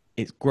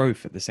 it's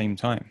growth at the same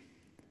time.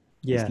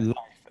 It's Yeah.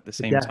 life at the The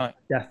same death time.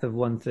 death of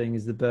one thing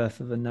is the birth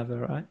of another,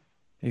 right?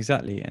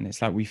 Exactly. And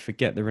it's like we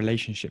forget the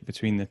relationship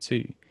between the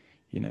two.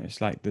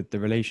 It's like the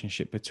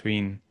relationship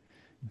between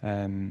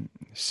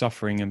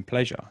suffering and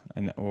pleasure,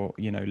 and or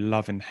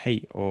love and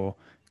hate, or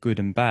good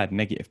and bad,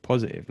 negative,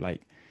 positive.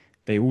 Like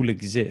they all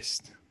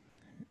exist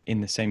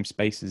in the same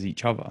space as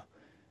each other.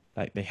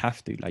 Like they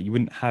have to. Like you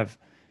wouldn't have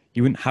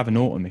an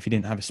autumn if you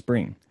didn't have a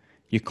spring.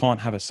 You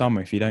can't have a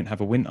summer if you don't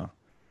have a winter.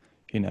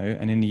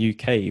 And in the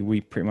UK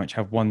we pretty much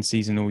have one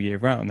season all year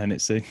round, and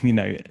it's a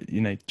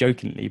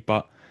jokingly,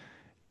 but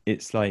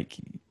it's like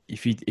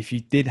if you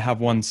did have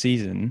one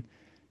season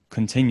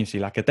continuously,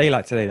 like a day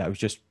like today that was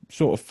just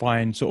sort of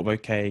fine, sort of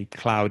okay,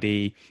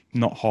 cloudy,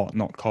 not hot,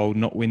 not cold,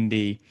 not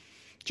windy,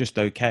 just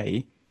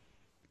okay,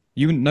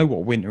 you wouldn't know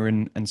what winter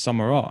and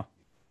summer are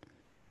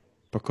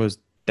because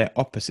they're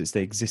opposites.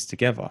 They exist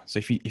together. So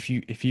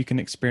if you can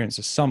experience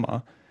a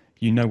summer,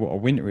 you know what a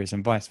winter is,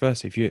 and vice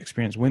versa. If you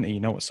experience winter, you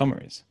know what summer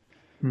is.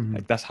 Mhm.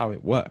 Like that's how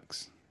it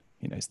works.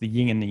 It's the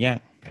yin and the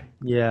yang.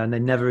 Yeah, and they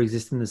never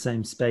exist in the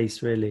same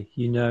space, really.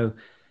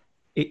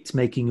 It's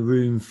making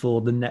room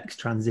for the next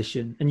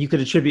transition. And you could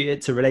attribute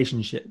it to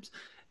relationships.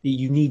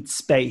 You need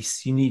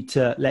space, you need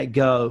to let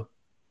go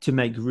to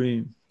make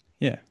room.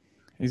 Yeah,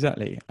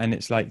 exactly. And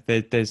it's like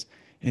there's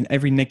in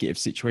every negative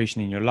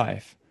situation in your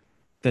life,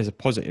 there's a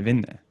positive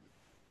in there.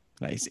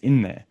 Like it's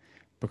in there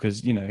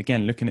because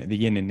again, looking at the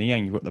yin and the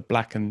yang, you've got the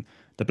black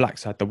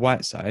side, the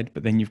white side,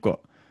 but then you've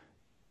got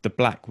the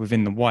black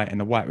within the white and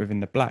the white within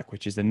the black,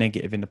 which is the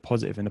negative in the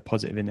positive and the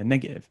positive in the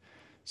negative.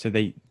 So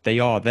they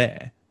are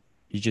there.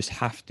 You just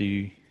have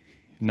to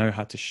know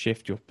how to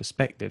shift your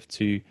perspective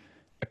to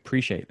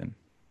appreciate them.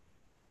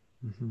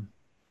 Mhm.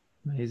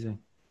 Amazing.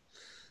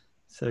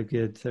 So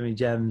good. So many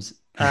gems.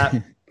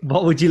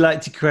 What would you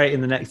like to create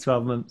in the next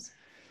 12 months?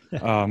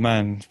 Oh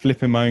man,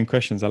 flipping my own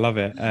questions. I love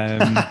it.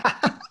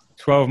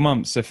 12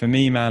 months. So for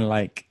me, man,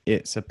 like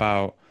it's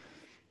about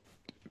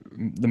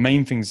the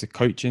main things the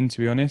coaching, to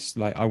be honest.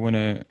 Like I want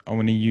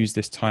to use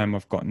this time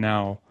I've got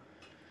now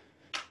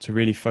to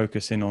really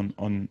focus in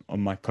on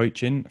my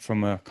coaching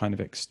from a kind of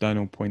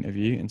external point of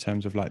view in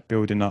terms of like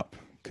building up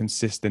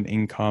consistent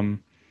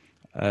income,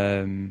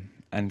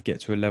 and get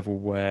to a level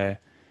where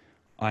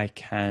I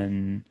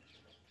can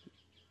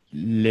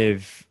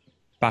live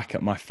back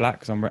at my flat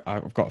because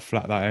I've got a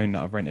flat that I own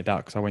that I've rented out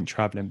because I went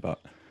traveling, but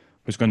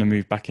was going to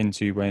move back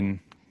into when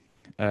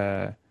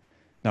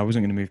no, I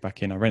wasn't going to move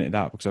back in. I rented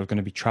out because I was going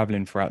to be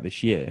traveling throughout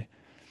this year,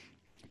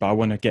 but I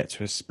want to get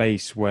to a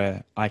space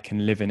where I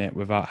can live in it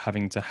without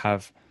having to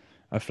have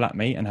a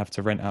flatmate and have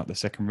to rent out the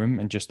second room,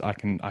 and just I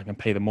can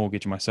pay the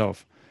mortgage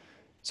myself.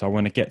 So I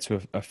want to get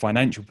to a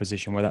financial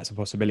position where that's a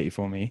possibility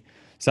for me.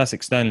 So that's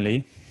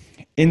externally.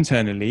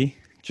 Internally,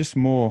 just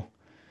more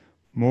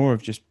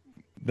of just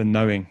the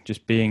knowing,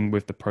 just being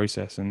with the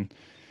process. And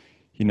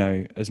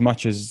as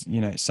much as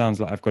it sounds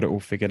like I've got it all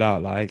figured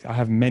out, like I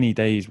have many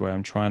days where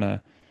I'm trying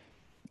to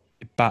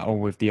battle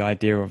with the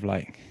idea of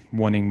like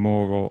wanting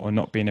more, or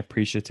not being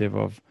appreciative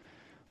of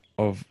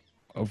of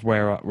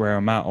where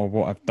I'm at or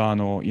what I've done,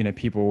 or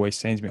people always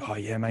saying to me, "Oh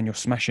yeah, man, you're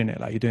smashing it!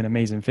 Like you're doing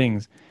amazing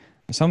things."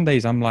 And some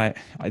days I'm like,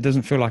 it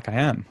doesn't feel like I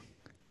am,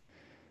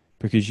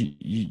 because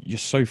you're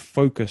so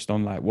focused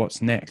on like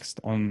what's next,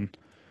 on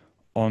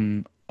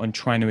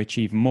trying to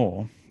achieve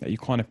more, that you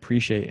can't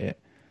appreciate it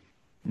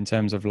in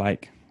terms of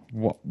like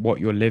what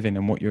you're living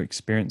and what you're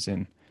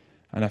experiencing.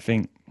 And I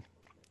think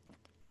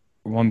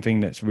one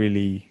thing that's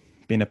really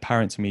been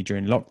apparent to me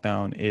during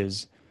lockdown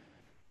is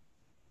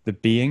the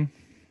being,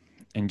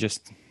 and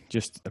just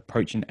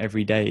approaching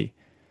every day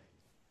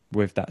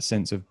with that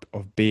sense of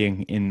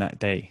being in that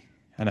day.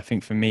 And I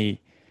think for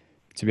me,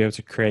 to be able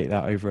to create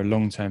that over a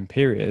long-term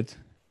period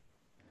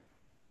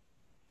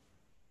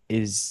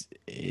is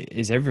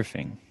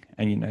everything.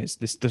 And it's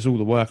this all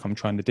the work I'm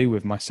trying to do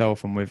with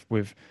myself and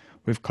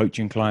with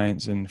coaching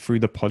clients, and through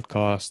the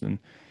podcast, and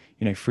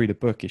through the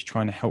book, is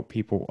trying to help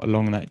people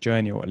along that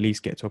journey, or at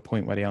least get to a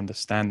point where they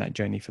understand that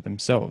journey for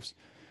themselves.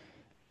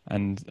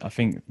 And I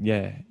think,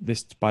 yeah,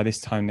 this by this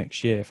time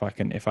next year, if I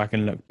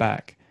can look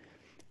back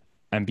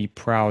and be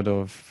proud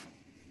of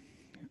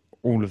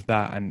all of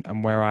that,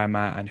 and where I'm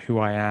at and who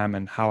I am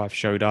and how I've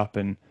showed up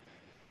and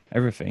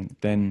everything,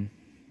 then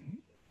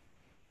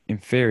in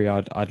theory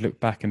I'd look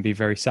back and be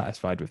very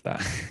satisfied with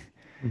that.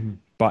 Mhm.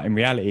 But in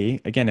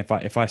reality, again,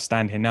 if I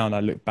stand here now and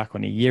I look back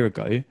on a year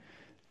ago,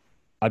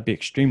 I'd be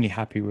extremely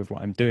happy with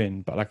what I'm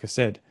doing. But like I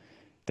said,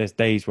 there's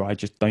days where I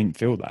just don't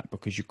feel that,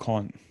 because you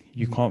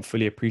Mhm. can't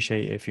fully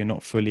appreciate it if you're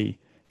not fully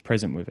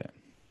present with it.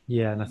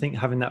 Yeah, and I think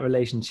having that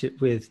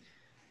relationship with,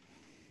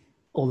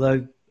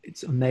 although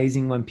it's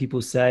amazing when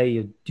people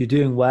say you're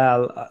doing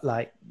well,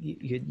 like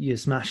you're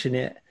smashing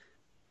it,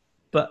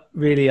 but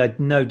really, I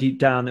know deep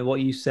down that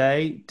what you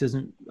say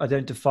doesn't. I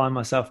don't define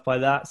myself by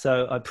that,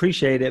 so I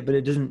appreciate it, but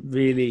it doesn't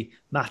really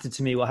matter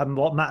to me what happened.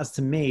 What matters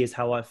to me is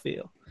how I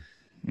feel.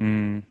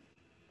 Mm,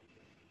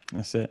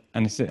 that's it.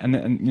 And it's it. And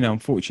you know,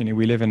 unfortunately,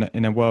 we live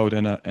in a world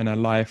and in a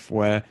life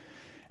where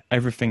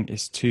everything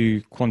is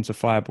too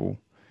quantifiable.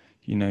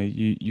 You know,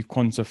 you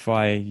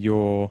quantify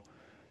your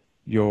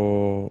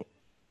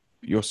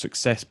your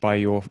success by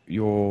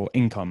your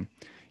income.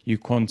 You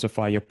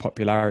quantify your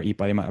popularity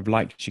by the amount of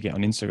likes you get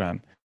on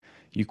Instagram.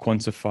 You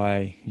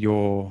quantify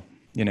your,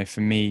 you know,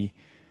 for me,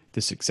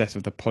 the success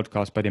of the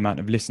podcast by the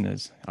amount of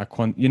listeners.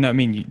 You know what I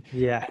mean?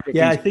 Yeah,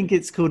 yeah. I Everything's, think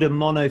it's called a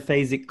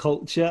monophasic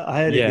culture. I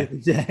heard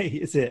it the yeah, other day.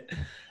 Is it?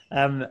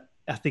 Um,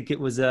 I think it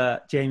was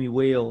Jamie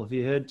Wheel. Have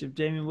you heard of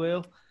Jamie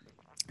Wheel?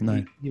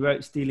 no, He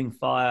wrote Stealing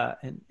Fire,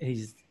 and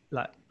he's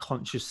like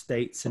conscious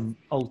states and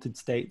altered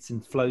states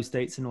and flow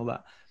states and all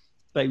that.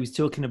 But he was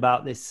talking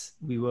about this.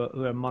 We're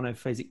a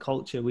monophasic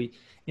culture. We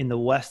in the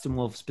Western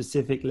world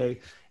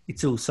specifically,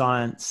 it's all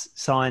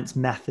science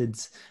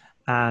methods,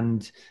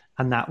 and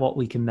that what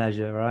we can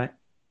measure, right?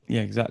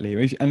 yeah,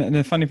 exactly. And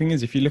the funny thing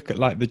is, if you look at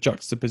like the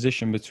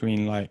juxtaposition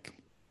between like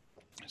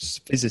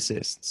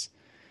physicists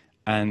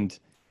and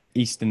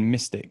Eastern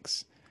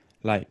mystics,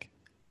 like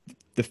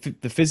the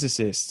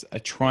physicists are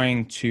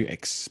trying to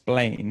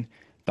explain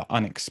the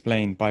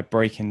unexplained by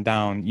breaking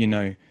down, you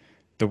know,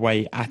 the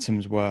way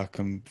atoms work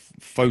and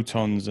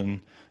photons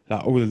and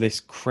like all of this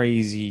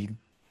crazy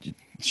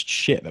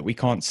shit that we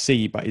can't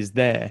see but is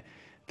there.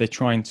 They're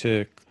trying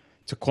to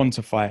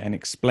quantify it and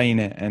explain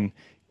it and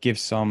give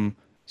some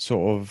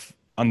sort of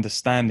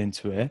understanding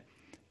to it.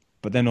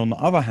 But then on the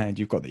other hand,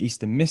 you've got the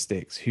Eastern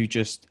mystics who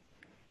just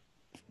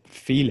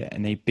feel it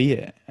and they be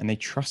it and they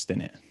trust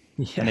in it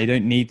and Yeah. they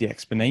don't need the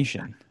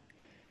explanation.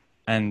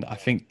 And I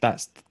think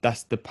that's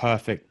the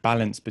perfect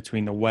balance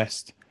between the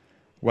West,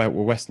 where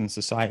Western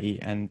society,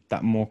 and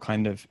that more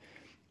kind of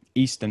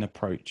Eastern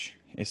approach.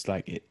 It's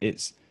like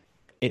it's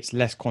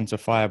less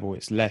quantifiable.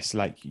 It's less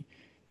like,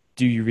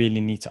 do you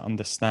really need to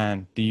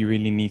understand? Do you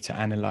really need to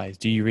analyze?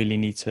 Do you really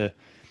need to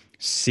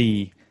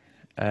see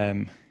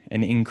an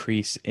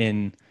increase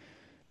in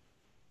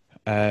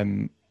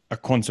a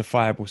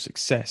quantifiable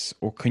success,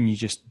 or can you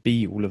just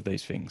be all of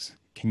those things?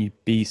 Can you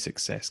be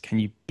success? Can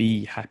you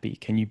be happy?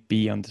 Can you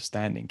be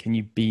understanding? Can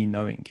you be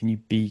knowing? Can you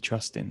be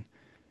trusting?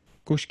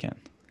 Of course you can.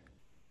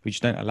 We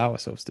just don't allow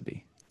ourselves to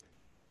be.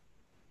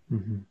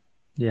 Hmm.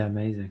 Yeah,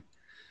 amazing.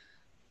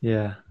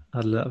 Yeah,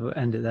 I'd love to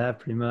end it there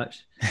pretty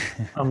much.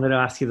 I'm going to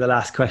ask you the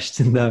last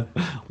question though.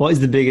 What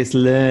is the biggest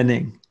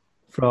learning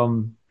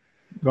from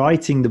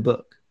writing the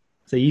book?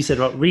 So you said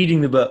reading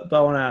the book, but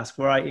I want to ask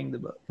writing the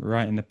book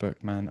Writing the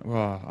book, man.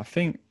 Well, I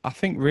think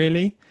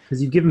really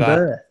because you've given that,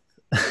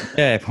 birth.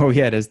 yeah, well,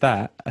 yeah, there's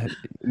that.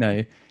 You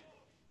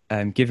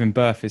know, giving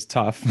birth is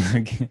tough.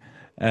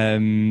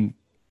 um,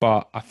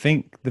 but I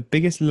think the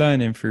biggest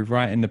learning through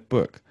writing the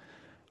book,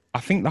 I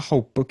think the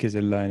whole book is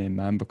a learning,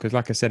 man, because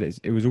like I said,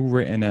 it was all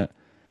written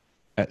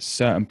at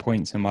certain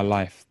points in my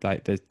life.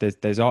 Like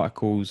there's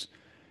articles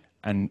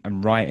and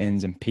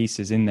writings and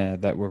pieces in there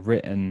that were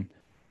written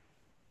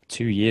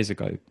 2 years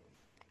ago,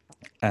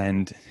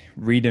 and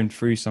reading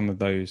through some of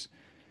those,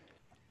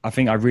 I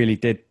think I really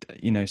did,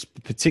 you know,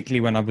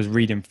 particularly when I was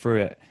reading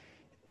through it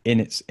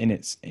in its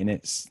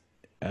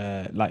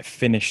like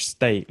finished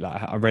state.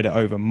 Like I read it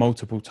over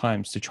multiple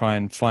times to try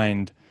and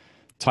find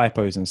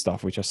typos and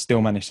stuff, which I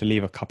still managed to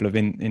leave a couple of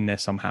in there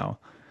somehow.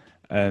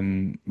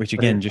 Which I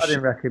again, didn't, I just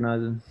didn't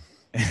recognize them.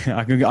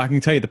 I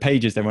can tell you the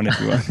pages they're on if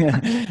you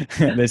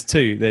want. There's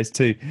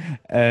two.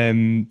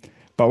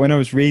 But when I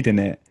was reading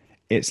it,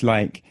 it's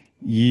like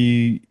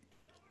you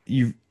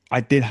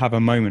I did have a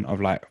moment of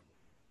like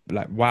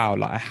wow,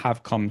 like I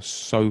have come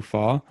so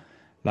far.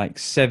 Like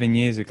 7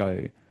 years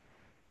ago,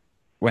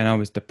 when I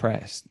was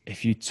depressed,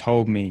 if you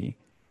told me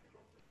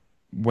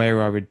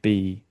where I would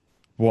be,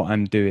 what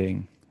I'm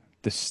doing,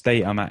 the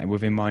state I'm at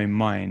within my own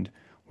mind,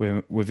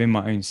 within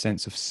my own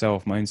sense of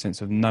self, my own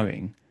sense of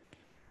knowing,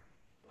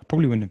 I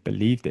probably wouldn't have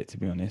believed it, to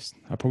be honest.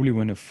 I probably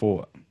wouldn't have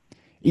thought,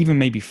 even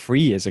maybe 3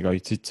 years ago,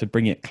 to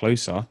bring it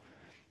closer.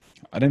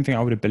 I don't think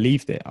I would have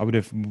believed it. I would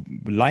have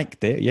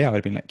liked it. Yeah, I would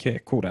have been like, yeah,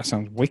 cool, that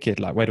sounds wicked.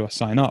 Like, where do I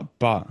sign up?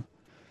 But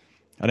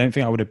I don't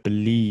think I would have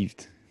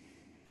believed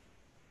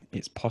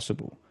it's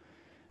possible.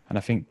 And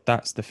I think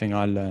that's the thing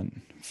I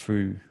learned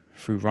through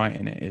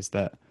writing it, is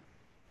that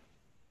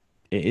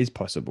it is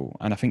possible.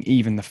 And I think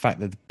even the fact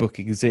that the book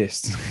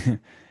exists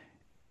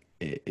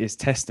is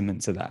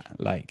testament to that.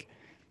 Like,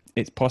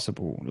 it's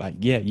possible. Like,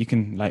 yeah, you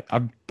can, like,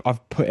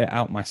 I've put it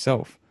out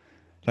myself.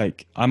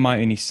 Like, I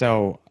might only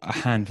sell a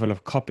handful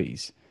of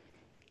copies,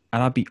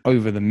 and I'd be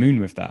over the moon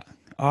with that.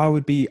 I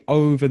would be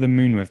over the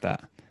moon with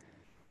that.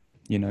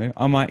 You know,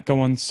 I might go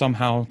on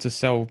somehow to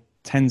sell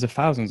tens of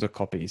thousands of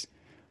copies,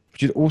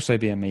 which would also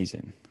be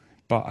amazing.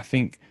 But I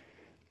think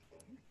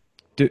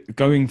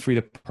going through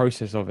the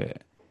process of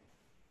it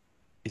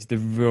is the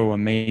real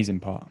amazing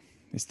part.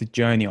 It's the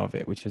journey of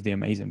it, which is the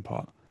amazing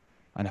part.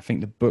 And I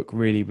think the book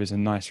really was a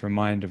nice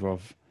reminder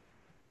of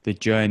the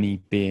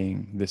journey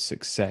being the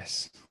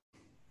success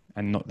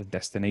and not the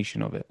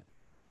destination of it.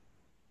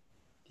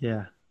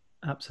 Yeah,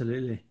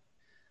 absolutely.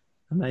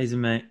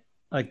 Amazing, mate.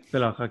 I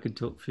feel like I could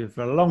talk for you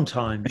for a long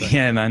time, but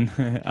Yeah, man.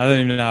 I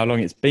don't even know how long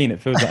it's been.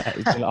 It feels like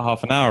it's been like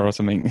half an hour or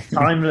something.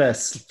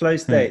 timeless flow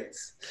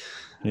states.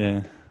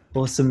 Yeah.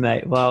 Awesome,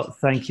 mate. Well,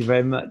 thank you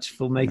very much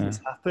for making this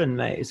happen,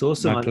 mate. It's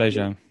awesome. My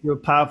pleasure. You're a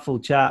powerful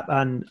chap,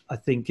 and I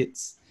think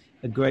it's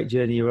a great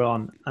journey you're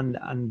on,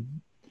 and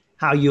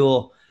how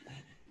you're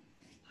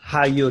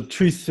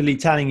truthfully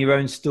telling your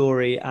own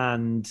story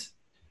and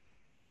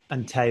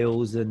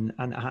tales, and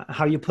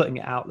how you're putting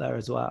it out there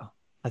as well.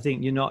 I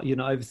think you're not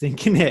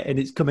overthinking it, and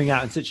it's coming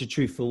out in such a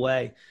truthful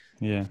way.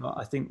 Yeah. But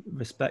I think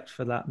respect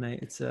for that,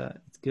 mate. It's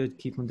good.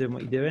 Keep on doing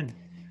what you're doing.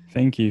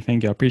 Thank you. I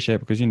appreciate it,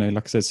 because, you know,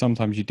 like I said,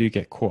 sometimes you do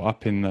get caught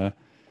up in the,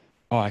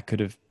 oh, I could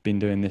have been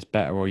doing this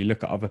better, or you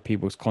look at other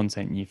people's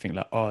content and you think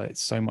like, oh,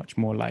 it's so much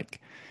more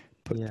like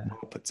put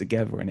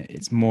together, and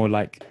it's more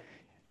like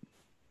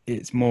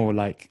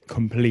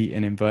complete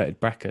in inverted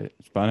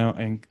brackets, but not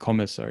in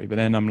commas, sorry. But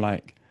then I'm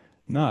like,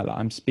 no, like,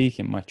 I'm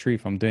speaking my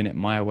truth. I'm doing it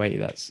my way.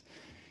 That's,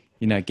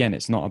 you know, again,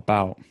 it's not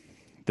about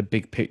the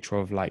big picture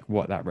of like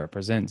what that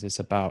represents. It's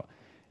about,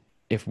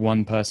 if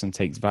one person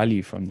takes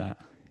value from that,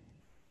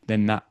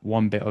 then that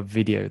one bit of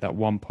video, that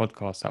one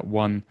podcast, that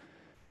one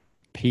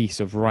piece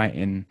of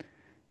writing,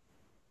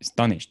 it's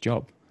done its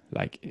job.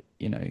 Like,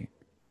 you know,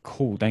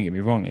 cool, don't get me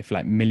wrong, if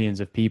like millions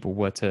of people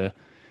were to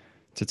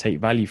take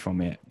value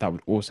from it, that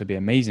would also be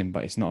amazing.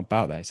 But it's not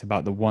about that. It's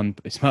about the 1%.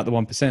 It's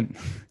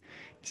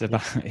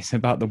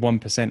about the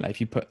 1%. Like,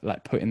 if you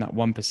putting that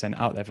 1%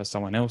 out there for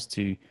someone else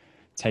to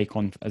take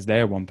on as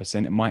their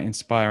 1%, it might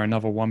inspire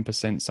another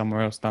 1%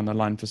 somewhere else down the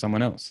line for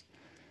someone else.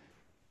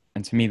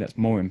 And to me, that's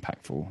more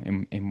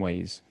impactful in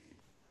ways.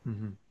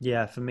 Mm-hmm.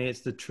 Yeah, for me, it's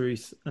the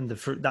truth, and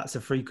that's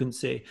a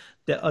frequency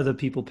that other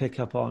people pick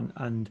up on,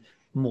 and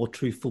more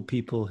truthful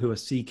people who are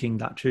seeking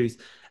that truth,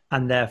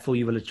 and therefore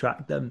you will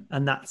attract them.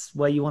 And that's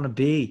where you want to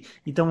be.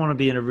 You don't want to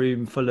be in a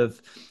room full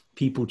of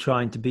people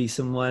trying to be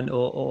someone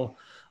or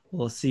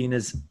seen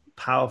as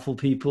powerful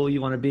people.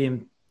 You want to be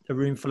in a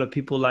room full of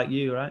people like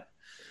you, right?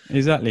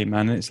 Exactly,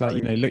 man. And it's like,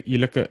 you know, you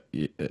look at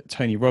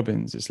Tony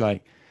Robbins. It's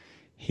like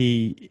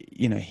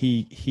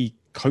he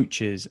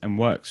coaches and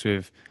works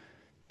with,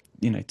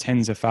 you know,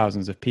 tens of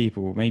thousands of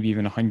people, maybe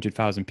even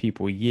 100,000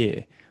 people a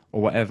year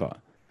or whatever,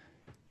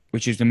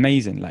 which is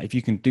amazing. Like, if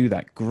you can do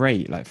that,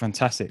 great, like,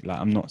 fantastic. Like,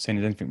 I'm not saying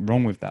there's anything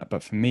wrong with that,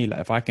 but for me, like,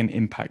 if I can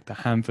impact a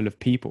handful of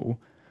people,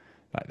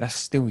 like, that's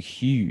still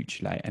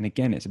huge. Like, and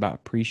again, it's about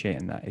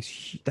appreciating that.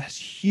 That's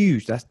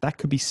huge. That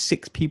could be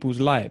 6 people's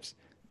lives,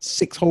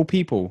 6 whole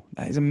people.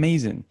 That is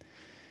amazing.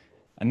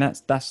 And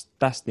that's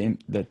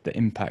the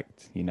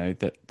impact, you know,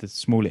 that the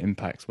smaller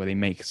impacts where they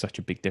make such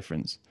a big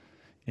difference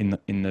in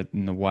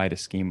the wider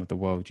scheme of the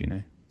world, you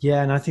know.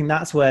 Yeah, and I think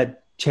that's where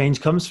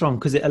change comes from,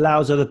 because it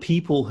allows other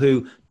people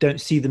who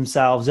don't see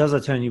themselves as a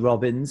Tony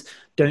Robbins,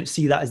 don't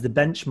see that as the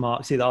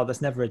benchmark, see that, oh,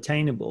 that's never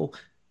attainable.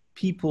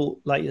 People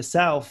like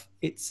yourself,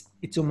 it's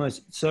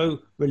almost so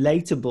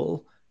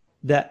relatable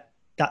that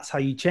that's how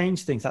you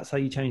change things. That's how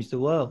you change the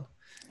world.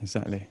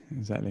 Exactly.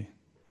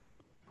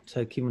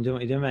 So keep on doing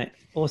what you're doing, mate.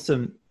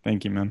 Awesome.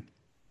 Thank you, man.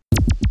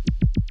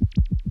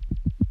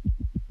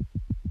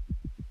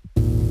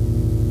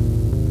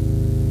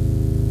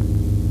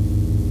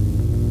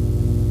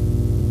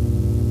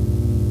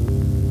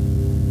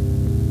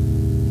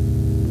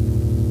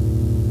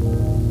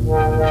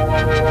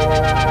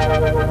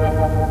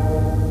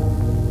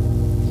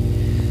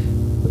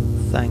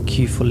 Thank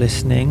you for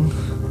listening.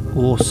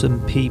 Awesome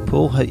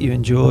people. Hope you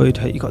enjoyed.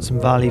 Hope you got some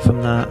value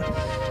from that.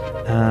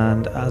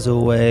 And as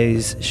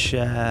always,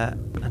 share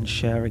and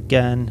share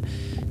again.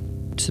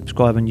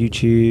 Subscribe on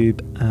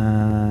YouTube.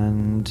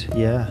 And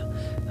yeah,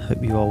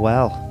 hope you are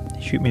well.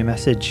 Shoot me a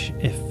message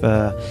if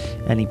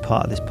any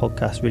part of this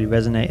podcast really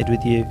resonated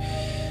with you,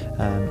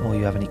 or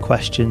you have any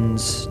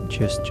questions.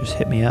 Just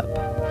hit me up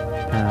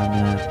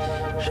and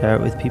share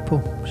it with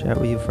people. Share it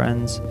with your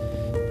friends,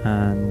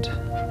 and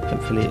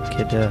hopefully it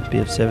could be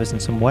of service in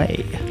some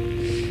way.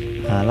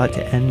 I'd like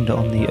to end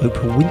on the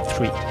Oprah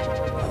Winfrey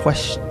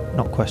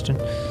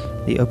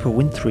the Oprah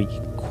Winfrey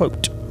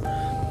quote,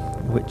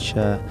 which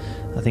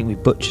I think we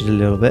butchered a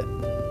little bit,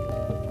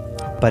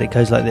 but it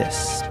goes like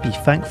this: be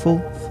thankful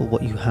for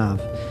what you have,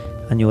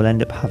 and you'll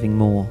end up having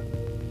more.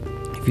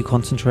 If you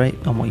concentrate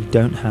on what you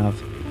don't have,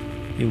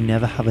 you'll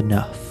never have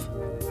enough.